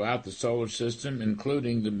world, throughout the solar system,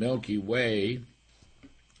 including the Milky Way.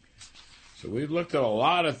 So we've looked at a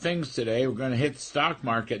lot of things today. We're going to hit the stock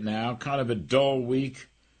market now. Kind of a dull week.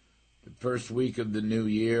 The first week of the new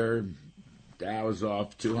year. Dow was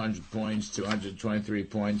off 200 points, 223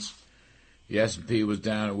 points. The S&P was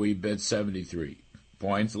down a wee bit, 73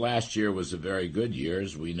 points. Last year was a very good year,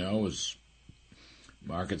 as we know.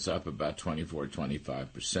 Markets up about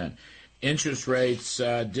 24-25%. Interest rates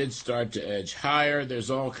did start to edge higher. There's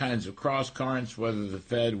all kinds of cross currents, whether the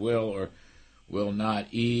Fed will or will not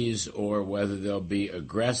ease, or whether they'll be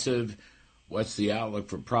aggressive. What's the outlook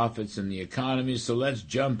for profits in the economy? So let's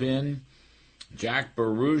jump in. Jack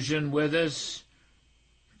Barusian with us,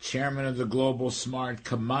 chairman of the Global Smart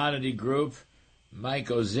Commodity Group. Mike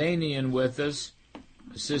Ozanian with us,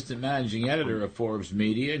 assistant managing editor of Forbes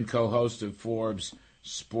Media and co-host of Forbes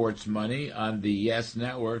Sports Money on the Yes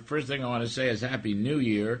Network. First thing I want to say is Happy New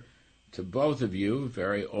Year to both of you,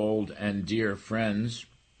 very old and dear friends.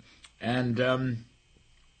 And,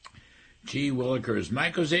 gee willikers,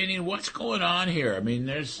 Mike Ozanian, what's going on here? I mean,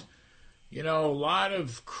 there's, a lot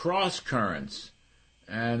of cross currents.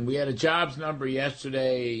 And we had a jobs number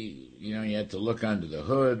yesterday. You had to look under the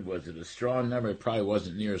hood. Was it a strong number? It probably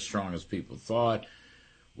wasn't near as strong as people thought.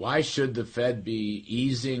 Why should the Fed be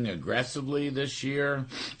easing aggressively this year?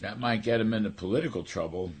 That might get them into political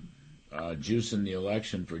trouble, juicing the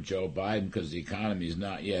election for Joe Biden because the economy is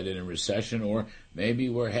not yet in a recession, or maybe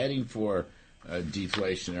we're heading for a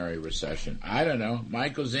deflationary recession. I don't know.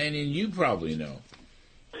 Mike Ozanian, you probably know.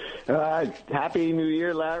 Happy New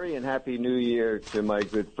Year, Larry, and Happy New Year to my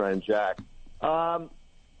good friend Jack.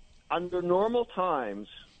 Under normal times,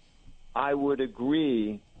 I would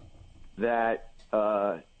agree that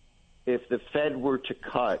if the Fed were to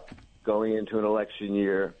cut going into an election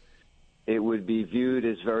year, it would be viewed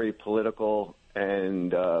as very political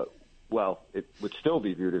and, it would still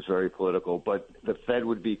be viewed as very political, but the Fed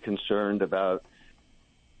would be concerned about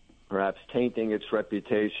perhaps tainting its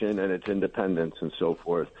reputation and its independence and so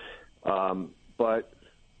forth. But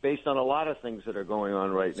based on a lot of things that are going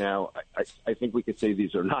on right now, I think we could say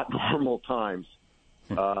these are not normal times,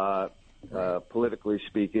 politically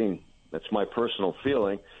speaking. That's my personal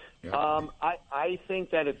feeling. Yeah. I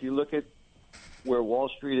think that if you look at where Wall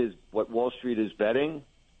Street is, what Wall Street is betting,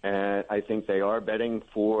 and I think they are betting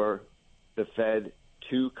for the Fed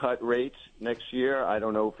to cut rates next year. I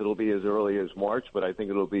don't know if it'll be as early as March, but I think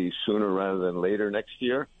it'll be sooner rather than later next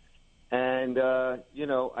year. And,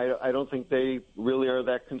 I don't think they really are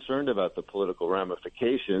that concerned about the political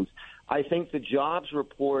ramifications. I think the jobs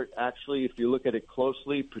report, actually, if you look at it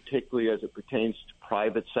closely, particularly as it pertains to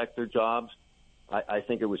private sector jobs, I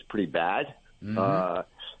think it was pretty bad. I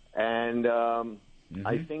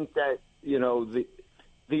think that,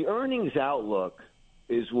 the earnings outlook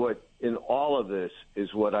is what, in all of this,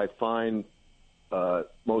 is what I find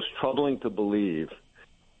most troubling to believe.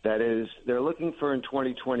 That is, they're looking for in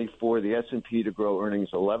 2024 the S&P to grow earnings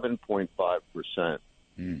 11.5%.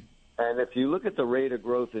 And if you look at the rate of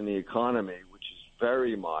growth in the economy, which is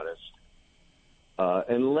very modest,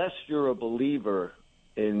 unless you're a believer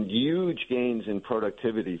in huge gains in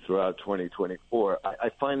productivity throughout 2024, I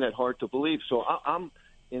find that hard to believe. So I'm,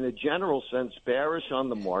 in a general sense, bearish on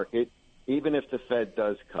the market, even if the Fed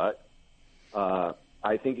does cut.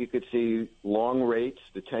 I think you could see long rates,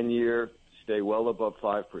 the 10-year, stay well above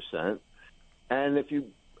 5%. And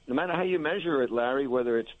no matter how you measure it, Larry,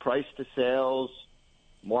 whether it's price to sales,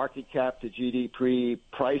 market cap to GDP,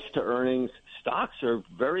 price to earnings, stocks are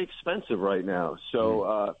very expensive right now.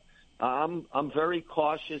 So I'm very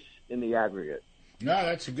cautious in the aggregate. No,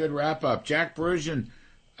 that's a good wrap-up. Jack Berusian,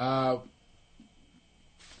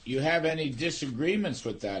 you have any disagreements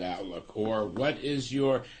with that outlook? Or what is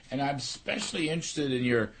your, and I'm especially interested in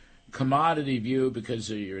your commodity view because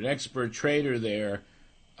you're an expert trader there.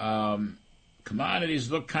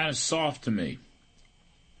 Commodities look kind of soft to me.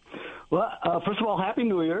 Well, first of all, Happy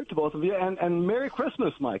New Year to both of you, and Merry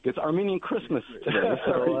Christmas, Mike. It's Armenian Christmas today,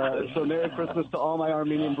 so Merry Christmas to all my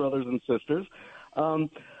Armenian brothers and sisters.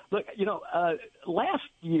 Look, last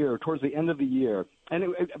year, towards the end of the year,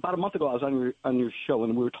 and about a month ago, I was on your show,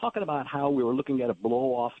 and we were talking about how we were looking at a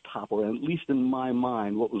blow-off top, or at least in my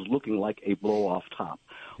mind, what was looking like a blow-off top.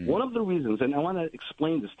 One of the reasons, and I want to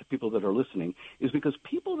explain this to people that are listening, is because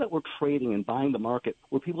people that were trading and buying the market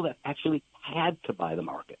were people that actually had to buy the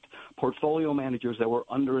market. Portfolio managers that were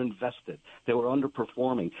underinvested, that were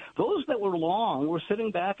underperforming. Those that were long were sitting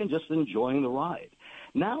back and just enjoying the ride.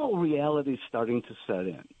 Now reality is starting to set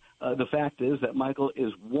in. The fact is that Michael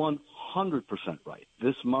is 100% right.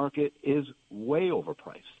 This market is way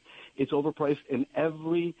overpriced. It's overpriced in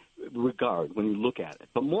every regard when you look at it.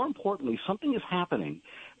 But more importantly, something is happening,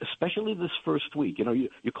 especially this first week.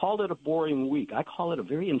 You called it a boring week. I call it a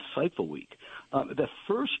very insightful week. The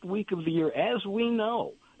first week of the year, as we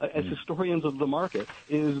know, as historians of the market,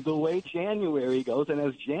 is the way January goes. And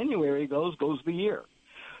as January goes the year.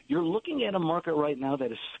 You're looking at a market right now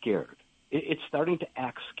that is scared. It's starting to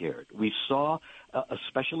act scared. We saw,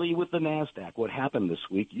 especially with the NASDAQ, what happened this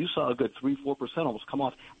week. You saw a good 3-4% almost come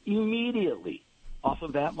off immediately off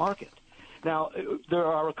of that market. Now, there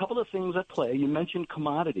are a couple of things at play. You mentioned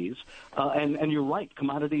commodities, and you're right.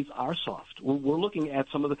 Commodities are soft. We're looking at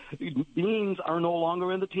some of the beans are no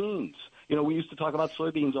longer in the teens. We used to talk about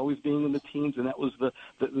soybeans always being in the teens, and that was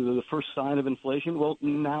the first sign of inflation. Well,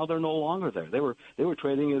 now they're no longer there. They were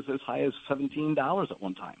trading as high as $17 at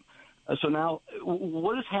one time. So now,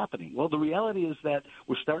 what is happening? Well, the reality is that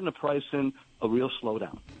we're starting to price in a real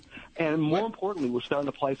slowdown. And more importantly, we're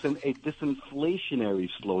starting to price in a disinflationary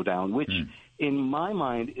slowdown, which, in my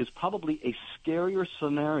mind, is probably a scarier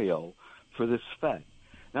scenario for this Fed.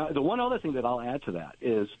 Now, the one other thing that I'll add to that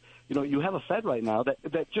is, you have a Fed right now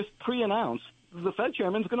that just pre-announced the Fed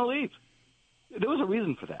chairman's going to leave. There was a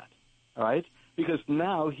reason for that, all right? Because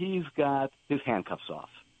now he's got his handcuffs off.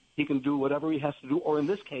 He can do whatever he has to do, or in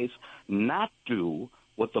this case, not do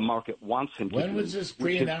what the market wants him to do. When was this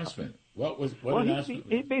pre-announcement? What announcement?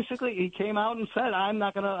 He came out and said, "I'm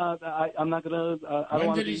not going to. I'm not going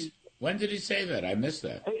to." When did he say that? I missed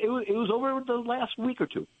that. It was over the last week or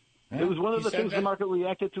two. It was one of the things the market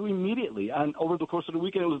reacted to immediately, and over the course of the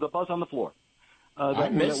weekend, it was the buzz on the floor. I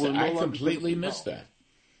missed that. I completely missed that.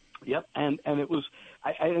 Yep, and it was,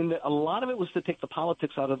 and a lot of it was to take the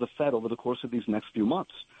politics out of the Fed over the course of these next few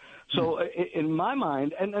months. So in my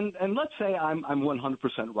mind, and let's say I'm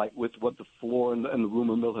 100% right with what the floor and the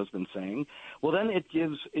rumor mill has been saying, well, then it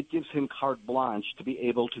gives him carte blanche to be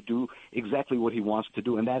able to do exactly what he wants to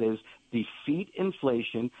do, and that is defeat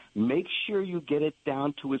inflation, make sure you get it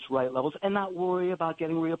down to its right levels, and not worry about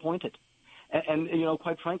getting reappointed. And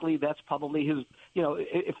quite frankly, that's probably his,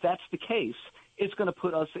 if that's the case, it's going to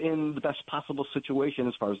put us in the best possible situation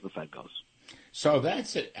as far as the Fed goes. So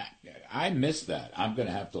that's it. I missed that. I'm going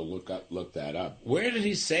to have to look that up. Where did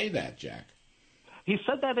he say that, Jack? He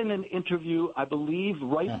said that in an interview, I believe,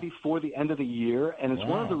 before the end of the year, and it's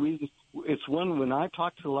one of the reasons. It's when I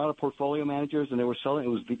talked to a lot of portfolio managers and they were selling. It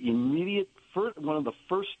was the immediate one of the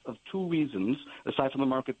first of two reasons, aside from the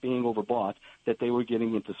market being overbought, that they were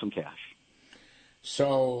getting into some cash.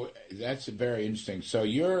 So that's very interesting. So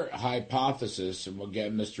your hypothesis, and we'll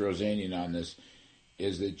get Mr. Ozanian on this,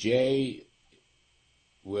 is that Jay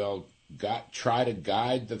will try to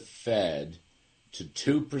guide the Fed to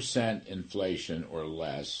 2% inflation or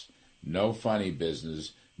less, no funny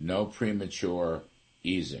business, no premature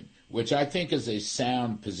easing, which I think is a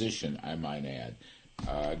sound position, I might add,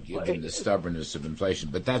 given the stubbornness of inflation.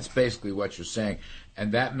 But that's basically what you're saying,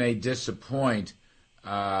 and that may disappoint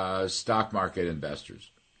stock market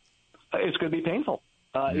investors. It's going to be painful.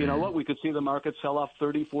 You know what? We could see the market sell off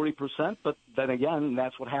 30, 40%, but then again,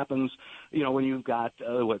 that's what happens, when you've got,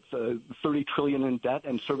 $30 trillion in debt,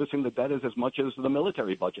 and servicing the debt is as much as the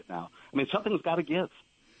military budget now. I mean, something's got to give.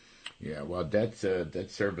 Yeah, well, debt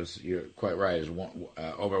service, you're quite right, is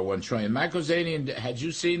over $1 trillion. Michael Zanian, had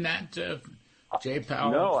you seen that Jay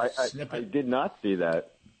Powell No, snippet? I did not see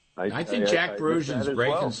that. I think Jack Berusian's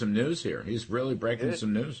breaking some news here. He's really breaking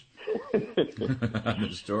some news on the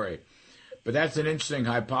story. But that's an interesting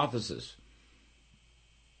hypothesis.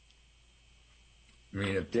 I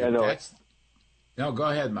mean, no, go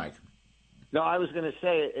ahead, Mike. No, I was going to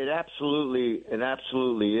say it absolutely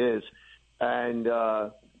is. And,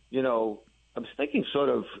 I'm thinking sort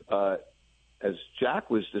of, as Jack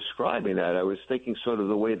was describing that, I was thinking sort of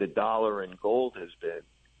the way the dollar and gold has been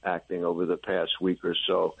acting over the past week or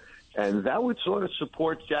so. And that would sort of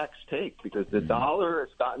support Jack's take, because the dollar has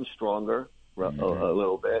gotten stronger a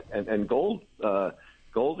little bit, and gold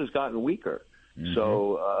has gotten weaker.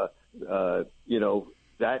 So,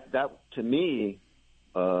 that to me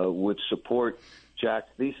would support Jack's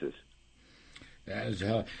thesis. That is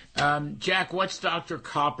Jack, what's Dr.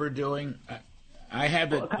 Copper doing? I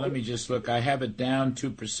have it. Let me just look. I have it down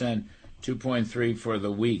 2%, 2.3 for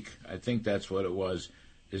the week. I think that's what it was.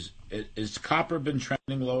 Is copper been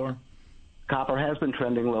trending lower? Copper has been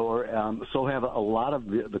trending lower. So have a lot of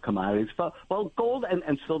the commodities. Well, gold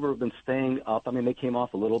and silver have been staying up. I mean, they came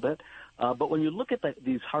off a little bit. But when you look at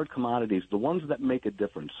these hard commodities, the ones that make a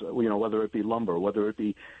difference, whether it be lumber, whether it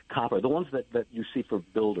be copper, the ones that you see for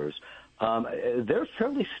builders, they're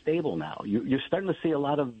fairly stable now. You're starting to see a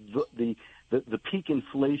lot of the peak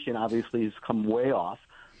inflation obviously has come way off.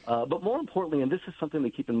 But more importantly, and this is something to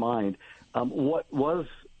keep in mind, what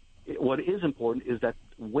is important is that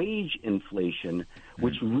wage inflation,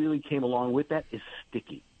 which really came along with that, is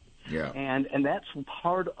sticky. Yeah. And that's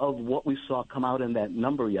part of what we saw come out in that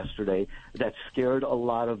number yesterday that scared a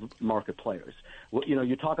lot of market players. Well,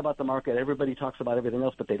 you talk about the market, everybody talks about everything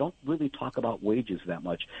else, but they don't really talk about wages that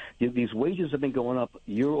much. These wages have been going up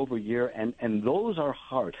year over year, and those are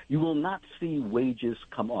hard. You will not see wages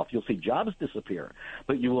come off. You'll see jobs disappear,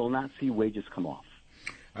 but you will not see wages come off.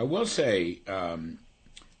 I will say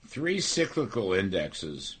 3 cyclical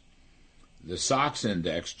indexes. The SOX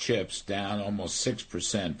index, chips, down almost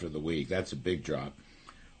 6% for the week. That's a big drop.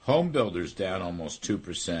 Home builders down almost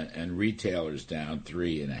 2%, and retailers down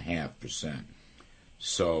 3.5%.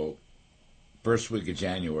 So, first week of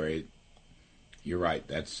January, you're right.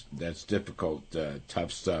 That's difficult,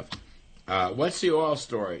 tough stuff. What's the oil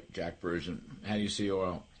story, Jack Berusian? How do you see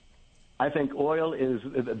oil? I think oil is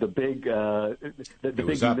the big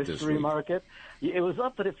mystery market. It was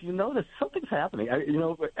up, but if you notice, something's happening.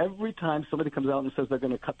 Every time somebody comes out and says they're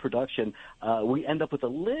going to cut production, we end up with a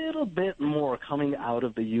little bit more coming out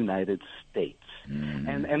of the United States.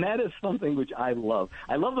 And that is something which I love.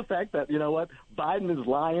 I love the fact that, Biden is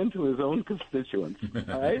lying to his own constituents,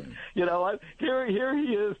 right? You know what? Here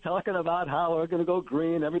he is talking about how we're going to go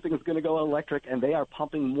green, everything is going to go electric, and they are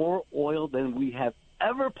pumping more oil than we have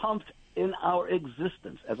ever pumped in our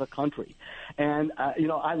existence as a country. And,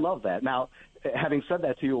 I love that. Now, having said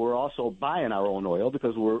that to you, we're also buying our own oil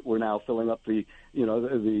because we're now filling up the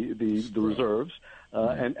reserves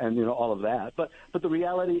and all of that. But the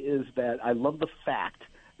reality is that I love the fact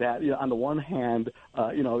that on the one hand,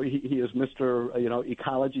 he is Mr.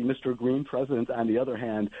 Ecology, Mr. Green president. On the other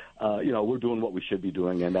hand, we're doing what we should be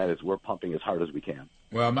doing, and that is we're pumping as hard as we can.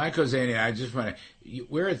 Well, Michael Zanian, I just want to.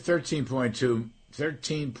 We're at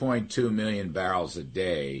 13.2 million barrels a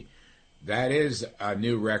day. That is a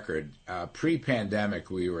new record.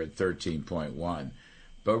 Pre-pandemic, we were at 13.1.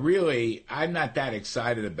 But really, I'm not that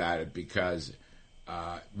excited about it because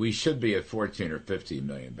we should be at 14 or 15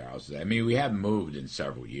 million barrels a day. I mean, we haven't moved in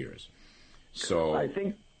several years. So I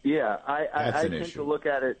think, I tend to look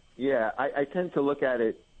at it. Yeah, I tend to look at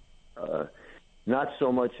it not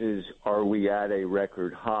so much as are we at a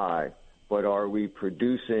record high, but are we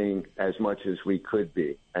producing as much as we could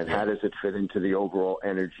be? And how does it fit into the overall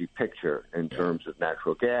energy picture in terms of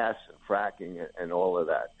natural gas, fracking, and all of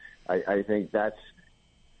that? I think that's,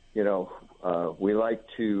 I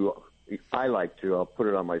like to, I'll put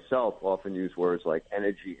it on myself, often use words like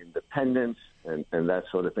energy independence and that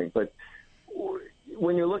sort of thing. But,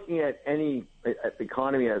 when you're looking at any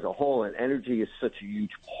economy as a whole, and energy is such a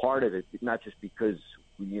huge part of it, not just because,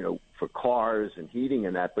 for cars and heating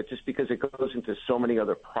and that, but just because it goes into so many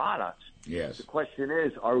other products. Yes. The question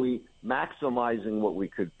is, are we maximizing what we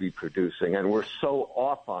could be producing? And we're so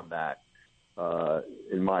off on that,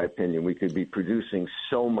 in my opinion. We could be producing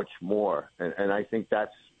so much more. And I think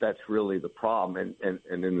that's really the problem. And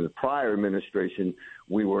in the prior administration,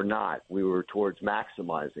 we were not. We were towards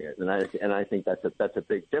maximizing it. And I think that's a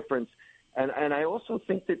big difference. And I also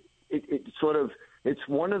think that it's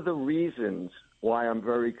one of the reasons why I'm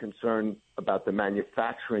very concerned about the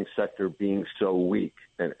manufacturing sector being so weak,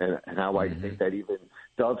 and how I think that even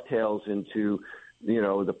dovetails into,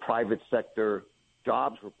 the private sector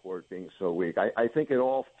jobs report being so weak. I think it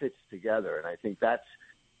all fits together, and I think that's,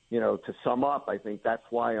 to sum up, I think that's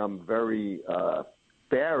why I'm very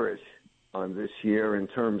bearish on this year in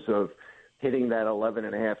terms of hitting that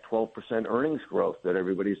 11.5%, 12% earnings growth that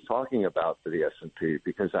everybody's talking about for the S&P,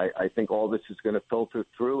 because I think all this is going to filter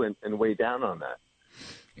through and weigh down on that.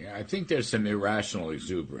 Yeah, I think there's some irrational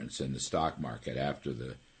exuberance in the stock market after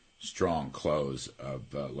the strong close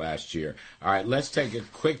of last year. All right, let's take a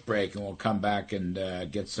quick break, and we'll come back and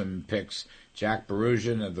get some picks. Jack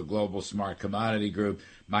Barusian of the Global Smart Commodity Group,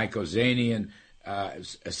 Mike Ozanian,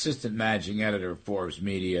 Assistant Managing Editor of Forbes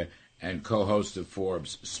Media, and co-host of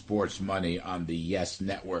Forbes Sports Money on the Yes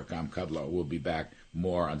Network. I'm Kudlow. We'll be back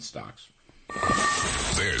more on stocks.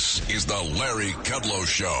 This is the Larry Kudlow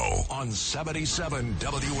Show on 77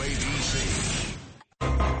 WABC.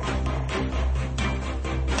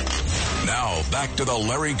 Now, back to the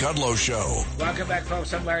Larry Kudlow Show. Welcome back,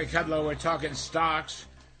 folks. I'm Larry Kudlow. We're talking stocks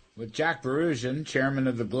with Jack Barusian, chairman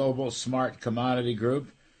of the Global Smart Commodity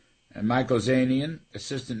Group, and Mike Ozanian,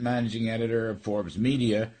 assistant managing editor of Forbes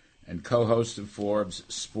Media and co-host of Forbes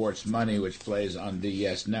Sports Money, which plays on the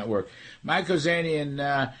Yes Network. Mike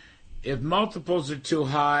Ozanian, if multiples are too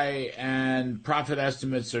high and profit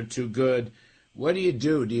estimates are too good, what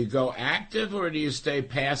do? Do you go active or do you stay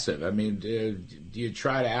passive? I mean, do you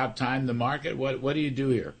try to outtime the market? What do you do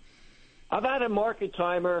here? I've had a market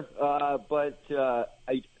timer, but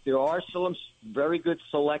there are some very good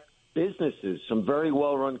select businesses, some very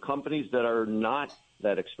well-run companies that are not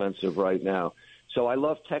that expensive right now. So I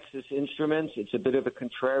love Texas Instruments. It's a bit of a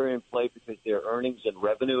contrarian play because their earnings and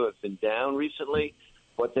revenue have been down recently,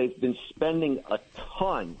 but they've been spending a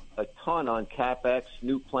ton on CapEx,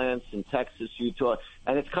 new plants in Texas, Utah.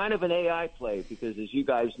 And it's kind of an AI play because, as you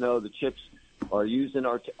guys know, the chips are using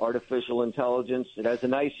artificial intelligence. It has a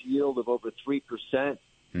nice yield of over 3%.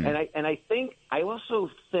 And I also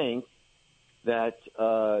think that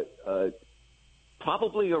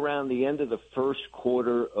probably around the end of the first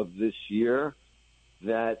quarter of this year,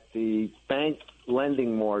 that the bank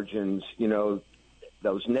lending margins,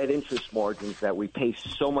 those net interest margins that we pay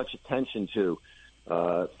so much attention to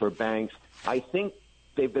for banks, I think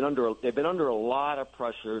they've been under a lot of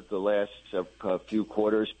pressure the last few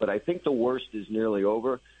quarters, but I think the worst is nearly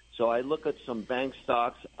over. So I look at some bank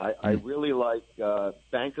stocks. I really like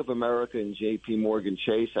Bank of America and J.P. Morgan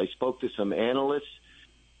Chase. I spoke to some analysts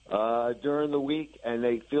during the week, and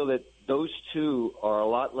they feel that those two are a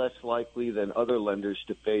lot less likely than other lenders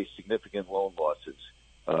to face significant loan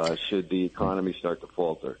losses should the economy start to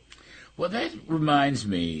falter. Well, that reminds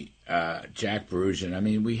me, Jack Barusian, I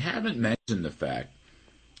mean, we haven't mentioned the fact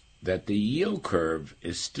that the yield curve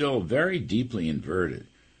is still very deeply inverted.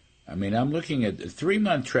 I mean, I'm looking at the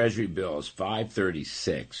 3-month Treasury bill is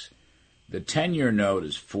 5.36. The 10-year note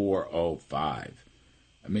is 4.05.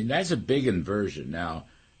 I mean, that's a big inversion. Now,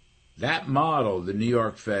 that model, the New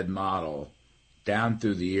York Fed model, down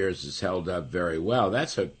through the years has held up very well.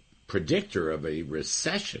 That's a predictor of a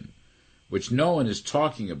recession, which no one is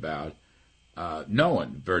talking about. No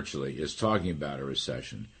one virtually is talking about a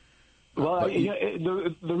recession. Well,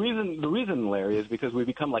 the reason, Larry, is because we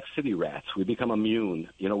become like city rats. We become immune.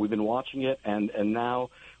 We've been watching it, and now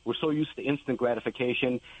we're so used to instant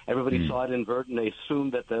gratification. Everybody saw it invert, and they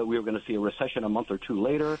assumed that we were going to see a recession a month or two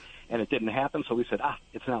later, and it didn't happen. So we said,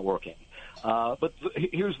 it's not working. But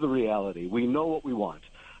here's the reality. We know what we want.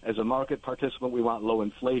 As a market participant, we want low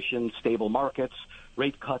inflation, stable markets,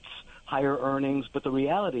 rate cuts, higher earnings. But the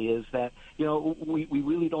reality is that, we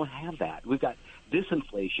really don't have that. We've got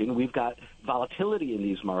disinflation. We've got volatility in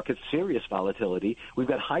these markets, serious volatility. We've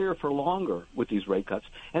got higher for longer with these rate cuts.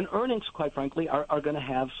 And earnings, quite frankly, are going to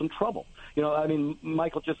have some trouble.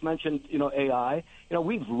 Michael just mentioned, AI.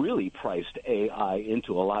 We've really priced AI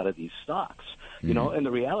into a lot of these stocks. You know, and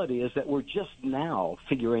the reality is that we're just now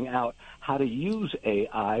figuring out how to use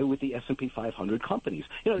AI with the S&P 500 companies.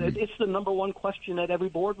 You know, it's the number one question at every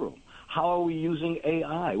boardroom. How are we using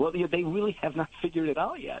AI? Well, they really have not figured it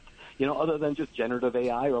out yet, you know, other than just generative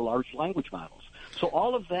AI or large language models. So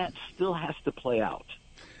all of that still has to play out.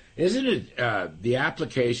 Isn't it the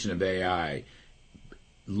application of AI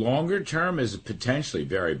longer term is potentially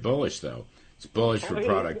very bullish, though? It's bullish for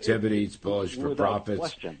productivity. It's bullish for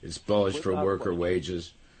profits. It's bullish for worker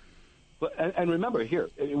wages. But, and remember here,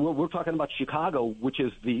 we're talking about Chicago, which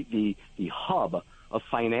is the hub of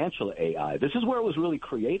financial AI. This is where it was really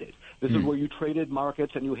created. This is where you traded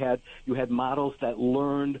markets, and you had models that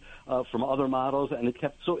learned from other models, and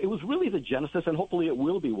so it was really the genesis, and hopefully it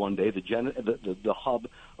will be one day the hub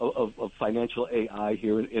of financial AI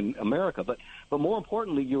here in America. But more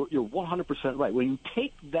importantly, you're 100% right. When you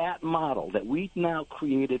take that model that we now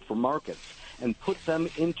created for markets and put them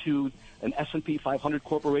into an S&P 500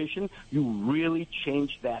 corporation, you really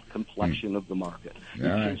change that complexion of the market. You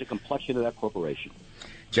change the complexion of that corporation.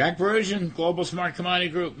 Jack Verusian, Global Smart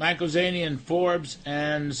Commodity Group, Michael Zanian, Forbes,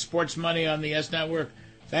 and Sports Money on the Yes Network.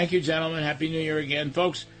 Thank you, gentlemen. Happy New Year again.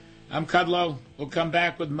 Folks, I'm Kudlow. We'll come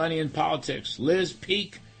back with Money in Politics. Liz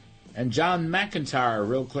Peek and John McIntyre,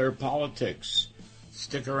 Real Clear Politics.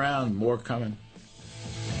 Stick around. More coming.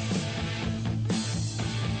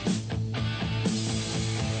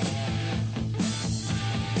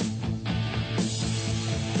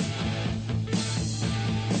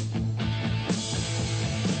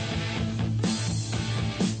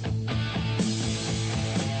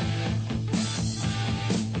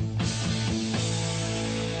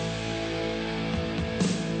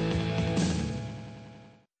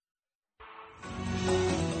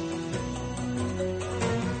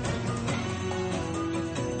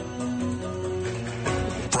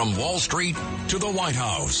 From Wall Street to the White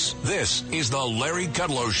House, this is the Larry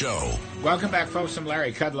Kudlow Show. Welcome back, folks. I'm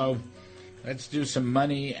Larry Kudlow. Let's do some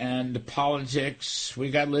money and politics. We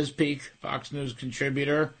got Liz Peek, Fox News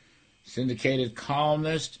contributor, syndicated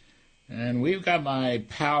columnist, and we've got my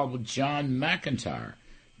pal John McIntyre,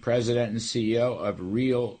 president and CEO of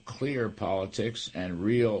Real Clear Politics and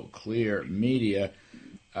Real Clear Media.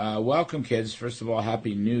 Welcome, kids. First of all,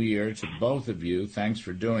 Happy New Year to both of you. Thanks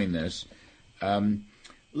for doing this.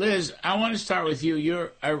 Liz, I want to start with you.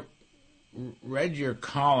 I read your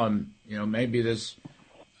column. You know, maybe this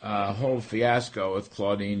whole fiasco with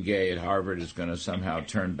Claudine Gay at Harvard is going to somehow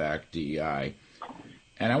turn back DEI.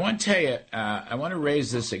 And I want to tell you, I want to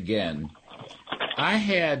raise this again. I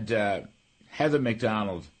had Heather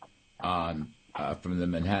McDonald on from the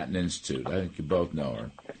Manhattan Institute. I think you both know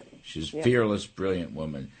her. She's a fearless, brilliant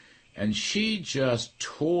woman. And she just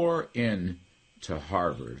tore in to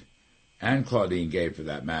Harvard, and Claudine Gay for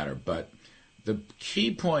that matter. But the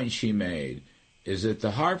key point she made is that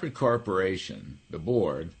the Harvard Corporation, the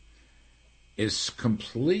board, is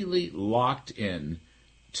completely locked in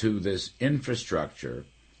to this infrastructure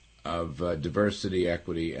of diversity,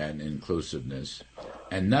 equity, and inclusiveness,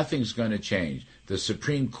 and nothing's going to change. The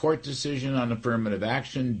Supreme Court decision on affirmative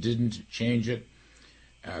action didn't change it.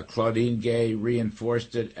 Claudine Gay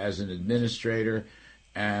reinforced it as an administrator,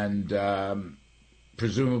 and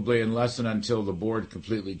presumably unless and until the board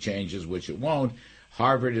completely changes, which it won't,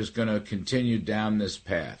 Harvard is going to continue down this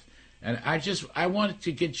path. And I wanted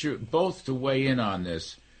to get you both to weigh in on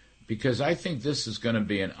this, because I think this is going to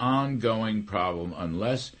be an ongoing problem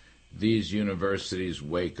unless these universities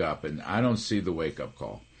wake up, and I don't see the wake-up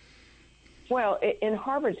call. Well, in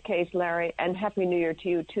Harvard's case, Larry, and Happy New Year to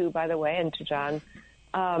you, too, by the way, and to John,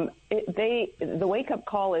 the wake-up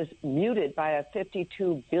call is muted by a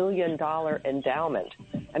 $52 billion endowment.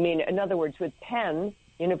 I mean, in other words, with Penn,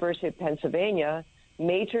 University of Pennsylvania,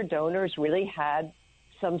 major donors really had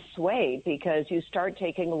some sway, because you start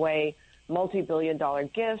taking away multi-billion-dollar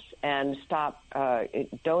gifts and stop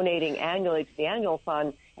donating annually to the annual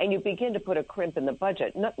fund, and you begin to put a crimp in the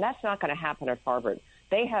budget. No, that's not going to happen at Harvard.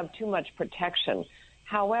 They have too much protection.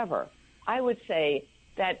 However, I would say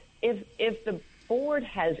that if the board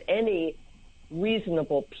has any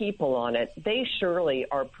reasonable people on it, they surely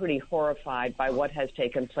are pretty horrified by what has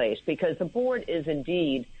taken place, because the board is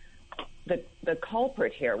indeed the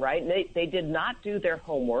culprit here, right? They did not do their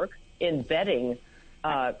homework in vetting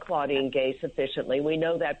Claudine Gay sufficiently. We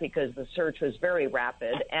know that because the search was very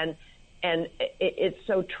rapid, and it's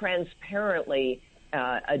so transparently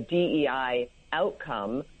a DEI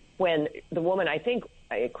outcome when the woman, I think,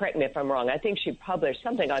 correct me if I'm wrong, I think she published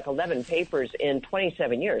something like 11 papers in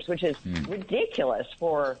 27 years, which is ridiculous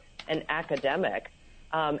for an academic.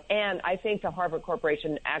 And I think the Harvard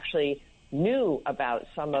Corporation actually knew about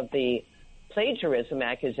some of the plagiarism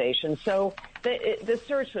accusations. So the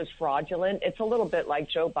search was fraudulent. It's a little bit like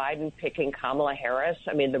Joe Biden picking Kamala Harris.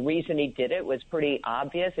 I mean, the reason he did it was pretty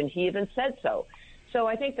obvious, and he even said so. So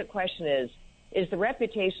I think the question is the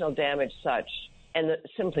reputational damage such and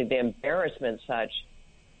simply the embarrassment such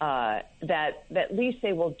that at least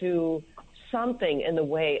they will do something in the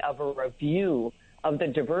way of a review of the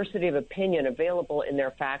diversity of opinion available in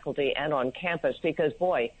their faculty and on campus? Because,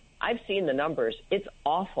 boy, I've seen the numbers. It's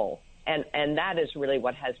awful, and that is really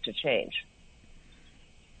what has to change.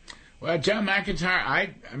 Well, John McIntyre,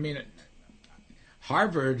 I mean,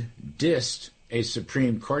 Harvard dissed a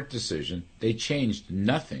Supreme Court decision. They changed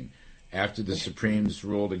nothing after the Supremes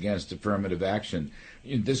ruled against affirmative action.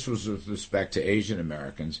 This was with respect to Asian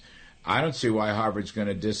Americans. I don't see why Harvard's going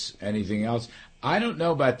to diss anything else. I don't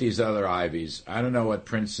know about these other Ivies. I don't know what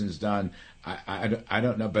Princeton's done. I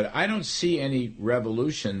don't know, but I don't see any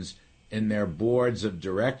revolutions in their boards of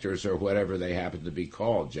directors or whatever they happen to be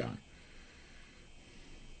called, John.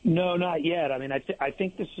 No, not yet. I mean, I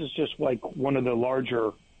think this is just like one of the larger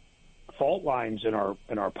fault lines in our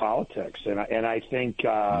politics, and I think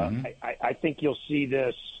I think you'll see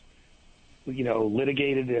this,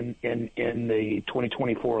 litigated in the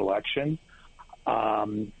 2024 election,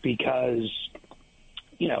 because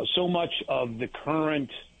so much of the current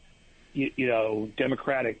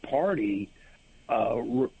Democratic Party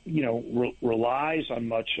relies on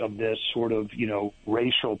much of this sort of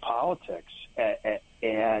racial politics,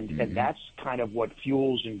 and that's kind of what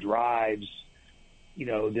fuels and drives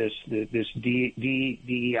this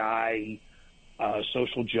DEI,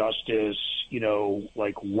 social justice,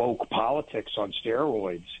 like woke politics on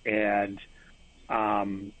steroids, and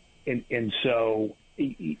so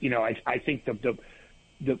I think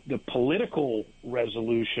the political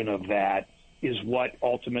resolution of that is what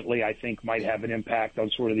ultimately I think might have an impact on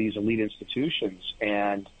sort of these elite institutions.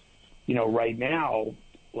 And right now,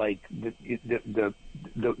 like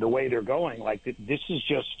the way they're going, like this is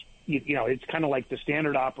just it's kind of like the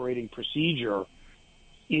standard operating procedure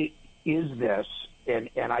is this, and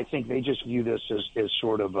I think they just view this as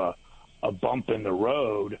sort of a bump in the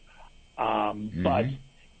road. But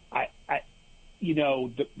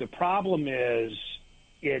the problem is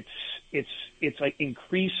it's like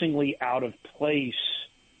increasingly out of place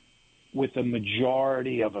with the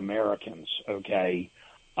majority of Americans. Okay.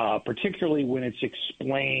 Particularly when it's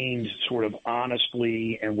explained sort of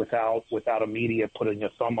honestly and without a media putting a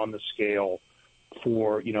thumb on the scale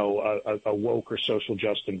for, a woke or social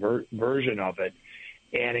justice version of it.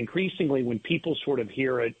 And increasingly when people sort of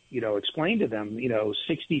hear it, explained to them,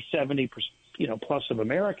 60, 70%, plus of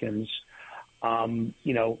Americans, don't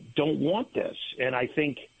want this. And I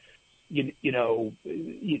think, you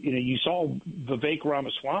saw Vivek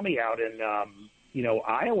Ramaswamy out in,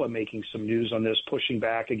 Iowa making some news on this, pushing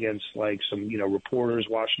back against like some, reporters,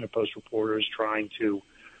 Washington Post reporters trying to,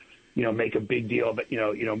 make a big deal, but,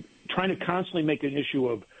 trying to constantly make an issue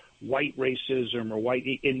of white racism or white.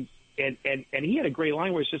 And he had a great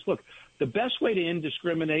line where he says, look, the best way to end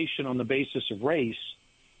discrimination on the basis of race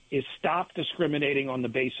is stop discriminating on the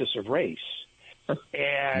basis of race.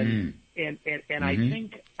 And I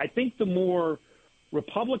think the more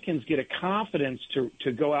Republicans get a confidence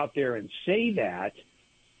to go out there and say that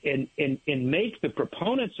and make the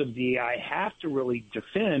proponents of DEI have to really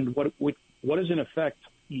defend what is in effect,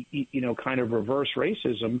 kind of reverse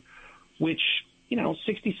racism, which,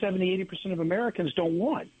 60, 70, 80% of Americans don't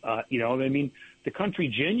want. The country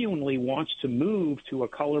genuinely wants to move to a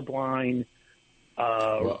colorblind,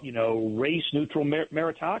 race-neutral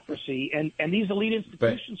meritocracy, and these elite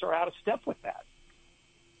institutions are out of step with that.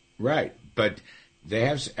 Right, but they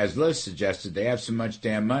have, as Liz suggested, they have so much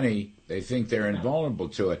damn money, they think they're invulnerable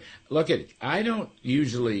to it. Look, I don't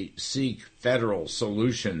usually seek federal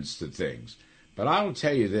solutions to things, but I will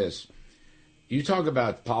tell you this. You talk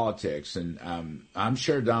about politics, and I'm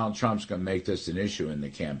sure Donald Trump's going to make this an issue in the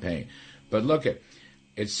campaign. But look,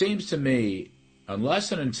 it seems to me,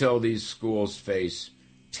 unless and until these schools face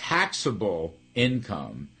taxable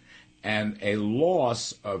income and a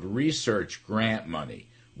loss of research grant money,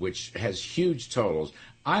 which has huge totals,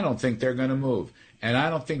 I don't think they're going to move. And I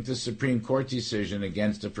don't think the Supreme Court decision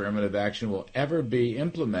against affirmative action will ever be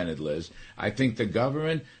implemented, Liz. I think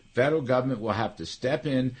the federal government will have to step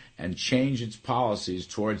in and change its policies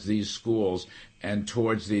towards these schools and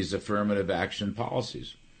towards these affirmative action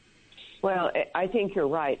policies. Well, I think you're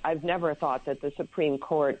right. I've never thought that the Supreme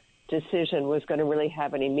Court decision was going to really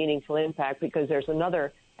have any meaningful impact because there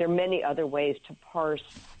are many other ways to parse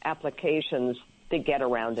applications to get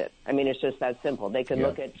around it. I mean, it's just that simple. They can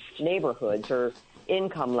look at neighborhoods or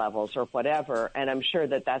income levels or whatever, and I'm sure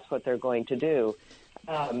that that's what they're going to do.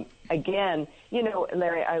 Again,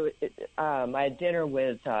 Larry, I had dinner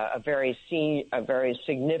with a very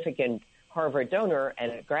significant Harvard donor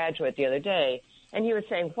and a graduate the other day, and he was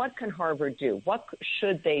saying, what can Harvard do? What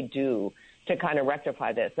should they do to kind of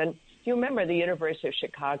rectify this? And you remember the University of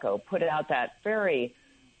Chicago put out that very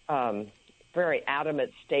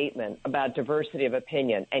adamant statement about diversity of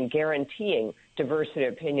opinion and guaranteeing diversity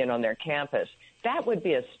of opinion on their campus. That would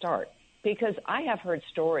be a start, because I have heard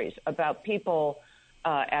stories about people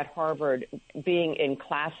at Harvard being in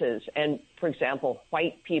classes and, for example,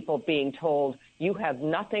 white people being told you have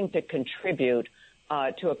nothing to contribute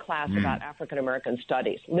to a class about African American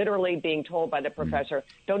studies, literally being told by the professor,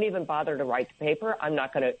 don't even bother to write the paper. I'm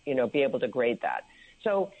not going to, be able to grade that.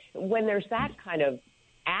 So when there's that kind of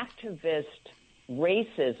activist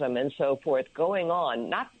racism and so forth going on,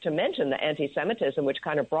 not to mention the anti-Semitism, which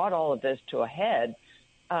kind of brought all of this to a head,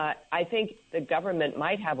 I think the government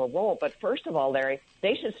might have a role. But first of all, Larry,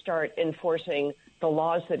 they should start enforcing the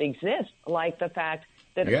laws that exist, like the fact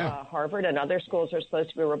that Harvard and other schools are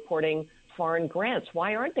supposed to be reporting foreign grants.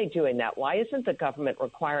 Why aren't they doing that? Why isn't the government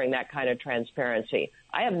requiring that kind of transparency?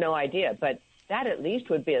 I have no idea, but that at least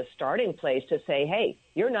would be a starting place to say, hey,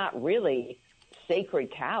 you're not really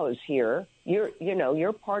sacred cows here.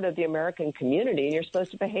 You're part of the American community, and you're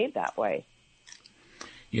supposed to behave that way.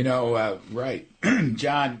 Right.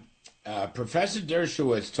 John, Professor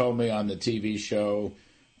Dershowitz told me on the TV show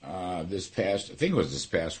this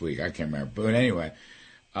past week, I can't remember. But anyway,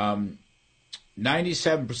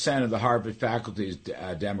 97% of the Harvard faculty is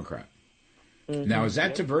Democrat. Mm-hmm. Now, is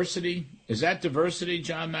that diversity? Is that diversity,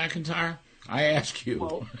 John McIntyre? I ask you.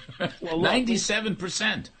 Well,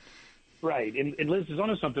 97%. Right. And Liz is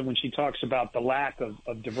onto something when she talks about the lack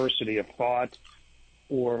of diversity of thought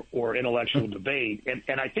or intellectual debate.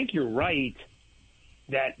 And I think you're right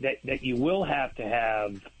that you will have to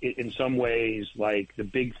have, in some ways, like the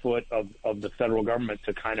Bigfoot of the federal government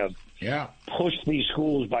to kind of push these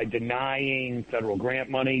schools by denying federal grant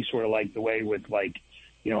money, sort of like the way with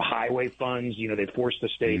highway funds. They force the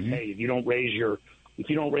state, hey, if you don't raise your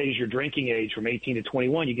drinking age from 18 to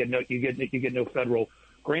 21, you get no federal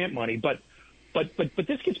grant money. But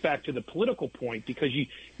this gets back to the political point, because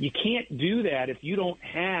you can't do that if you don't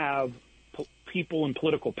have people in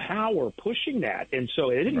political power pushing that. And so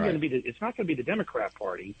it isn't going to be it's not going to be the Democrat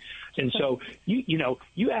Party. And so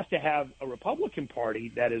you have to have a Republican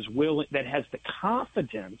Party that is willing, that has the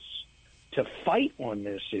confidence to fight on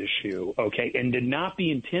this issue, okay, and to not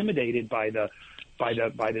be intimidated by the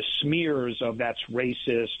smears of that's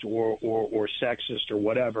racist or sexist or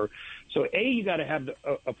whatever. So you got to have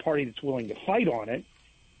a party that's willing to fight on it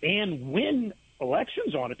and win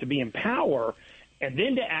elections on it, to be in power, and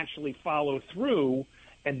then to actually follow through.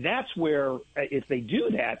 And that's where, if they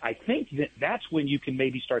do that, I think that's when you can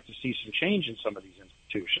maybe start to see some change in some of these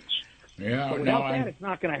institutions. Yeah, but without that, it's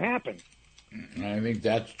not going to happen. I think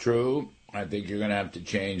that's true. I think you're going to have to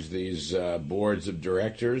change these boards of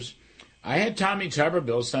directors. I had Tommy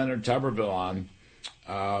Tuberville, Senator Tuberville,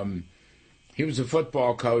 on. He was a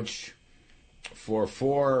football coach for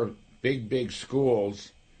 4 big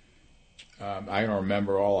schools. I don't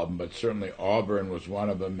remember all of them, but certainly Auburn was one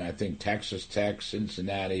of them. I think Texas Tech,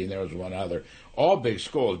 Cincinnati, and there was one other. All big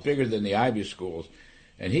schools, bigger than the Ivy schools.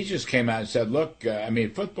 And he just came out and said, look,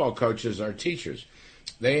 football coaches are teachers.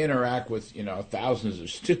 They interact with, thousands of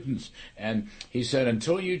students. And he said,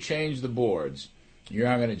 until you change the boards, you're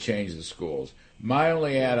not going to change the schools. My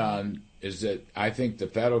only add-on is that I think the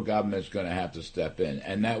federal government is going to have to step in,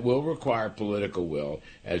 and that will require political will,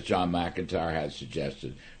 as John McIntyre has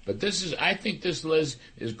suggested. But I think this, Liz,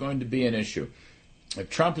 is going to be an issue.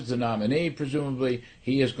 If Trump is the nominee, presumably,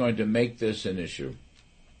 he is going to make this an issue.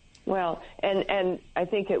 Well, and I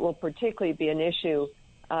think it will particularly be an issue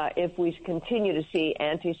if we continue to see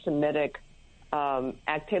anti-Semitic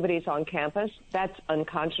activities on campus. That's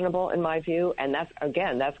unconscionable in my view, and that's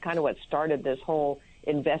kind of what started this whole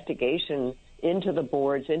investigation into the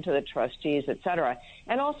boards, into the trustees, et cetera.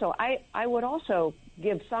 And also, I would also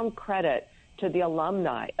give some credit to the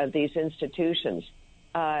alumni of these institutions.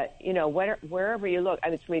 Wherever you look,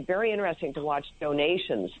 it's going to be very interesting to watch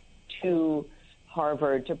donations to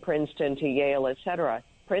Harvard, to Princeton, to Yale, et cetera.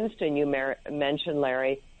 Princeton, you mentioned,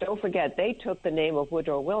 Larry, don't forget, they took the name of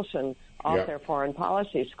Woodrow Wilson off their foreign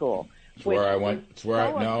policy school. It's where I went. It's where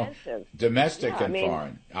I know domestic and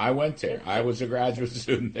foreign. I went there. I was a graduate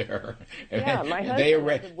student there. Yeah, my husband.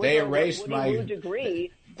 They erased my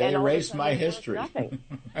degree. They erased my history.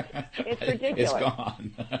 It's ridiculous. It's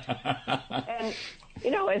gone. And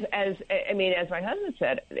as my husband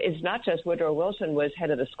said, it's not just Woodrow Wilson was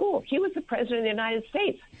head of the school. He was the president of the United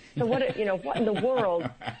States. So what in the world?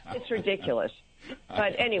 It's ridiculous.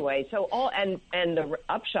 But anyway, so and the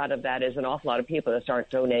upshot of that is an awful lot of people that start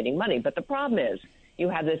donating money. But the problem is you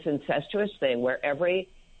have this incestuous thing where every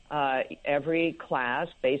class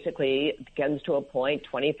basically gets to a point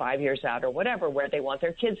 25 years out or whatever where they want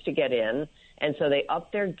their kids to get in, and so they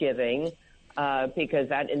up their giving because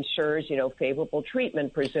that ensures, favorable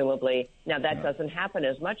treatment, presumably. Now, that doesn't happen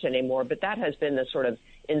as much anymore, but that has been the sort of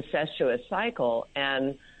incestuous cycle,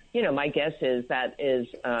 and, my guess is that's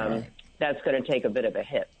going to take a bit of a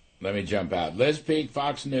hit. Let me jump out. Liz Peek,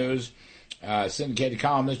 Fox News, syndicated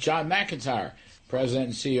columnist. John McIntyre, President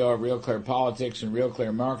and CEO of Real Clear Politics and Real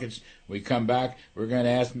Clear Markets. We come back, we're going to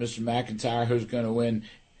ask Mr. McIntyre who's going to win,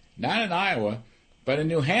 not in Iowa, but in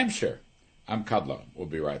New Hampshire. I'm Kudlow. We'll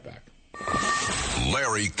be right back.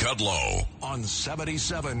 Larry Kudlow on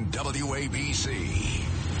 77 WABC.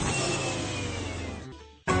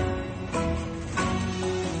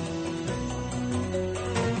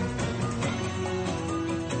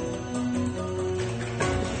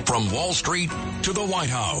 From Wall Street to the White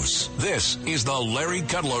House, this is the Larry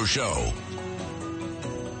Kudlow Show.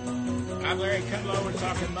 I'm Larry Kudlow. We're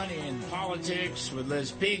talking money and politics with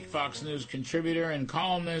Liz Peek, Fox News contributor and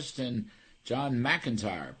columnist, and John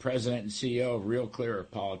McIntyre, President and CEO of Real Clear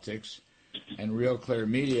Politics and Real Clear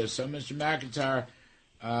Media. So, Mr. McIntyre,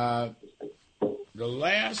 the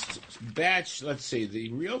last batch, let's see, the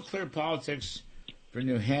Real Clear Politics for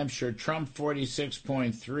New Hampshire, Trump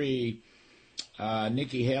 46.3,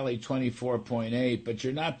 Nikki Haley 24.8, but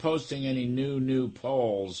you're not posting any new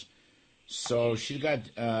polls. So she's got,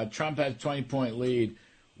 Trump has a 20-point lead.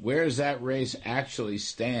 Where does that race actually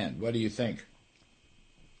stand? What do you think?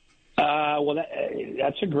 Well,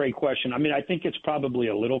 that's a great question. I mean, I think it's probably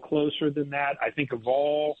a little closer than that. I think of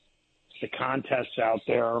all the contests out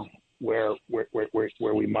there where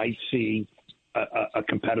we might see a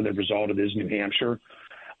competitive result, it is New Hampshire.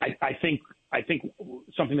 I think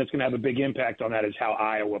something that's going to have a big impact on that is how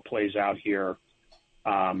Iowa plays out here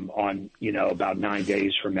on about 9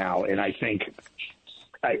 days from now. And I think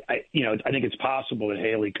it's possible that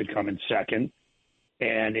Haley could come in second.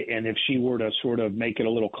 And if she were to sort of make it a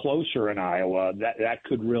little closer in Iowa, that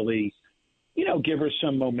could really, give her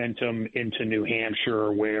some momentum into New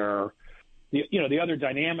Hampshire, where, the other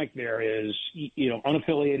dynamic there is,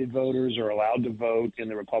 unaffiliated voters are allowed to vote in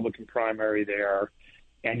the Republican primary there,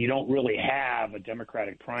 and you don't really have a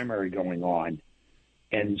Democratic primary going on.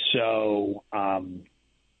 And so, I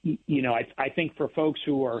think for folks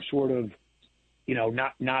who are sort of,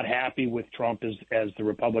 not happy with Trump as the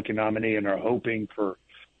Republican nominee and are hoping for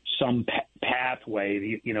some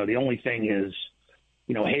pathway. The only thing is,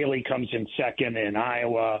 Haley comes in second in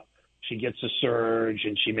Iowa. She gets a surge,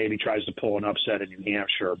 and she maybe tries to pull an upset in New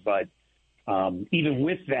Hampshire. But even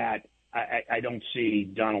with that, I don't see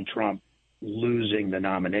Donald Trump losing the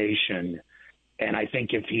nomination. And I think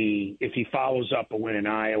if he follows up a win in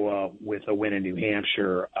Iowa with a win in New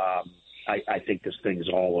Hampshire, I think this thing's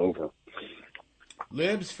all over.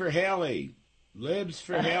 Libs for Haley.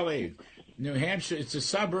 New Hampshire, it's a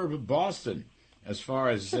suburb of Boston as far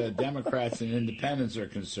as Democrats and independents are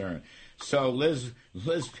concerned. So Liz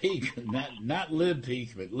Peek, not Lib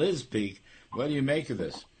Peek, but Liz Peek, what do you make of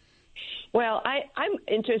this? Well, I'm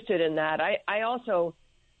interested in that. I also,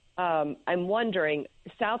 I'm wondering,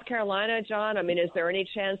 South Carolina, John, I mean, is there any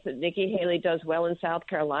chance that Nikki Haley does well in South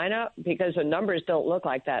Carolina? Because the numbers don't look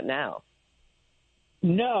like that now.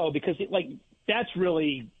 No, because that's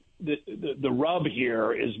really the rub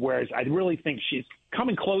here is where I really think she's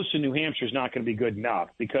coming close to New Hampshire is not going to be good enough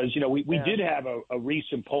because, we did have a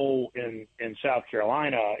recent poll in South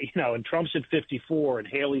Carolina, and Trump's at 54 and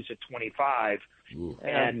Haley's at 25. Ooh.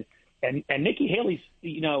 And Nikki Haley's,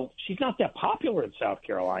 she's not that popular in South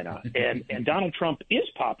Carolina. And Donald Trump is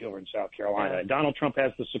popular in South Carolina. And Donald Trump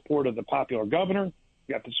has the support of the popular governor.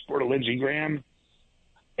 You got the support of Lindsey Graham.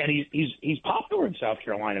 And he's popular in South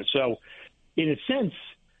Carolina. So, in a sense,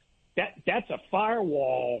 that's a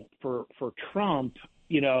firewall for Trump,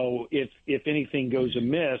 if anything goes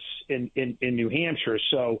amiss in New Hampshire.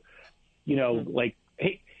 So,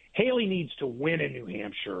 Haley needs to win in New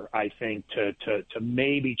Hampshire, I think, to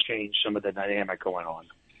maybe change some of the dynamic going on.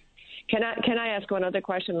 Can I ask one other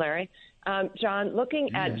question, Larry? John,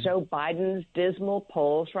 looking at Joe Biden's dismal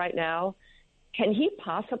polls right now, can he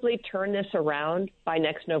possibly turn this around by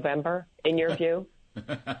next November, in your view?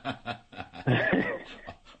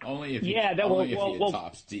 Only if he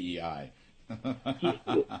tops DEI.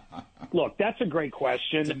 Look, that's a great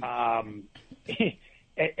question. And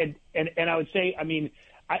I would say, I mean,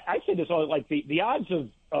 I say this all, the odds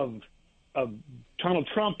of Donald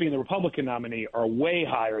Trump being the Republican nominee are way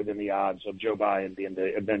higher than the odds of Joe Biden being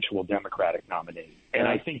the eventual Democratic nominee. And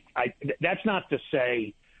I think that's not to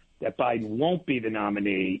say that Biden won't be the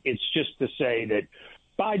nominee. It's just to say that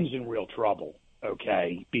Biden's in real trouble,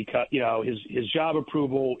 okay, because, his job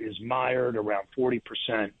approval is mired around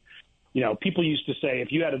 40%. People used to say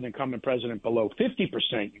if you had an incumbent president below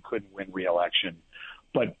 50%, you couldn't win re-election.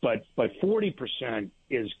 But 40%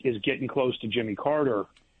 is getting close to Jimmy Carter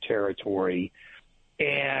territory.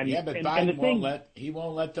 And but Biden won't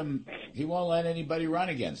let anybody run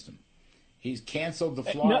against him. He's canceled the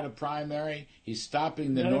Florida primary. He's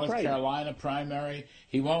stopping the North Carolina primary.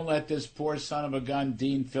 He won't let this poor son of a gun,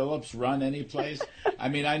 Dean Phillips, run any place. I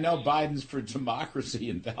mean, I know Biden's for democracy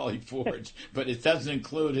in Valley Forge, but it doesn't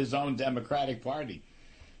include his own Democratic Party.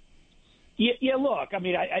 Yeah. Look, I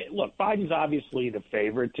mean, look. Biden's obviously the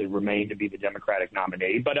favorite to remain to be the Democratic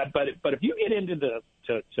nominee, but if you get into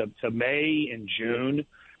to May and June,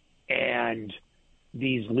 and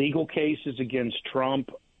these legal cases against Trump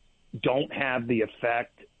don't have the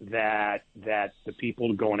effect that the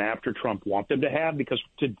people going after Trump want them to have, because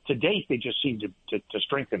to date they just seem to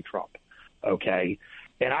strengthen Trump. Okay,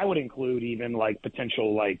 and I would include even like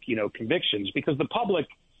potential convictions, because the public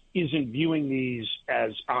isn't viewing these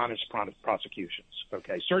as honest prosecutions.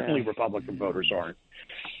 Okay, certainly Republican voters aren't,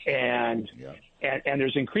 and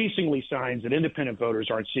there's increasingly signs that independent voters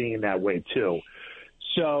aren't seeing it that way too.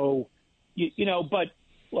 So, but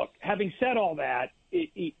look, having said all that,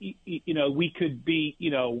 we could be,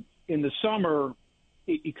 in the summer,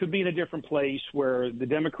 it could be in a different place where the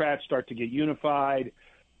Democrats start to get unified.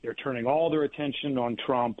 They're turning all their attention on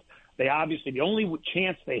Trump. They obviously, the only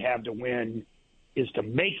chance they have to win is to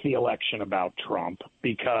make the election about Trump,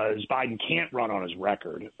 because Biden can't run on his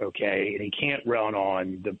record, okay, and he can't run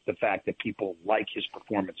on the fact that people like his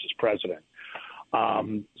performance as president.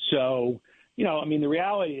 The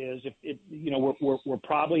reality is, we're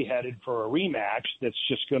probably headed for a rematch that's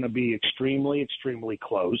just going to be extremely, extremely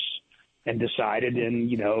close and decided in,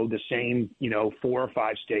 the same, 4 or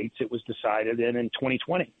 5 states it was decided in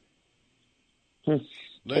 2020.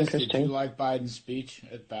 Liz, did you like Biden's speech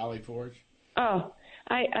at Valley Forge? Oh,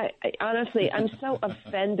 I honestly, I'm so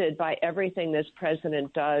offended by everything this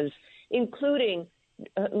president does, including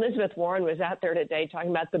Elizabeth Warren was out there today talking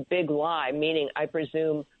about the big lie, meaning, I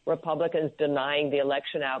presume, Republicans denying the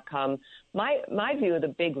election outcome. My view of the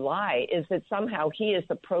big lie is that somehow he is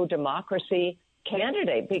the pro-democracy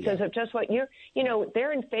candidate because of just what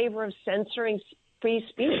they're in favor of censoring free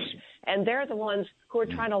speech, and they're the ones who are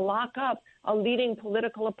trying to lock up a leading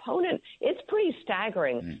political opponent. It's pretty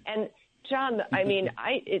staggering. And John,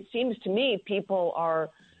 it seems to me people are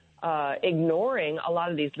ignoring a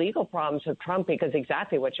lot of these legal problems of Trump because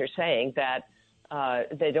exactly what you're saying, that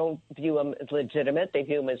they don't view him as legitimate. They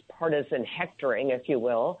view him as partisan hectoring, if you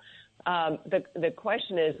will. The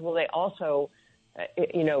question is, will they also,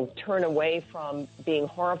 turn away from being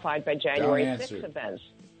horrified by January 6th events?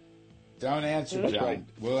 Don't answer, John. Right.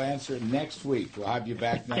 We'll answer it next week. We'll have you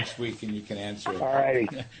back next week, and you can answer it. All right.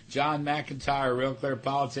 John McIntyre, Real Clear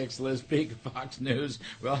Politics, Liz Peek, Fox News.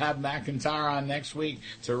 We'll have McIntyre on next week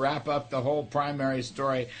to wrap up the whole primary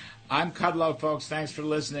story. I'm Kudlow, folks. Thanks for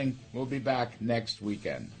listening. We'll be back next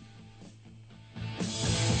weekend.